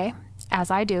one day,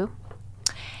 as I do,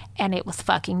 and it was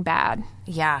fucking bad.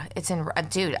 Yeah,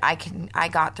 dude, I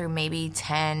got through maybe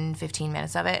 10, 15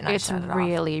 minutes of it, and it's I shut it off.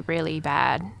 really, really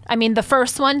bad. I mean, the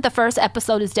first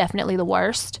episode is definitely the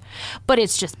worst, but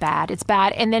it's just bad. It's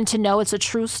bad. And then to know it's a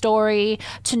true story,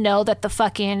 to know that the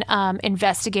fucking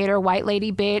investigator, white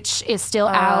lady bitch, is still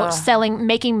out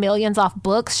making millions off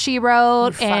books she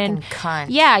wrote. You and fucking cunt.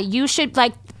 Yeah, you should,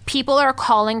 like, people are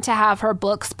calling to have her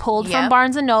books pulled from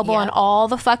Barnes & Noble and all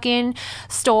the fucking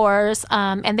stores,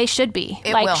 and they should be.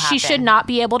 It like, will she happen. should not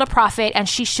be able to profit, and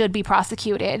she should be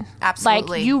prosecuted.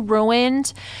 Absolutely. Like, you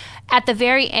ruined... At the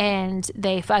very end,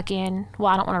 they fucking... Well,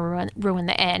 I don't want to ruin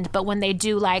the end, but when they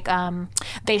do, like,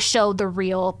 they show the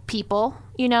real people,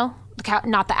 you know?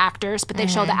 Not the actors, but they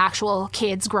show the actual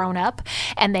kids grown up,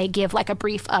 and they give like a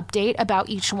brief update about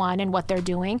each one and what they're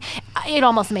doing. It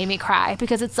almost made me cry,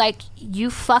 because it's like, you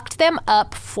fucked them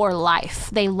up for life.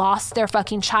 They lost their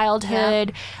fucking childhood.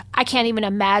 Yeah. I can't even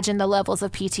imagine the levels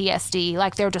of PTSD.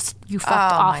 Like, you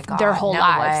fucked off their whole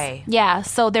lives. Way. Yeah.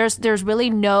 So there's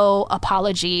really no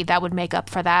apology that would make up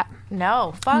for that.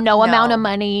 No, fuck no amount of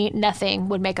money, nothing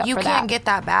would make up for that. You can't get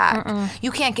that back.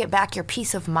 You can't get back your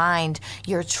peace of mind,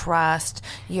 your trust,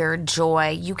 your joy.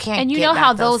 You can't. And you get know back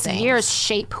how those years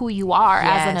shape who you are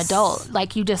as an adult.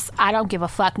 Like, I don't give a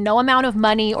fuck. No amount of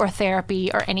money or therapy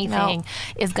or anything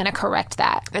is going to correct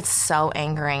that. It's so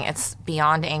angering. It's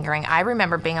beyond angering. I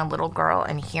remember being a little girl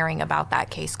and hearing about that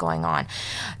case going on.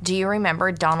 Do you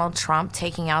remember Donald Trump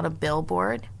taking out a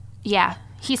billboard? Yeah,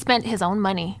 he spent his own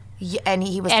money. Yeah, and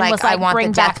he was like, I want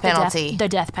the death penalty. The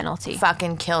death penalty.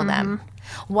 Fucking kill them.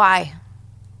 Why?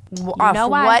 You know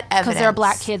why? What evidence? Because they're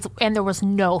black kids, and there was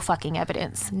no fucking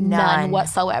evidence. None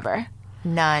whatsoever.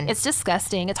 None. It's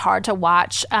disgusting. It's hard to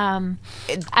watch.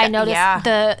 I noticed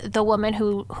the woman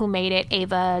who made it,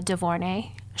 Ava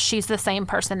DuVernay, she's the same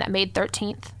person that made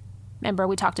 13th. Remember,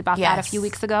 we talked about that a few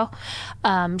weeks ago.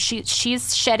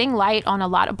 She's shedding light on a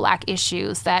lot of black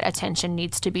issues that attention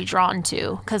needs to be drawn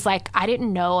to. Because, like, I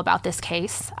didn't know about this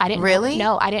case. I didn't really?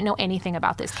 No, I didn't know anything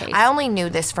about this case. I only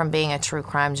knew this from being a true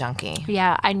crime junkie.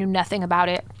 Yeah, I knew nothing about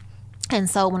it. And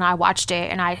so when I watched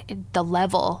it, and the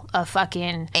level of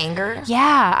fucking anger,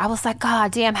 I was like,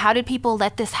 God damn, how did people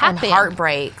let this happen? And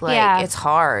heartbreak, like it's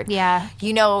hard. Yeah,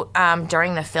 you know,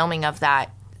 during the filming of that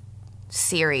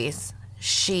series,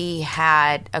 she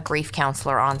had a grief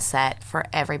counselor on set for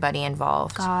everybody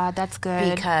involved. God, that's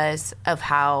good. Because of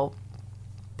how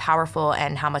powerful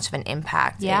and how much of an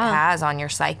impact it has on your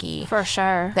psyche. For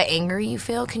sure. The anger you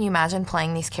feel, can you imagine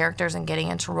playing these characters and getting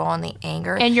into role in the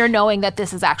anger? And you're knowing that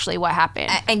this is actually what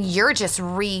happened. And you're just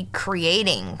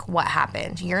recreating what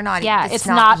happened. You're not... Yeah, it's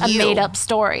not a made-up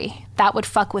story. That would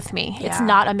fuck with me. Yeah. It's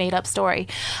not a made-up story.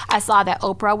 I saw that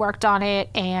Oprah worked on it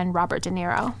and Robert De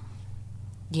Niro.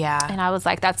 Yeah. And I was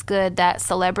like, that's good that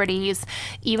celebrities,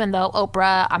 even though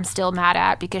Oprah, I'm still mad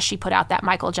at because she put out that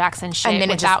Michael Jackson shit and then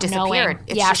without it just knowing. disappeared.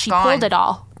 It's yeah, just she gone. pulled it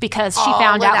all because she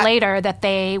found out later that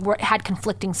they had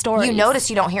conflicting stories. You notice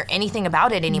you don't hear anything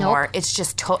about it anymore. Nope. It's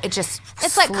just it's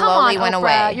slowly like, come on, went Oprah,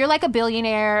 away. You're like a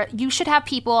billionaire. You should have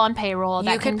people on payroll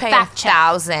that You can could pay fact check.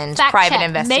 1,000 Fact private check.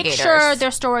 investigators. Make sure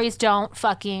their stories don't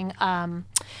fucking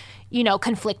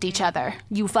conflict each other,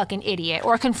 you fucking idiot,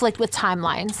 or conflict with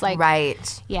timelines. Like,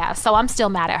 right. Yeah, so I'm still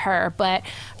mad at her, but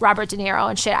Robert De Niro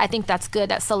and shit, I think that's good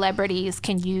that celebrities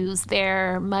can use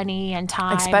their money and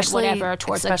time, Especially, whatever,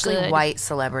 towards a good... Especially white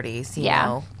celebrities, you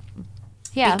know.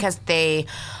 Yeah. Because they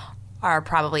are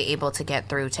probably able to get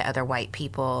through to other white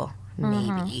people,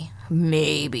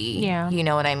 maybe. Yeah. You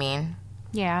know what I mean?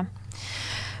 Yeah.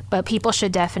 But people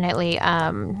should definitely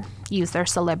use their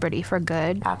celebrity for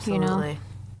good. Absolutely. You know?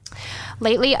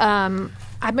 Lately,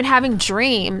 I've been having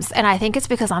dreams, and I think it's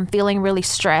because I'm feeling really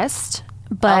stressed.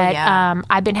 But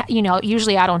I've been,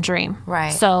 usually I don't dream.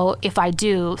 Right. So if I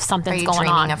do, something's going on. Are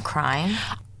you dreaming of crime?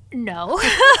 No,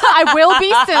 I will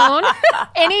be soon.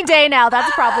 Any day now,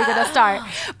 that's probably going to start.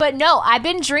 But no, I've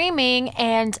been dreaming,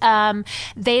 and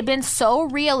they've been so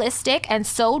realistic and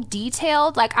so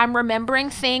detailed. Like, I'm remembering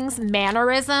things,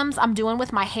 mannerisms I'm doing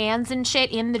with my hands and shit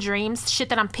in the dreams, shit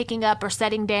that I'm picking up or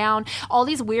setting down. All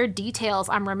these weird details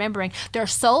I'm remembering. They're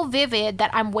so vivid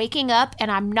that I'm waking up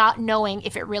and I'm not knowing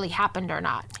if it really happened or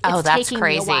not. It's that's taking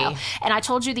crazy. me a while. And I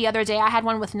told you the other day I had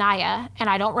one with Naya, and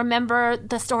I don't remember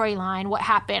the storyline, what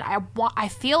happened. I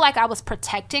feel like I was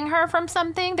protecting her from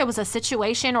something. There was a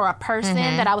situation or a person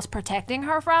that I was protecting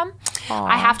her from.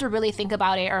 Aww. I have to really think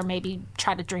about it, or maybe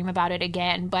try to dream about it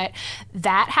again. But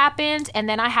that happened, and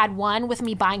then I had one with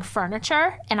me buying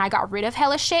furniture, and I got rid of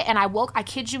hella shit, and I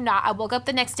kid you not, I woke up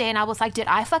the next day and I was like, did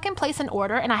I fucking place an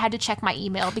order? And I had to check my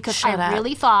email because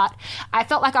really thought, I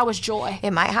felt like I was Joy.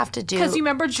 It might have to do... Because you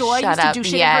remember Joy used to do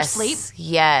shit in her sleep?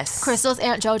 Yes. Crystal's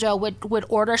Aunt JoJo would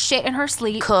order shit in her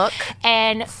sleep. Cook.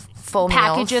 And... full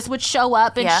packages meals would show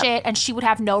up and shit, and she would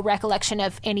have no recollection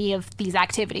of any of these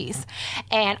activities.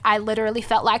 And I literally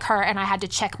felt like her, and I had to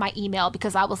check my email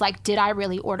because I was like, did I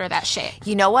really order that shit?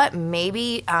 You know what?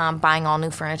 Maybe buying all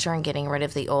new furniture and getting rid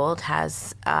of the old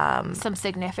has some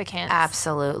significance.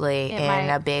 Absolutely. And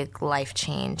a big life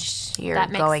change you're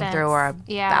going through or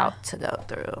about to go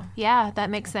through. Yeah, that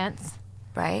makes sense.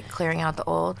 Right? Clearing out the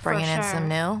old, bringing in some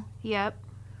new. Yep.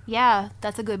 Yeah,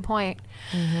 that's a good point.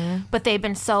 Mm-hmm. But they've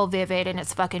been so vivid, and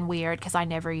it's fucking weird because I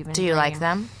never even Do you like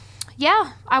them?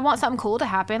 Yeah, I want something cool to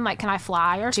happen. Like, can I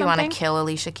fly or something? Do you want to kill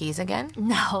Alicia Keys again?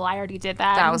 No, I already did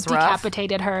that. That was rough.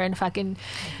 Decapitated her and fucking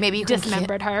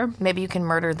dismembered her. Maybe you can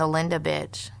murder the Linda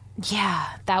bitch. Yeah,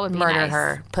 that would be Murder nice.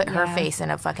 her. Put her face in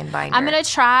a fucking binder. I'm going to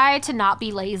try to not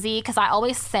be lazy because I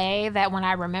always say that when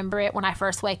I remember it, when I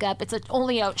first wake up, it's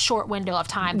only a short window of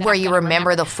time. Where you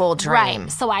remember the full dream.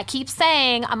 Right. So I keep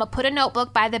saying I'm going to put a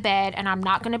notebook by the bed, and I'm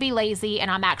not going to be lazy,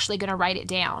 and I'm actually going to write it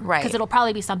down. Right. Because it'll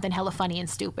probably be something hella funny and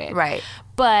stupid. Right.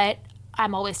 But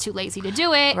I'm always too lazy to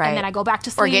do it, and then I go back to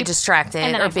sleep. Or get distracted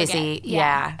and then or I forget. busy.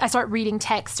 Yeah. I start reading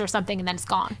text or something, and then it's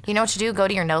gone. You know what you do? Go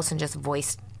to your notes and just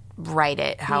write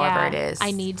it however it is.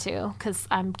 I need to because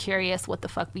I'm curious what the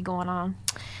fuck be going on.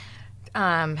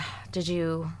 Did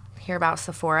you hear about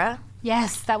Sephora?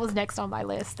 Yes, that was next on my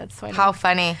list. That's funny. How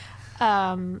funny.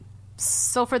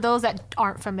 So for those that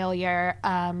aren't familiar,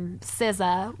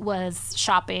 SZA was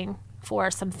shopping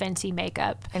for some Fenty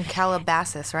makeup. In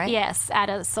Calabasas, right? Yes, at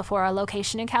a Sephora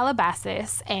location in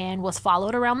Calabasas, and was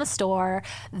followed around the store.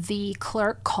 The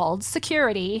clerk called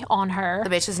security on her.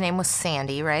 The bitch's name was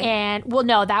Sandy, right? And, well,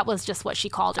 no, that was just what she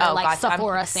called her,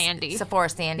 Sephora Sandy. Sephora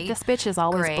Sandy. This bitch is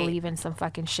always believing some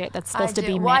fucking shit that's supposed to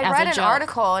be meant as a joke. Well, I read an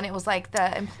article, and it was like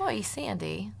the employee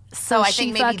Sandy. So I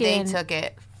think maybe they took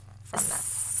it from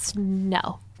that.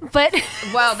 No. But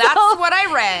well, that's what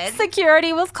I read.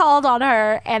 Security was called on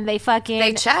her, and they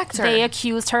checked her. They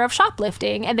accused her of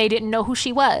shoplifting, and they didn't know who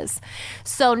she was.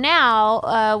 So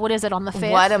now, what is it on the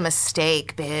 5th? What a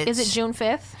mistake, bitch! Is it June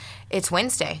 5th? It's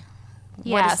Wednesday.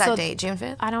 Yeah, what is that date? June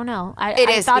 5th? I don't know. I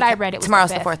is. Thought I read it was tomorrow's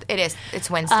the 5th. It is.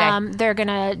 It's Wednesday. They're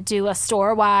gonna do a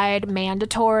store-wide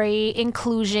mandatory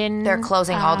inclusion. They're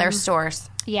closing all their stores.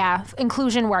 Yeah,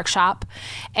 inclusion workshop.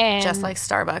 And just like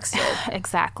Starbucks did.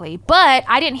 Exactly. But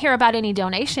I didn't hear about any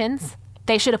donations.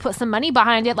 They should have put some money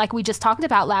behind it like we just talked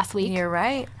about last week. You're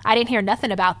right. I didn't hear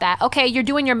nothing about that. Okay, you're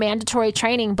doing your mandatory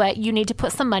training, but you need to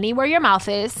put some money where your mouth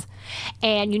is,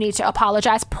 and you need to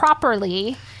apologize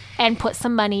properly and put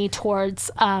some money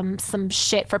towards some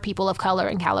shit for people of color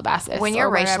in Calabasas. When you're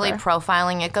racially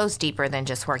profiling, it goes deeper than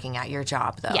just working at your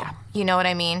job, though. Yeah. You know what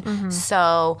I mean? Mm-hmm.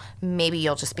 So maybe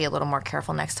you'll just be a little more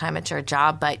careful next time at your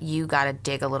job, but you got to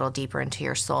dig a little deeper into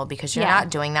your soul because you're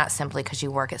not doing that simply because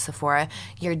you work at Sephora.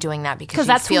 You're doing that because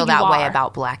you feel that way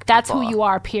about Black people. That's who you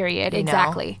are, period.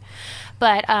 Exactly. Know?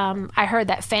 But I heard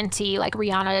that Fenty, like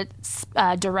Rihanna,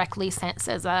 directly sent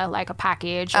SZA a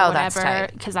package or whatever,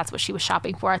 because that's what she was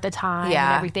shopping for at the time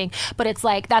and everything. But it's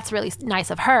like, that's really nice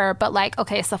of her. But like,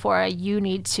 okay, Sephora, you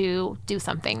need to do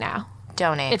something now.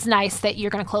 Donate. It's nice that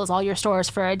you're going to close all your stores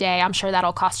for a day. I'm sure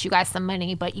that'll cost you guys some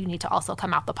money, but you need to also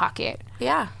come out the pocket.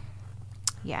 Yeah.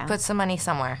 Yeah. Put some money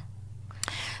somewhere.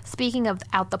 Speaking of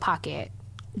out the pocket,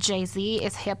 Jay-Z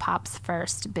is hip-hop's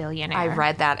first billionaire. I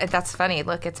read that. That's funny.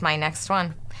 Look, it's my next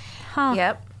one. Huh.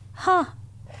 Yep. Huh.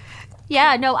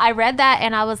 Yeah, no, I read that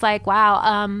and I was like,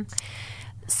 wow.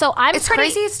 So it's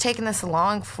crazy it's taken this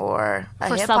long for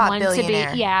someone billionaire.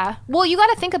 To be, yeah. Well, you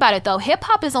got to think about it though.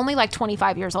 Hip-hop is only like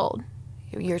 25 years old.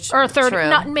 Or 30,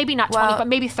 true. Maybe not 25,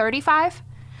 maybe 35.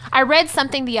 I read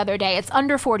something the other day. It's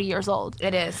under 40 years old.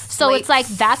 It is. So it's like,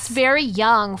 that's very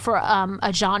young for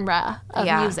a genre of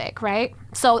music, right?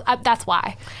 So that's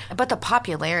why. But the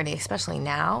popularity, especially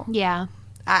now. Yeah.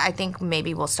 I think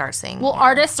maybe we'll start seeing more.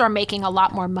 Artists are making a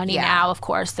lot more money now, of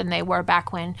course, than they were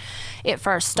back when it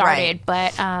first started.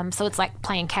 Right. But so it's like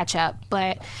playing catch up.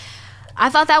 But I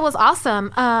thought that was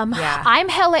awesome. I'm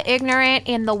hella ignorant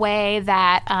in the way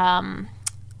that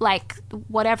like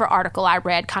whatever article I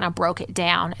read kind of broke it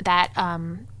down that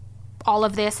all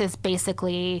of this is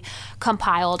basically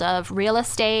compiled of real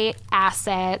estate,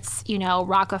 assets,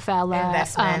 Rockefeller,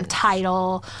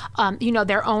 title,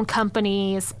 their own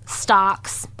companies,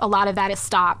 stocks. A lot of that is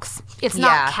stocks. It's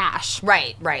not cash.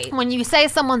 Right. When you say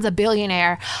someone's a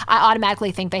billionaire, I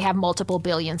automatically think they have multiple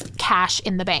billions cash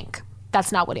in the bank.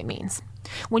 That's not what it means.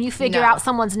 When you figure out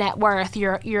someone's net worth,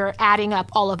 you're adding up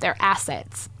all of their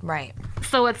assets. Right.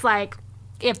 So it's like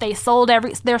if they sold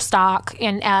their stock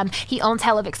and he owns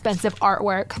hell of expensive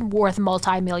artwork worth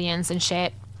multi-millions and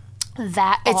shit.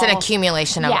 It's an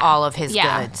accumulation of all of his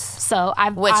goods. So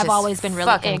I've always been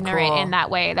really ignorant in that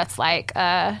way. That's like,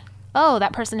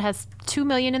 that person has $2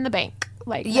 million in the bank.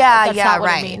 Like, that's not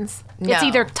what it means. No. It's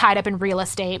either tied up in real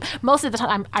estate. Most of the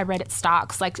time, I read it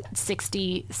stocks, like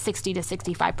 60 to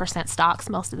 65% stocks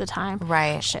most of the time.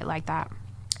 Right. Shit like that.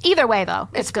 Either way, though,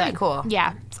 it's good. Pretty cool.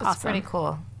 Yeah, it's awesome. It's pretty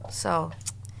cool. So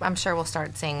I'm sure we'll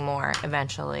start seeing more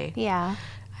eventually. Yeah.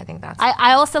 I think that's...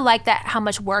 I also like that how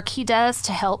much work he does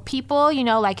to help people. You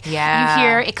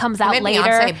hear it comes out later.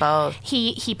 Beyonce both.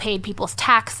 He paid people's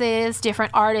taxes,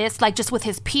 different artists, like just with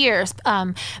his peers,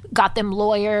 got them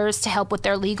lawyers to help with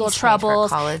their legal troubles.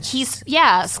 For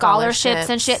college. Scholarships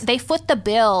and shit. They foot the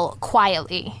bill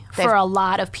quietly for a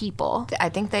lot of people. I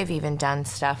think they've even done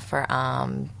stuff for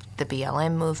the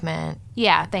BLM movement.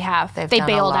 Yeah, they have. They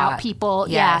bailed out people.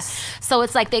 Yes. Yeah. So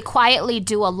it's like they quietly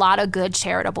do a lot of good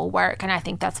charitable work, and I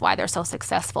think that's why they're so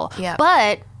successful. Yeah.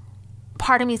 But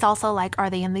part of me is also like,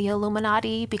 are they in the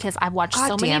Illuminati? Because I've watched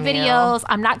so many videos.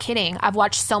 I'm not kidding. I've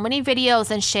watched so many videos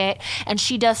and shit, and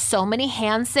she does so many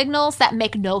hand signals that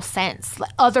make no sense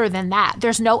other than that.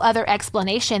 There's no other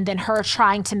explanation than her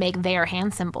trying to make their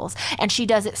hand symbols, and she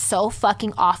does it so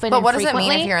fucking often and frequently. But what does it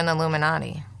mean if you're in the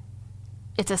Illuminati?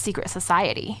 It's a secret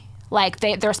society. Like,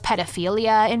 there's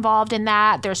pedophilia involved in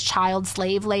that. There's child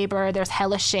slave labor. There's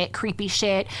hella shit, creepy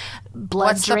shit,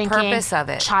 blood drinking. What's the purpose of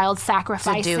it? Child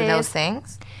sacrifices. To do those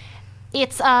things?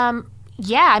 It's,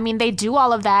 I mean, they do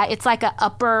all of that. It's like an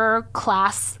upper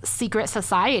class secret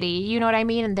society. You know what I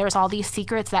mean? And there's all these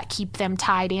secrets that keep them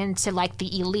tied into, like,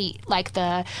 the elite, like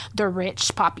the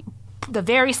rich the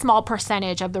very small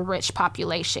percentage of the rich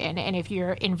population. And if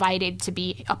you're invited to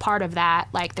be a part of that,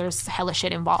 like, there's hella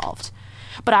shit involved.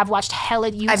 But I've watched hella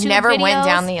YouTube videos. I've never went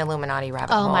down the Illuminati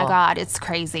rabbit hole. Oh my God, it's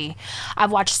crazy.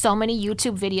 I've watched so many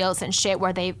YouTube videos and shit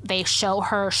where they show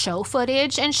her show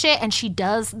footage and shit, and she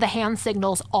does the hand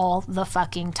signals all the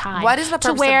fucking time. What is the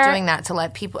purpose of doing that? To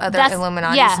let other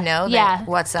Illuminatis know that,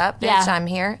 what's up, bitch, I'm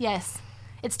here? Yes.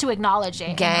 It's to acknowledge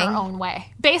it gang? In her own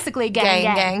way. Basically,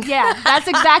 gang. Yeah, that's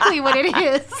exactly what it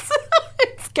is.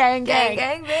 It's gang,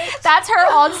 bitch. That's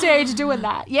her on stage doing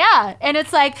that. Yeah, and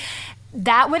it's like,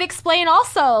 that would explain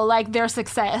also, like, their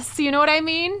success. You know what I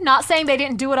mean? Not saying they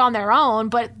didn't do it on their own,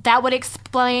 but that would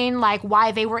explain, like,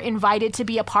 why they were invited to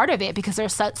be a part of it, because they're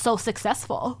so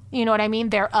successful. You know what I mean?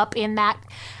 They're up in that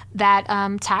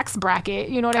tax bracket.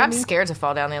 You know what I mean? I'm scared to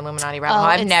fall down the Illuminati rabbit hole.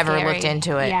 I've never looked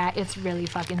into it. Yeah, it's really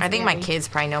fucking scary. I think my kids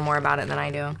probably know more about it than I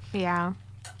do. Yeah.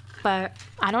 But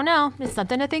I don't know. It's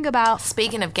something to think about.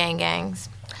 Speaking of gangs,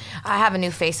 I have a new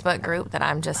Facebook group that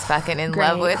I'm just fucking in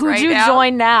love with Who'd right you now.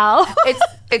 join now?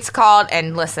 It's called,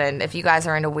 and listen, if you guys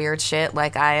are into weird shit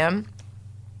like I am,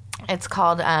 it's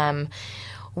called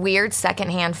Weird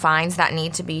Secondhand Finds That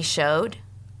Need to Be Showed.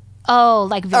 Oh,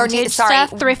 like vintage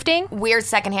stuff? Thrifting? Weird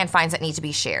secondhand finds that need to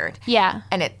be shared. Yeah.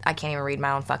 And I can't even read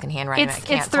my own fucking handwriting.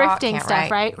 It's thrifting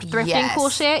stuff, right? Thrifting cool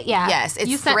shit? Yeah. Yes. It's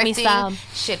you sent thrifting me some.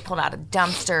 shit pulled out of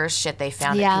dumpsters, shit they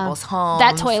found at people's homes.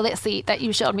 That toilet seat that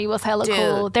you showed me was hella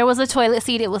cool. There was a toilet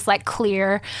seat. It was like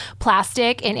clear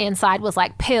plastic, and inside was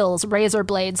like pills, razor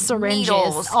blades, syringes,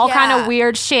 needles, all kind of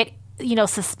weird shit,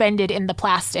 suspended in the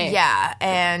plastic. Yeah.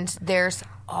 And there's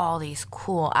all these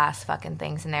cool ass fucking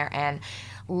things in there. And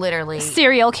literally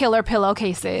serial killer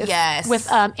pillowcases. Yes.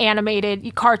 With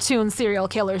animated cartoon serial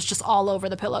killers just all over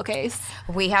the pillowcase.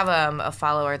 We have a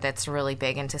follower that's really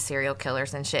big into serial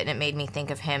killers and shit, and it made me think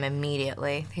of him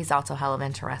immediately. He's also hell of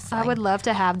into wrestling. I would love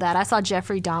to have that. I saw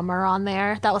Jeffrey Dahmer on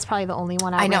there. That was probably the only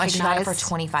one I know. recognized. I shot it for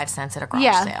 25 cents at a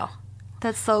garage sale.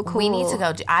 That's so cool. We need to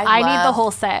go. I need the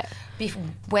whole set.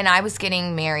 When I was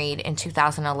getting married in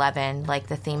 2011, like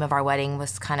the theme of our wedding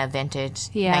was kind of vintage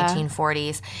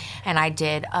 1940s, and I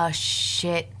did a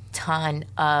shit ton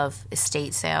of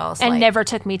estate sales. And never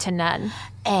took me to none.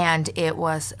 And it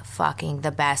was fucking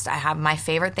the best. My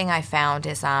favorite thing I found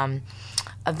is a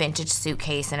vintage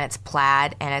suitcase, and it's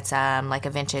plaid, and it's like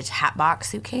a vintage hat box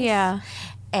suitcase. Yeah.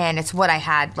 And it's what I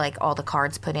had, like, all the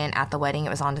cards put in at the wedding. It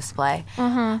was on display.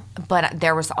 Mm-hmm. But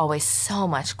there was always so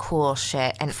much cool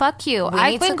shit. And fuck you.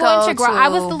 I've been going to I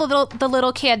was the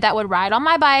little kid that would ride on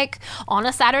my bike on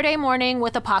a Saturday morning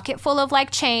with a pocket full of, like,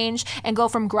 change and go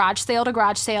from garage sale to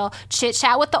garage sale,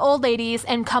 chit-chat with the old ladies,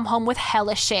 and come home with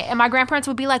hella shit. And my grandparents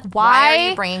would be like, why are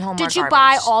you bringing home did you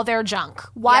buy all their junk?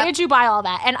 Why did you buy all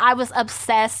that? And I was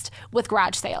obsessed with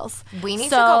garage sales. We need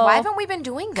to go. Why haven't we been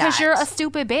doing that? Because you're a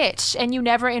stupid bitch, and you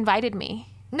never invited me.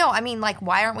 No, I mean, like,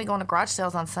 why aren't we going to garage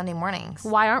sales on Sunday mornings?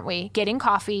 Why aren't we getting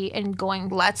coffee and going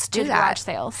to garage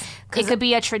sales? It could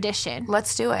be a tradition.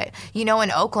 Let's do it. In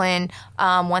Oakland,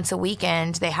 once a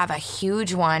weekend, they have a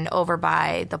huge one over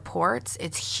by the ports.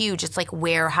 It's huge. It's like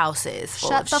warehouses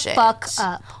full of shit. Shut the fuck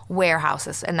up.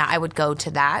 Warehouses. And I would go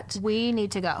to that. We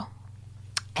need to go.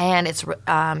 And it's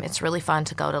really fun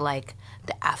to go to, like,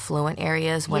 the affluent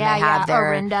areas when they have their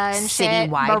Orinda and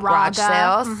citywide garage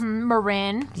sales. Mm-hmm.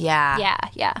 Marin. Yeah.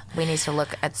 Yeah. We need to look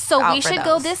at So we should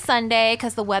go this Sunday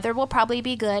because the weather will probably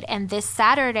be good. And this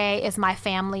Saturday is my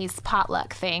family's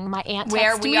potluck thing. My aunt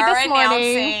texted me this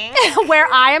morning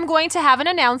where I am going to have an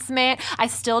announcement. I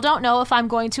still don't know if I'm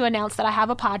going to announce that I have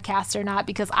a podcast or not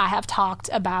because I have talked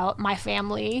about my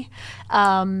family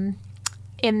in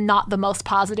not the most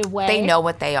positive way. They know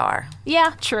what they are.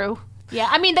 Yeah, true. Yeah,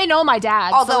 I mean, they know my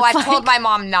dad. Although I told my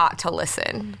mom not to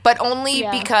listen, but only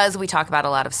because we talk about a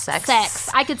lot of sex.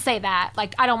 I could say that.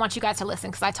 Like, I don't want you guys to listen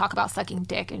because I talk about sucking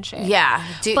dick and shit. Yeah,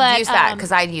 use that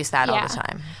because I use that all the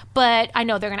time. But I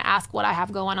know they're going to ask what I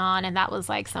have going on, and that was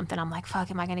like something I'm like, fuck,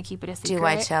 am I going to keep it a secret? Do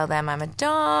I tell them I'm a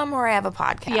dom or I have a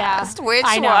podcast? Yeah. Which one?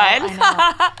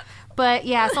 I know. But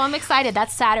yeah, so I'm excited.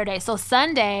 That's Saturday. So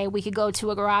Sunday, we could go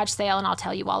to a garage sale and I'll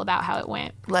tell you all about how it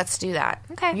went. Let's do that.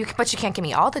 Okay. But you can't give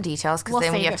me all the details because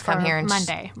then we have to come here and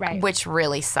Monday, right? Which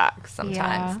really sucks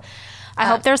sometimes. Yeah. I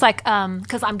hope there's like,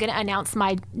 because I'm going to announce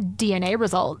my DNA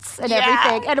results and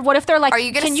everything. And what if they're like, are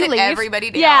you going to sit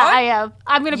everybody down? Yeah, I am.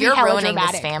 I'm going to be hella ruining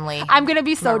dramatic. This family. I'm going to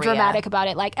be so dramatic about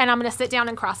it. Like, and I'm going to sit down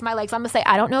and cross my legs. I'm going to say,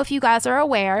 I don't know if you guys are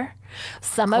aware.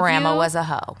 Grandma was a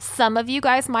hoe. Some of you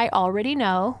guys might already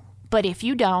know. But if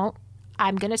you don't,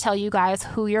 I'm going to tell you guys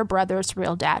who your brother's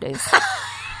real dad is.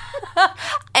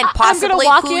 And possibly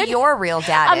who your real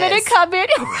dad is. I'm going to come in.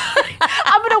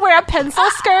 I'm going to wear a pencil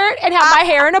skirt and have my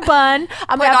hair in a bun.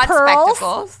 I'm going to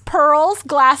have pearls,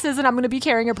 glasses, and I'm going to be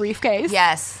carrying a briefcase.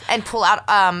 Yes. And pull out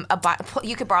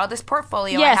you could borrow this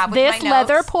portfolio I have with this my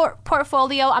leather notes.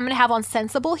 portfolio I'm going to have on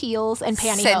sensible heels and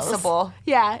pantyhose. Sensible.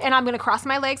 Yeah. And I'm going to cross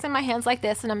my legs and my hands like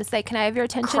this, and I'm going to say, can I have your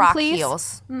attention, Croc please?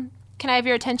 heels. Can I have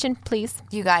your attention, please?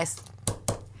 You guys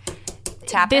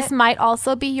tap This might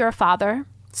also be your father.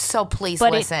 So please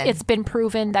but listen. It's been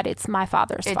proven that it's my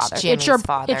father's father. Jimmy's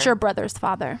father. It's your brother's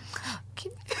father.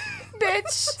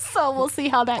 Bitch. So we'll see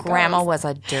how that goes. Grandma was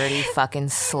a dirty fucking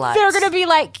slut. They're going to be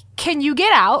like, can you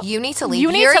get out? You need to leave.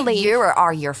 You need to leave. You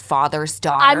are your father's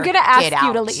daughter. I'm going to ask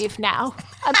you to leave now.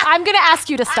 I'm going to ask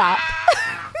you to stop.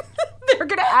 They're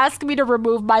going to ask me to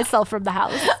remove myself from the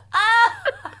house.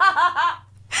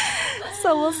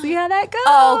 So we'll see how that goes.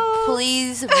 Oh,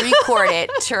 please record it.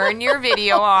 Turn your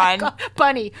video on.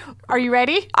 Bunny, are you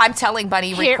ready? I'm telling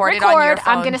Bunny, Hit record it on your phone.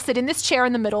 I'm going to sit in this chair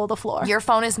in the middle of the floor. Your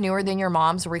phone is newer than your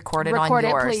mom's. Record it on yours.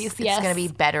 Record it, please. Yes. It's going to be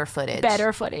better footage.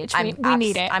 Better footage. We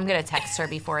need it. I'm going to text her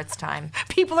before it's time.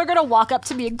 People are going to walk up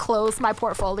to me and close my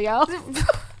portfolio.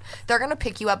 They're going to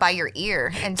pick you up by your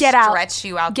ear and Get out. stretch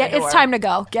you out the door. It's time to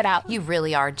go. Get out. You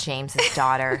really are James's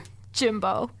daughter.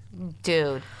 Jimbo.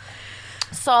 Dude.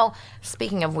 So,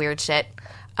 speaking of weird shit,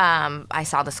 I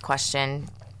saw this question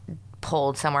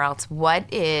pulled somewhere else.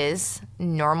 What is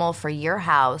normal for your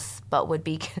house, but would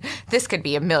be... This could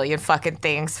be a million fucking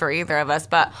things for either of us,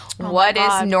 but what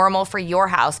is normal for your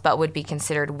house, but would be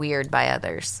considered weird by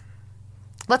others?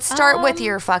 Let's start with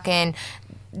your fucking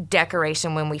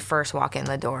decoration when we first walk in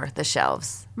the door, the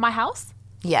shelves. My house?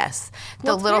 Yes.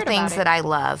 The What's little weird things about that I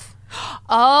love.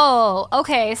 Oh,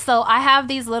 okay. So I have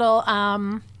these little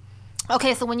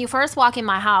okay, so when you first walk in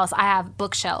my house, I have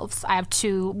bookshelves. I have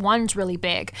two. One's really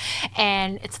big,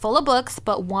 and it's full of books.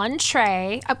 But one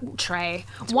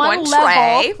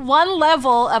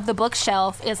level of the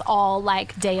bookshelf is all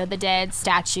like Day of the Dead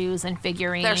statues and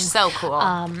figurines. They're so cool.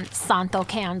 Santo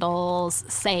candles,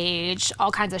 sage,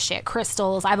 all kinds of shit,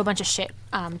 crystals. I have a bunch of shit,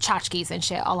 tchotchkes and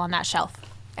shit, all on that shelf.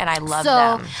 And I love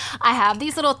them. So I have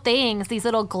these little things, these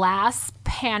little glass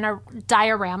dioramas.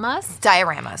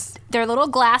 Dioramas. They're little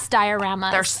glass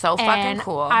dioramas. They're so fucking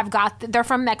cool. They're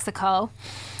from Mexico.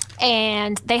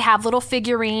 And they have little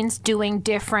figurines doing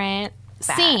different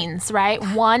scenes, right?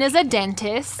 One is a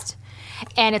dentist.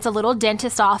 And it's a little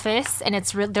dentist office, and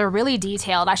they're really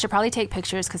detailed. I should probably take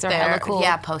pictures because they're hella cool.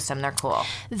 Yeah, post them. They're cool.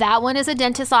 That one is a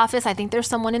dentist office. I think there's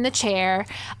someone in the chair.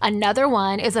 Another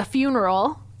one is a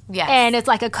funeral. Yes. And it's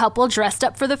like a couple dressed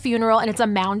up for the funeral, and it's a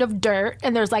mound of dirt,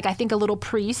 and there's like, I think, a little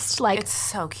priest, like, it's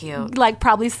so cute, like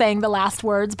probably saying the last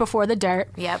words before the dirt.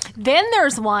 Yep. Then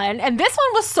there's one, and this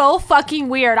one was so fucking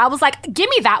weird. I was like, give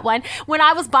me that one. When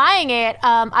I was buying it,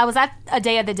 I was at a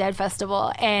Day of the Dead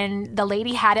festival, and the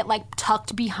lady had it like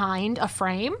tucked behind a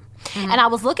frame. Mm-hmm. And I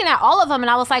was looking at all of them, and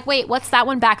I was like, wait, what's that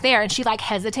one back there? And she like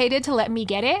hesitated to let me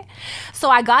get it.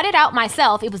 So I got it out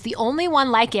myself. It was the only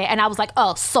one like it. And I was like,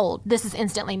 oh, sold. This is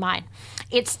instantly mine.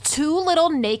 It's two little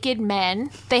naked men.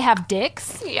 They have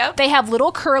dicks. Yep. They have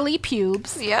little curly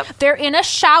pubes. Yep. They're in a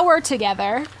shower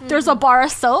together. Mm-hmm. There's a bar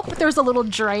of soap. There's a little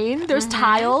drain. There's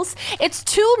tiles. It's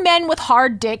two men with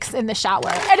hard dicks in the shower.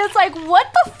 And it's like,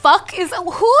 what the fuck whose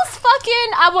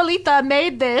fucking abuelita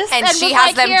made this? And she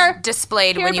has like, them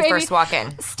displayed when you first walk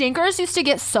in. Stinkers used to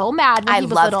get so mad when he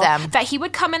was little that he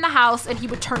would come in the house and he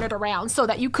would turn it around so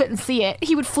that you couldn't see it.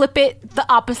 He would flip it the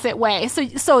opposite way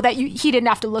so that he didn't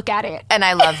have to look at it. And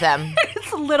I love them.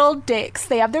 It's little dicks.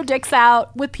 They have their dicks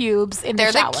out with pubes in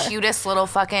the shower. They're the cutest little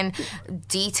fucking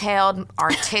detailed,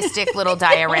 artistic little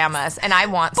dioramas, and I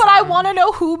want some. But I want to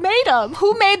know who made them.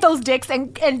 Who made those dicks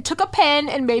and took a pen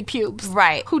and made pubes?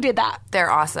 Right. Who did that?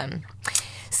 They're awesome.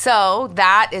 So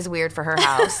that is weird for her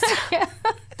house. Yeah.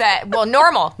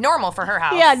 Normal for her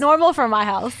house. Yeah, normal for my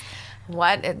house.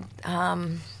 What?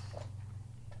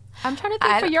 I'm trying to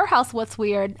think for your house what's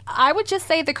weird. I would just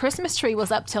say the Christmas tree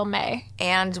was up till May.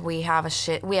 And we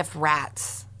have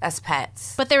rats as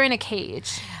pets. But they're in a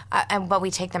cage. But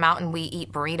we take them out and we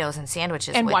eat burritos and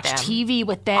sandwiches and with watch them. TV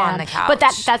with them. On the couch. But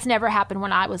that's never happened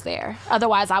when I was there.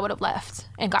 Otherwise, I would have left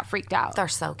and got freaked out. They're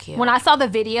so cute. When I saw the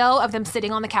video of them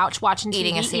sitting on the couch watching TV,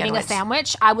 eating a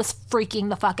sandwich, I was freaking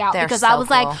the fuck out. Because I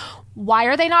was like, why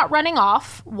are they not running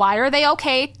off? Why are they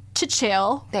okay to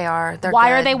chill? They are.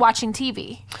 Why are they watching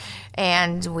TV?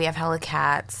 And we have hella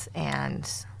cats and...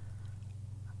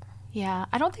 Yeah,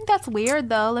 I don't think that's weird,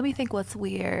 though. Let me think what's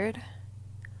weird.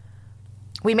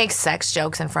 We make sex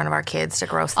jokes in front of our kids to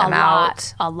gross them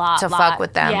out. A lot. To fuck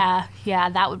with them. Yeah,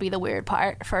 that would be the weird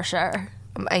part, for sure.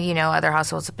 You know, other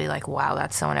households would be like, wow,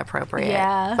 that's so inappropriate.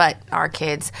 Yeah. But our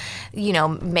kids, you know,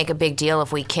 make a big deal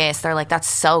if we kiss. They're like, that's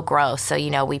so gross. So, you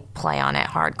know, we play on it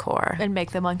hardcore. And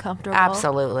make them uncomfortable.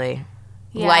 Absolutely.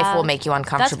 Yeah. Life will make you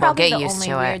uncomfortable. Get used to it. That's probably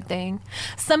the only weird thing.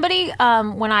 Somebody,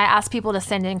 when I asked people to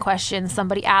send in questions,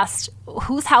 somebody asked,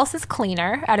 whose house is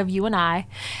cleaner out of you and I?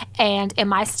 And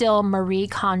am I still Marie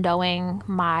Kondoing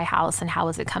my house, and how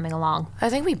is it coming along? I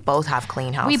think we both have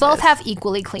clean houses. We both have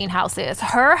equally clean houses.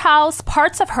 Her house,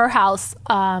 parts of her house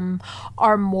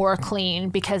are more clean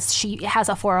because she has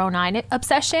a 409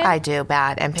 obsession. I do,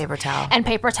 bad. And paper towel. And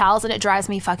paper towels, and it drives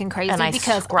me fucking crazy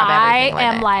because scrub everything with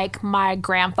am it. like my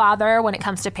grandfather when it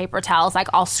comes to paper towels. Like,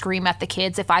 I'll scream at the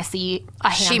kids if I see a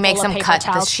handful She makes of them paper cut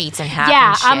towels. the sheets in half. Yeah,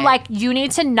 and shit. I'm like, you need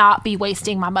to not be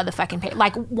wasting my motherfucking pay.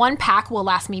 Like, one pack will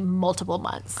last me multiple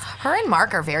months. Her and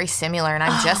Mark are very similar, and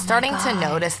I'm just starting to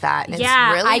notice that. And Yeah,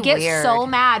 it's really I get weird. so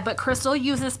mad, but Crystal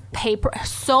uses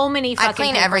so many fucking I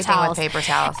clean paper everything towels. with paper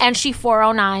towels. And she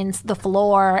 409s the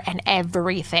floor and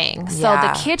everything. So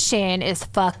Yeah. the kitchen is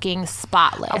fucking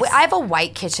spotless. I have a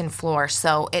white kitchen floor,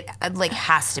 so it like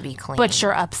has to be clean. But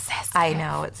you're obsessed. I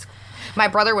know it's. My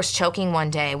brother was choking one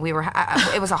day.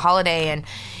 It was a holiday, and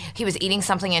he was eating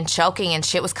something and choking, and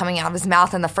shit was coming out of his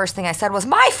mouth. And the first thing I said was,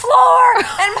 "My floor!"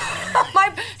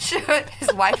 And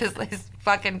his wife his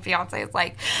fucking fiance is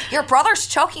like, "Your brother's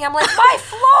choking." I'm like, "My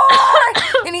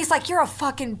floor!" And he's like, "You're a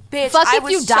fucking bitch." Fuck I if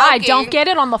was you die, choking. don't get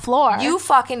it on the floor. You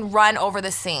fucking run over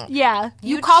the sink. Yeah.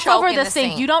 You You cough choke over in the the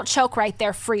sink. sink. You don't choke right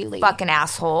there freely. Fucking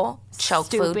asshole. Choke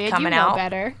Stupid. food coming you know out.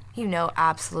 better. You know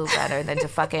absolute better than to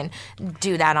fucking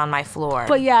do that on my floor.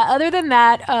 But yeah, other than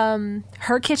that,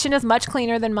 her kitchen is much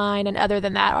cleaner than mine, and other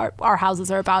than that, our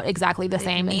houses are about exactly the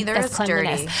same. Neither as is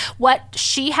cleanliness. dirty. What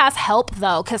she has help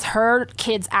though, because her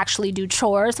kids actually do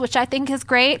chores, which I think is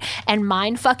great, and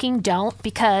mine fucking don't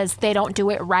because they don't do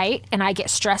it right, and I get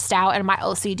stressed out, and my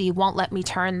OCD won't let me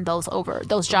turn those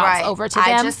jobs over to them.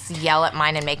 I just yell at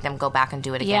mine and make them go back and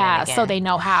do it again. Yeah, and again. so they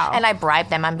know how. And I bribe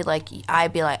them. I'd be like,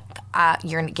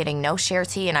 you're getting no share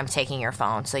tea, and I'm taking your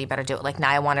phone, so you better do it. Like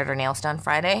Naya wanted her nails done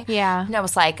Friday. Yeah. And I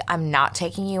was like, I'm not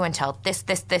taking you until this.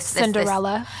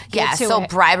 Cinderella. Yeah. Get to So it.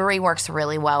 bribery works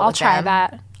really well. I'll with try them.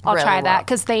 that. I'll Really try that well.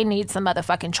 because they need some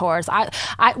motherfucking chores.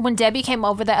 When Debbie came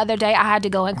over the other day, I had to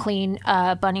go and clean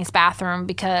Bunny's bathroom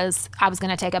because I was going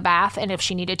to take a bath, and if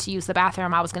she needed to use the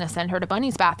bathroom, I was going to send her to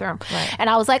Bunny's bathroom. Right. And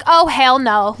I was like, oh hell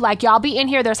no! Like y'all be in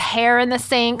here, there's hair in the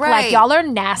sink. Right. Like y'all are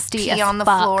nasty Pee as on the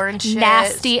fuck. floor and shit.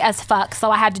 Nasty as fuck.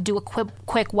 So I had to do a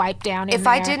quick wipe down. If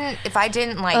I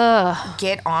didn't like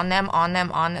get on them,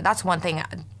 that's one thing.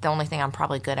 The only thing I'm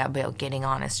probably good at about getting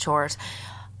on is chores.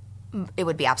 It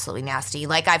would be absolutely nasty.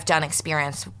 Like I've done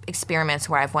experiments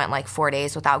where I've went like 4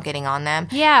 days without getting on them.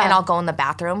 Yeah. And I'll go in the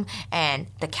bathroom and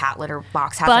the cat litter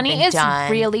box hasn't Bunny been is done.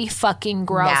 really fucking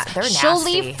gross. They're She'll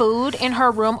nasty. leave food in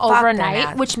her room they're overnight,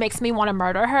 nasty. which makes me want to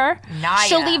murder her. Naya.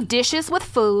 She'll leave dishes with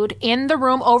food in the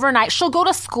room overnight. She'll go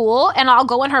to school, and I'll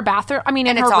go in her bathroom. I mean,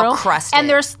 in And her it's all room, crusted. and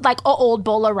there's like an old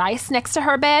bowl of rice next to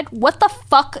her bed. What the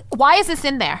fuck? Why is this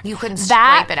in there? You couldn't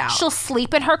that, scrape it out. She'll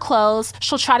sleep in her clothes.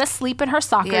 She'll try to sleep in her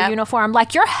soccer Yep. uniform.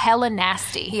 Like, you're hella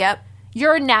nasty. Yep.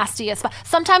 You're nasty as fuck.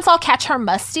 Sometimes I'll catch her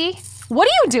musty. What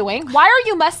are you doing? Why are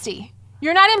you musty?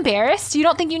 You're not embarrassed? You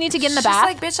don't think you need to get in the She's bath?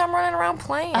 like, bitch, I'm running around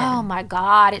playing. Oh my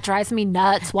God, it drives me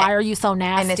nuts. Why are you so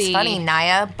nasty? And it's funny,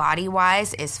 Naya,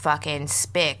 body-wise, is fucking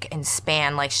spick and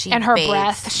span. Like she And her bathes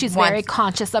breath. She's once- very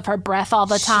conscious of her breath all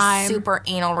the time. She's super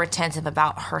anal retentive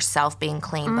about herself being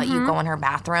clean. But you go in her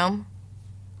bathroom,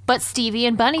 But Stevie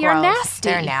and Bunny are gross. nasty.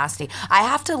 They're nasty. I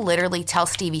have to literally tell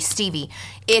Stevie,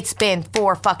 it's been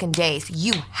 4 fucking days.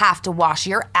 You have to wash.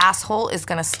 Your asshole is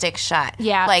gonna stick shut.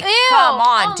 Yeah. Like, Ew. come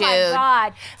on, oh dude. My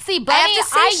God. See, Bunny, have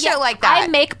to say shit like that. I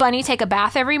make Bunny take a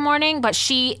bath every morning, but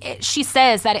she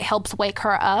says that it helps wake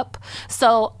her up.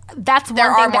 So that's There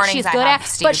one are thing that mornings she's I good have at.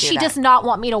 Stevie But do she that. does not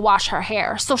want me to wash her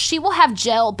hair. So she will have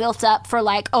gel built up for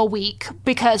like a week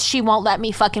because she won't let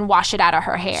me fucking wash it out of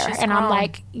her hair. She's and I'm grown.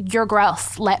 like, you're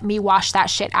gross. Let me wash that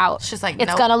shit out. She's like, it's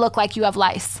nope. gonna look like you have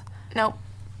lice. Nope.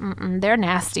 They're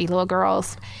nasty little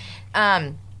girls.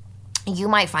 You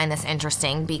might find this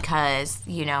interesting because,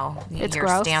 you know, It's your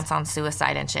gross? stance on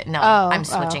suicide and shit. No, Oh, I'm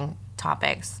switching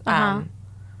topics.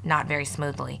 Not very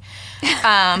smoothly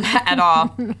Uh-huh. at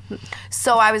all.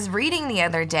 So I was reading the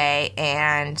other day,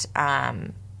 and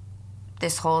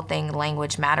this whole thing,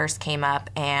 language matters, came up,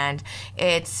 and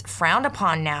it's frowned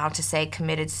upon now to say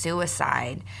committed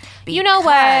suicide. You know what?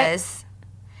 because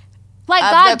Like,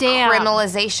 of goddamn. the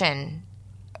criminalization.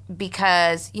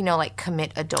 Because, you know, like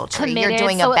commit adultery. Committed, You're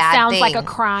doing so a bad it sounds thing. like a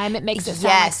crime. It makes it sound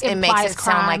Yes, like it makes implies it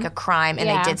sound like crime. a crime, and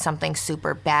Yeah. they did something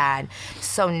super bad.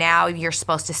 So now you're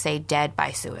supposed to say dead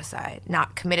by suicide,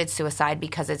 not committed suicide,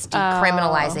 because it's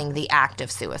decriminalizing the act of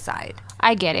suicide.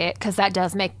 I get it, because that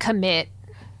does make commit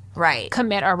Right. a It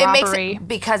makes robbery. it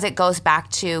because it goes back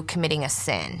to committing a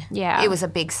sin. Yeah. It was a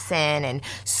big sin and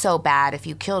so bad if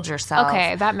you killed yourself.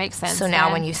 Okay, that makes sense. So now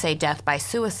then. when you say death by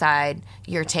suicide,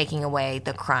 you're taking away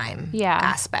the crime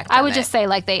aspect I of would it. just say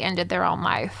like they ended their own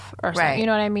life or something. Right. You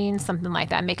know what I mean? Something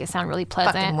like that. Make it sound really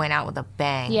pleasant. fucking went out with a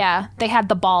bang. Yeah, they had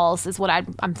the balls, is what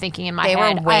I'm thinking in my They were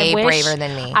head. way I wish, braver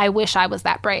than me. I wish I was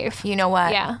that brave. You know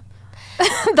what? Yeah,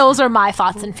 those are my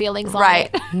thoughts and feelings on Right.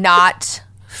 it. Not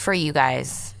for you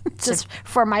guys. Just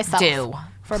for myself. Do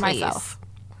for please. myself.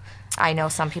 I know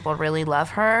some people really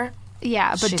love her.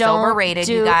 Yeah, but She's don't overrated,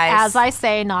 do you guys. as I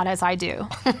say, not as I do.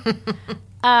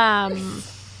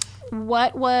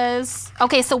 what was...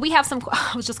 Okay, so we have some...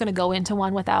 I was just going to go into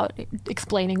one without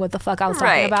explaining what the fuck I was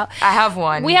talking about. I have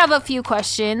one. We have a few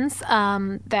questions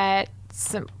that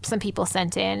some people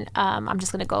sent in. I'm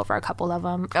just going to go over a couple of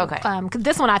them. Okay. 'Cause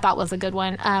this one I thought was a good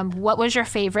one. What was your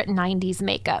favorite 90s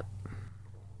makeup?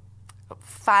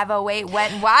 508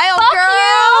 Wet and Wild, Fuck girl.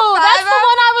 you! That's the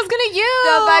one I was going to use.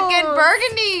 The fucking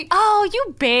burgundy. Oh,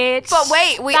 you bitch. But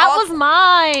wait, that was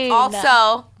mine.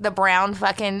 Also, the brown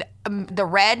fucking, the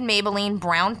red Maybelline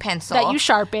brown pencil. That you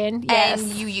sharpen, yes.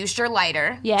 And you used your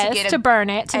lighter. Yes, to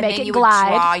burn it, to make it glide. And then you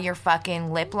would draw your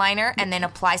fucking lip liner and then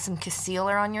apply some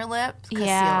concealer on your lips.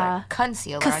 Yeah.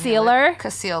 Concealer. Concealer.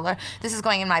 Concealer. This is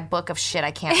going in my book of shit I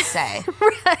can't say.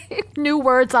 Right. New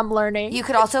words I'm learning. You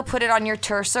could also put it on your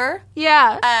tercer.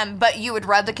 Yeah. But you would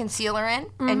rub the concealer in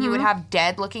and you would have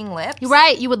dead looking lips.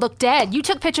 Right. You would look dead. You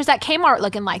took pictures at Kmart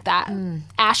looking like that.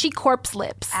 Ashy corpse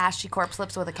lips. Ashy corpse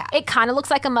lips with a cap. It kind of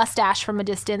looks like a mustache from a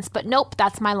distance, but nope,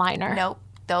 that's my liner. Nope.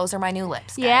 Those are my new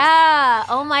lips, guys. Yeah.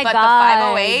 Oh my God. But the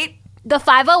 508... The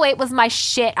 508 was my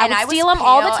shit. I would steal them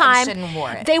all the time. And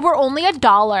wore it. They were only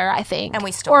 $1, I think. And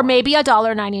we stole Or them. maybe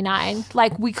 $1.99.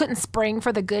 Like, we couldn't spring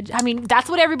for the good. I mean, that's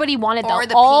what everybody wanted, though. Or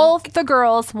the all pink. the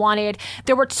girls wanted.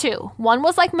 There were two. One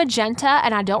was like magenta,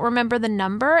 and I don't remember the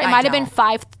number. It might have been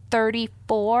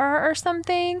 534 or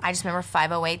something. I just remember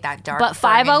 508, that dark But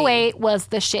 508 was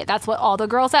the shit. That's what all the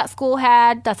girls at school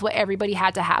had. That's what everybody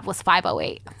had to have was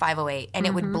 508. 508. And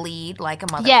it would bleed like a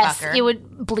motherfucker. Yes, it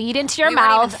would bleed into your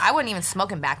mouth. I wasn't even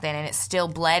smoking back then, and it still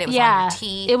bled. It was on your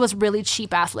teeth. It was really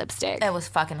cheap-ass lipstick. It was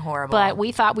fucking horrible. But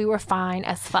we thought we were fine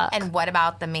as fuck. And what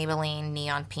about the Maybelline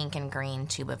neon pink and green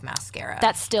tube of mascara?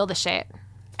 That's still the shit.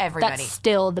 Everybody. That's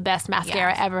still the best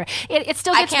mascara ever. It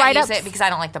still I gets can't write-ups. use it because I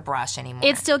don't like the brush anymore.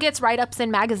 It still gets write-ups in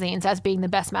magazines as being the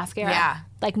best mascara. Yeah.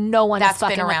 Like, no one is That's been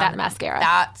fucking with around. that mascara.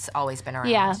 That's always been around.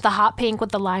 Yeah, the hot pink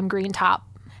with the lime green top.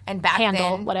 And back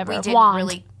handle, then, whatever,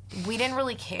 we didn't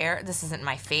really care. This isn't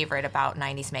my favorite about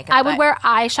 90s makeup. I would wear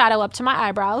eyeshadow up to my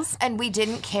eyebrows. And we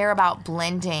didn't care about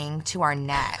blending to our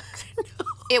neck.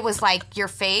 It was like your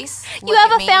face. You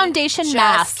have a foundation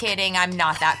mask. Just kidding. I'm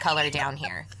not that color down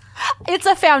here. It's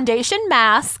a foundation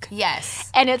mask. Yes.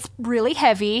 And it's really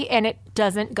heavy and it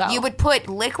doesn't go. You would put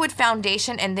liquid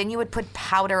foundation and then you would put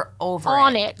powder over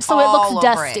on it. So it looks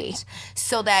dusty.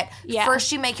 So that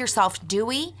first you make yourself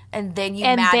dewy and then you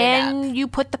matte it up. And then you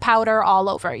put the powder all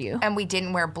over you. And we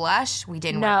didn't wear blush. We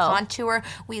didn't wear contour.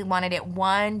 We wanted it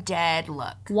one dead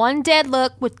look. One dead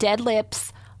look with dead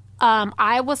lips.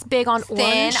 I was big on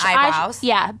thin eyebrows.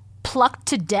 Plucked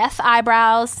to death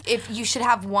eyebrows. If you should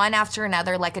have one after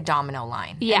another like a domino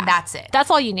line. Yeah. And that's it.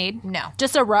 That's all you need. No.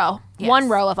 Just a row. Yes. One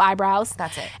row of eyebrows.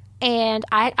 That's it. And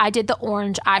I did the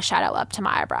orange eyeshadow up to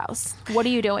my eyebrows. What are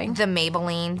you doing? The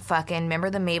Maybelline remember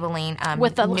the Maybelline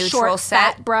with the neutral short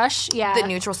set fat brush? Yeah. The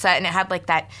neutral set, and it had like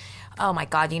that, oh my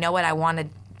God, you know what I wanted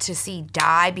to see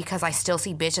die because I still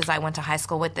see bitches I went to high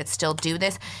school with that still do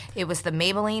this. It was the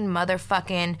Maybelline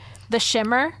motherfucking... The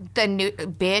shimmer? The new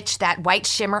bitch, that white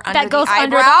shimmer under that goes the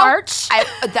eyebrow. Under the arch?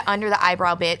 Under the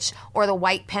eyebrow, bitch. Or the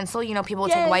white pencil. You know, people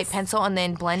would take white pencil and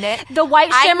then blend it. The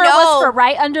white shimmer was for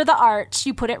right under the arch.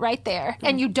 You put it right there.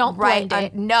 And you don't blend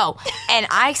it. No. And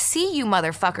I see you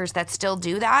motherfuckers that still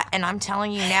do that. And I'm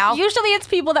telling you now. Usually it's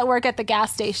people that work at the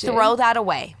gas station. Throw that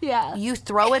away. Yeah. You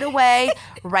throw it away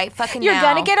right fucking You're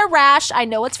now. going to get a rash. I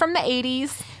know it's from the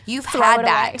 80s. You've had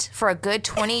that for a good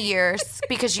 20 years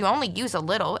because you only use a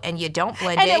little and you don't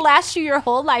blend it. And it lasts you your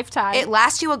whole lifetime. It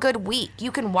lasts you a good week.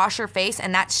 You can wash your face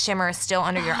and that shimmer is still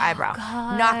under your eyebrow.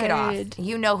 God. Knock it off.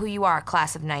 You know who you are,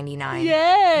 class of 99.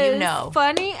 Yes. You know.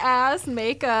 Funny ass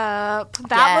makeup.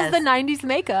 That was the 90s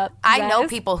makeup. I know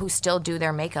people who still do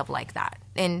their makeup like that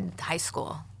in high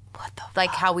school. What the fuck? Like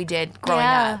how we did growing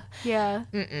up. Yeah.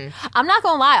 I'm not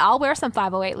going to lie. I'll wear some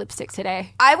 508 lipstick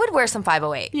today. I would wear some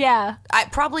 508. Yeah.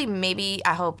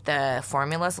 I hope the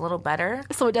formula's a little better.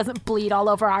 So it doesn't bleed all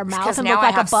over our mouth and now look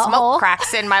like I have a butthole. Smoke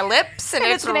cracks in my lips and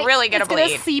it's really going to bleed. It's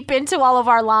going to seep into all of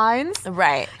our lines.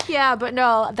 Right. Yeah, but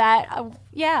no,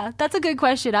 that's a good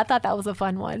question. I thought that was a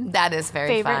fun one. That is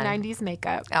very fun. Favorite 90s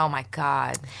makeup. Oh my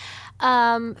God.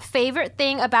 Favorite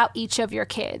thing about each of your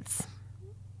kids?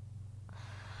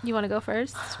 You want to go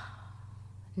first?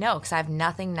 No, because I have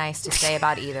nothing nice to say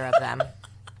about either of them.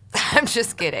 I'm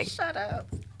just kidding. Shut up.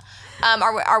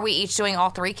 Are we each doing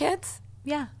all three kids?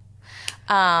 Yeah.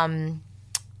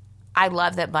 I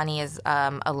love that Bunny is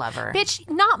a lover. Bitch,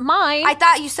 not mine. I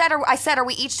thought you said, I said, are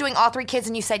we each doing all three kids?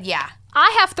 And you said, yeah.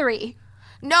 I have 3.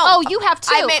 No. Oh, you have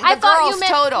 2. I meant the thought girls you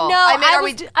meant, total. No, I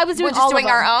meant, I was doing we're just all doing of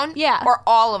them. our own? Yeah. Or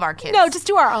all of our kids? No, just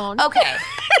do our own. Okay.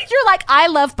 You're like, I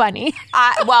love Bunny.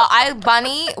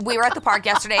 Bunny, we were at the park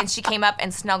yesterday and she came up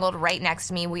and snuggled right next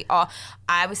to me.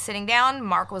 I was sitting down,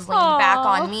 Mark was leaning back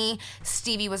on me,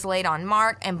 Stevie was laid on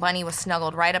Mark, and Bunny was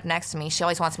snuggled right up next to me. She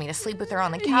always wants me to sleep with her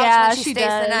on the couch when she stays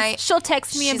the night. She'll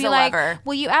text me and be like,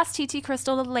 will you ask TT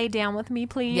Crystal to lay down with me,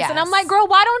 please? Yes. And I'm like, girl,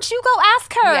 why don't you go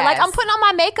ask her? Yes. Like, I'm putting on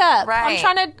my makeup. Right. I'm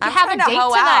trying to have a date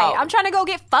tonight. I'm trying to go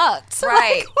get fucked.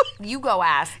 Right. You go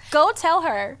ask. Go tell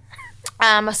her.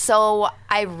 So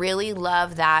I really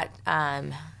love that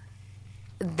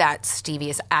that Stevie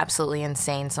is absolutely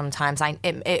insane sometimes.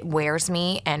 It wears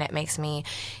me and it makes me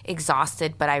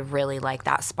exhausted, but I really like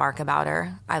that spark about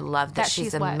her. I love that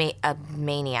she's a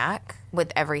maniac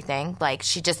with everything. Like,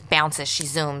 she just bounces, she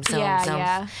zooms.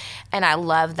 Yeah. And I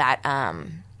love that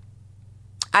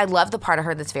I love the part of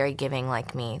her that's very giving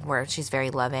like me, where she's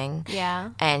very loving.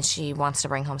 Yeah. And she wants to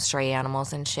bring home stray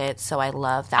animals and shit. So I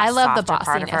love that. I love the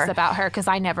part of her. bossiness about her because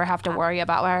I never have to worry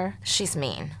about her. She's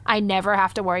mean. I never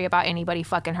have to worry about anybody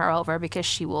fucking her over because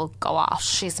she will go off.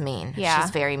 She's mean. Yeah.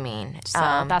 She's very mean. So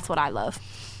that's what I love.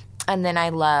 And then I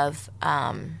love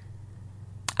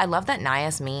that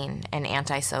Naya's mean and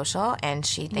antisocial, and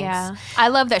she thinks... Yeah. I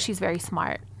love that she's very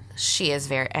smart. She is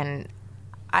very... And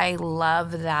I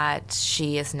love that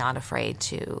she is not afraid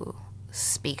to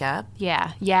speak up.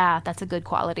 Yeah, that's a good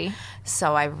quality.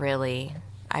 So I really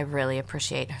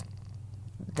appreciate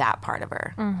that part of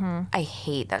her. Mm-hmm. I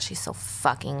hate that she's so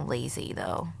fucking lazy,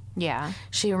 though. Yeah.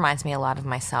 She reminds me a lot of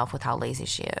myself with how lazy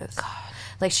she is. God.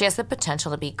 Like, she has the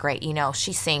potential to be great. You know,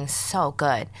 she sings so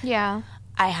good. Yeah.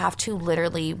 I have to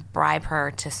literally bribe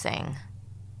her to sing.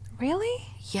 Really?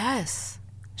 Yes.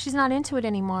 She's not into it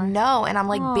anymore. No, and I'm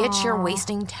like, bitch, you're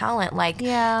wasting talent. Like,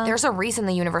 there's a reason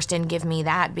the universe didn't give me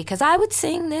that, because I would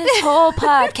sing this whole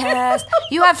podcast.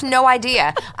 You have no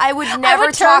idea. I would never talk again. I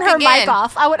would turn her mic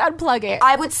off. I would unplug it.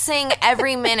 I would sing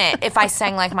every minute if I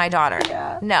sang like my daughter.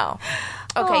 Yeah. No.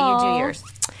 Okay, you do yours.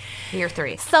 Year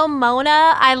 3. So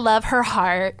Mona, I love her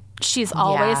heart. She's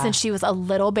always, since she was a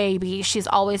little baby, she's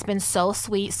always been so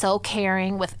sweet, so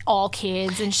caring with all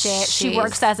kids and shit. She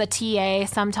works as a TA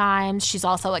sometimes. She's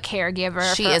also a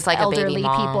caregiver she for is like elderly a baby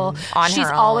mom people. On she's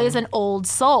her always own. an old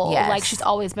soul. Yes. Like, she's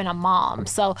always been a mom.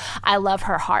 So I love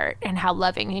her heart and how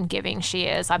loving and giving she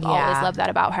is. I've always loved that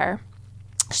about her.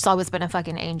 She's always been a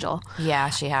fucking angel.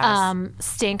 Yeah, she has.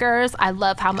 Stinkers, I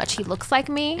love how much he looks like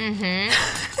me.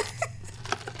 Mm-hmm.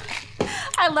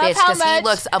 I love how much he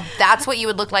looks. That's what you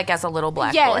would look like as a little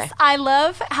black boy. Yes, I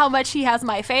love how much he has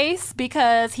my face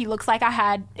because he looks like I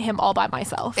had him all by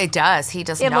myself. It does. He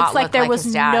does. It not looks like look there like was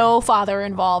his dad. no father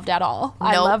involved at all.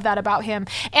 I love that about him,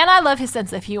 and I love his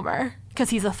sense of humor because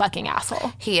he's a fucking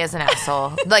asshole. He is an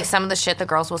asshole. Like, some of the shit the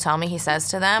girls will tell me he says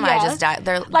to them, Yeah. I just die.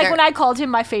 They're When I called him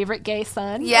my favorite gay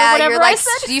son. Yeah, or whatever you're like, I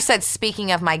said. you said,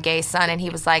 speaking of my gay son, and he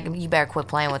was like, you better quit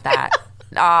playing with that.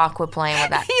 Quit playing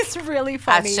with that. He's really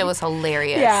funny. That shit was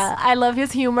hilarious. Yeah, I love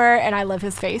his humor and I love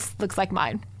his face. Looks like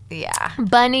mine. Yeah.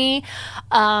 Bunny,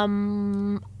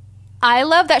 I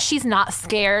love that she's not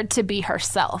scared to be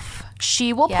herself.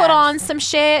 She will put on some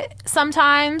shit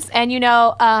sometimes, and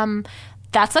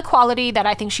that's a quality that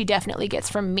I think she definitely gets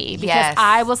from me, because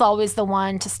I was always the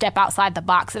one to step outside the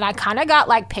box, and I kind of got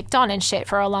like picked on and shit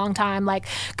for a long time, like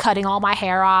cutting all my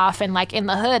hair off, and like in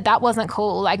the hood that wasn't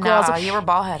cool. Like, girls, you were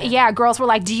bald headed. Yeah, girls were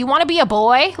like, "Do you want to be a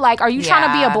boy? Like, are you trying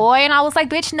to be a boy?" And I was like,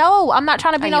 "Bitch, no, I'm not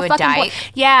trying to be no fucking boy."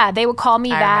 Yeah, they would call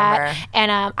me that, remember.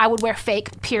 And I would wear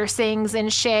fake piercings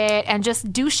and shit, and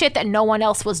just do shit that no one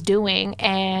else was doing,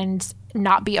 and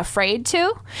not be afraid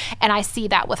to. And I see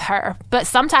that with her. But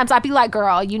sometimes I'd be like,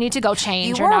 girl, you need to go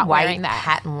change. You're not wearing that.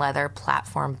 Patent leather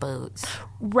platform boots.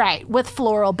 Right. With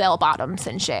floral bell bottoms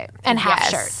and shit. And half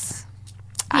shirts.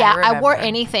 Yeah, I wore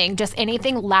anything. Just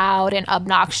anything loud and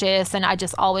obnoxious. And I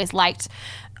just always liked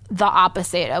the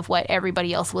opposite of what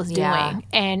everybody else was doing.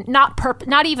 And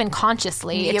not even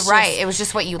consciously. You're right. It was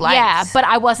just what you liked. Yeah, but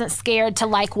I wasn't scared to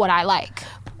like what I like.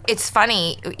 It's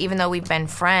funny, even though we've been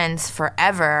friends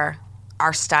forever,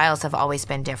 our styles have always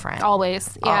been different.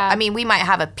 Always, yeah. I mean, we might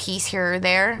have a piece here or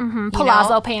there. Mm-hmm.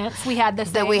 Palazzo pants. We had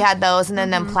this. We had those, and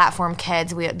then them platform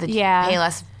kids. We had the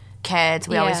Payless kids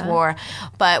we always wore.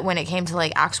 But when it came to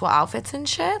like actual outfits and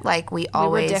shit, like we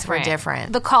always were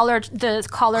different. The collared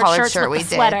shirts with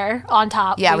the sweater on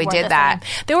top. Yeah, we did that.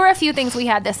 Same. There were a few things we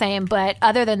had the same, but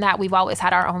other than that, we've always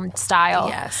had our own style.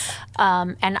 Yes.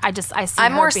 And I see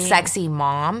I'm more sexy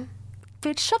mom.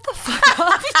 Bitch, shut the fuck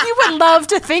up. You would love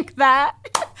to think that.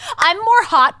 I'm more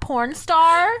hot porn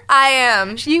star. I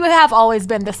am. You have always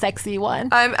been the sexy one.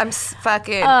 I'm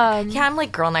fucking... I'm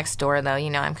like girl next door, though.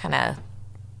 I'm kind of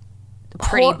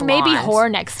pretty blonde. Maybe whore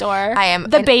next door. I am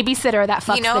the babysitter that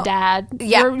fucks the dad.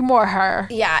 Yeah. You're more her.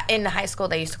 Yeah, in high school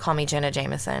they used to call me Jenna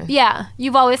Jameson. Yeah,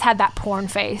 you've always had that porn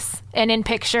face, and in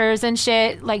pictures and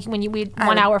shit, like when we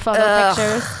 1 hour photo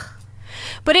pictures.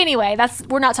 But anyway,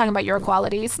 we're not talking about your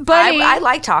qualities. Bunny, I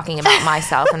like talking about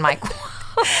myself and my.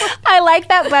 I like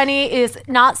that Bunny is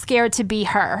not scared to be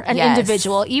her, an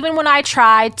individual. Even when I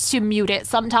try to mute it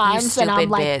sometimes, and I'm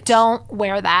like, bitch. don't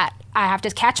wear that. I have to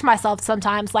catch myself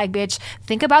sometimes, like, bitch,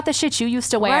 think about the shit you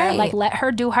used to wear. Right. Like, let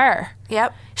her do her.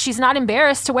 Yep. She's not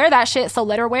embarrassed to wear that shit, so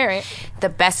let her wear it. The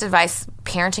best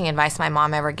parenting advice my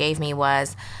mom ever gave me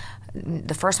was,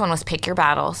 the first one was pick your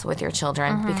battles with your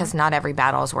children because not every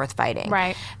battle is worth fighting.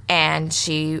 Right. And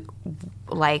she,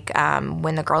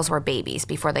 when the girls were babies,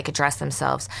 before they could dress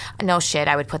themselves, no shit,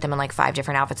 I would put them in like 5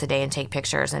 different outfits a day and take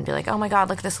pictures and be like, oh my God,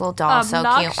 look at this little doll, so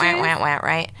cute,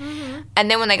 right?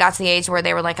 And then when they got to the age where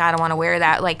they were like, I don't want to wear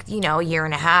that, like, a year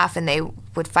and a half, and they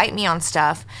would fight me on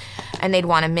stuff and they'd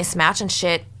want to mismatch and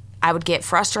shit, I would get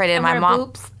frustrated. And my wear mom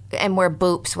boops. And wear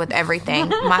boops with everything.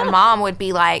 My mom would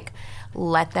be like,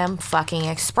 let them fucking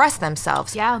express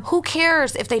themselves. Yeah. Who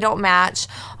cares if they don't match?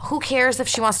 Who cares if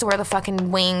she wants to wear the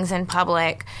fucking wings in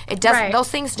public? It doesn't. Right. Those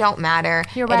things don't matter.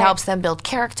 You're right. It helps them build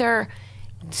character.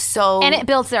 So And it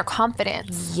builds their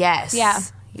confidence. yes. Yeah.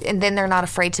 And then they're not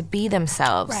afraid to be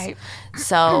themselves. Right.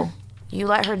 So you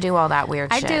let her do all that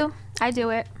weird shit. I do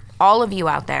it. All of you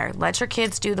out there, let your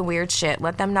kids do the weird shit.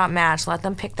 Let them not match. Let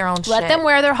them pick their own shit. Let them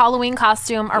wear their Halloween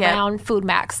costume around Food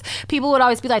Max. People would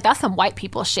always be like, that's some white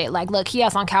people shit. Like, look, he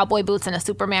has on cowboy boots and a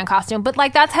Superman costume. But,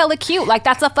 like, that's hella cute. Like,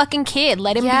 that's a fucking kid.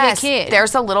 Let him be a kid.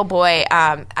 There's a little boy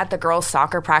at the girls'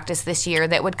 soccer practice this year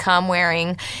that would come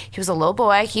wearing, he was a little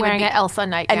boy. He wearing would an Elsa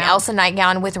nightgown. An Elsa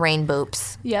nightgown with rain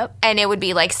boops. Yep. And it would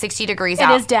be like 60 degrees and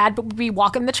out. his dad would be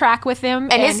walking the track with him.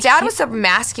 And his dad was a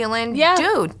masculine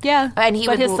dude. Yeah. And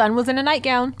his son was in a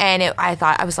nightgown. And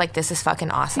I was like, this is fucking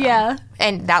awesome. Yeah.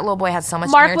 And that little boy had so much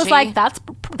Mark energy. was like,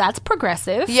 that's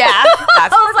progressive. Yeah,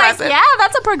 that's I was progressive. like, yeah,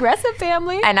 that's a progressive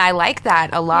family. And I like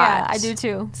that a lot. Yeah, I do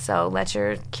too. So let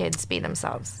your kids be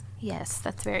themselves. Yes,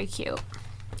 that's very cute.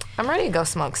 I'm ready to go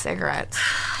smoke cigarettes.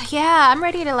 Yeah, I'm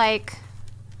ready to like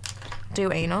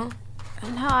do anal.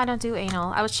 No, I don't do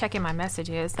anal. I was checking my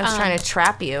messages. I was trying to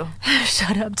trap you.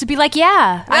 Shut up. To be like,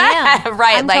 yeah, I am.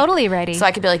 Right. I'm totally ready. So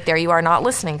I could be like, there you are not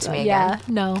listening to me again.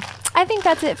 No. I think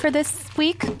that's it for this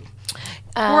week.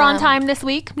 We're on time this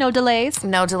week. No delays.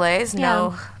 No delays.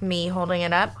 No me holding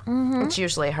it up. Mm-hmm. It's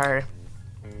usually her.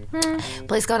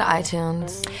 Please go to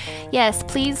iTunes. Yes,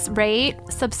 please rate,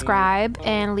 subscribe,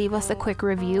 and leave us a quick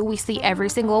review. We see every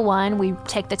single one. We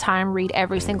take the time, read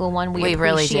every single one. We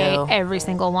really appreciate do. every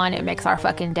single one. It makes our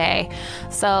fucking day.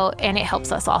 So, and it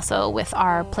helps us also with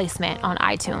our placement on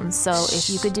iTunes. So if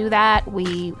you could do that,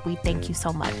 we thank you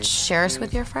so much. Share us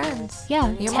with your friends.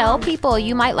 Yeah, tell people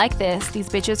you might like this. These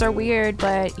bitches are weird,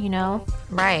 but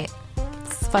right.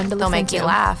 It's fun to listen to. They'll make you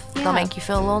laugh. Yeah. They'll make you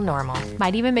feel a little normal.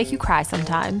 Might even make you cry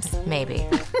sometimes. Maybe.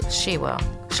 She will.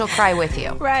 She'll cry with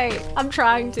you. Right. I'm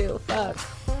trying to. Fuck.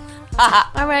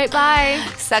 All right, bye.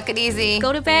 Suck it easy.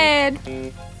 Go to bed.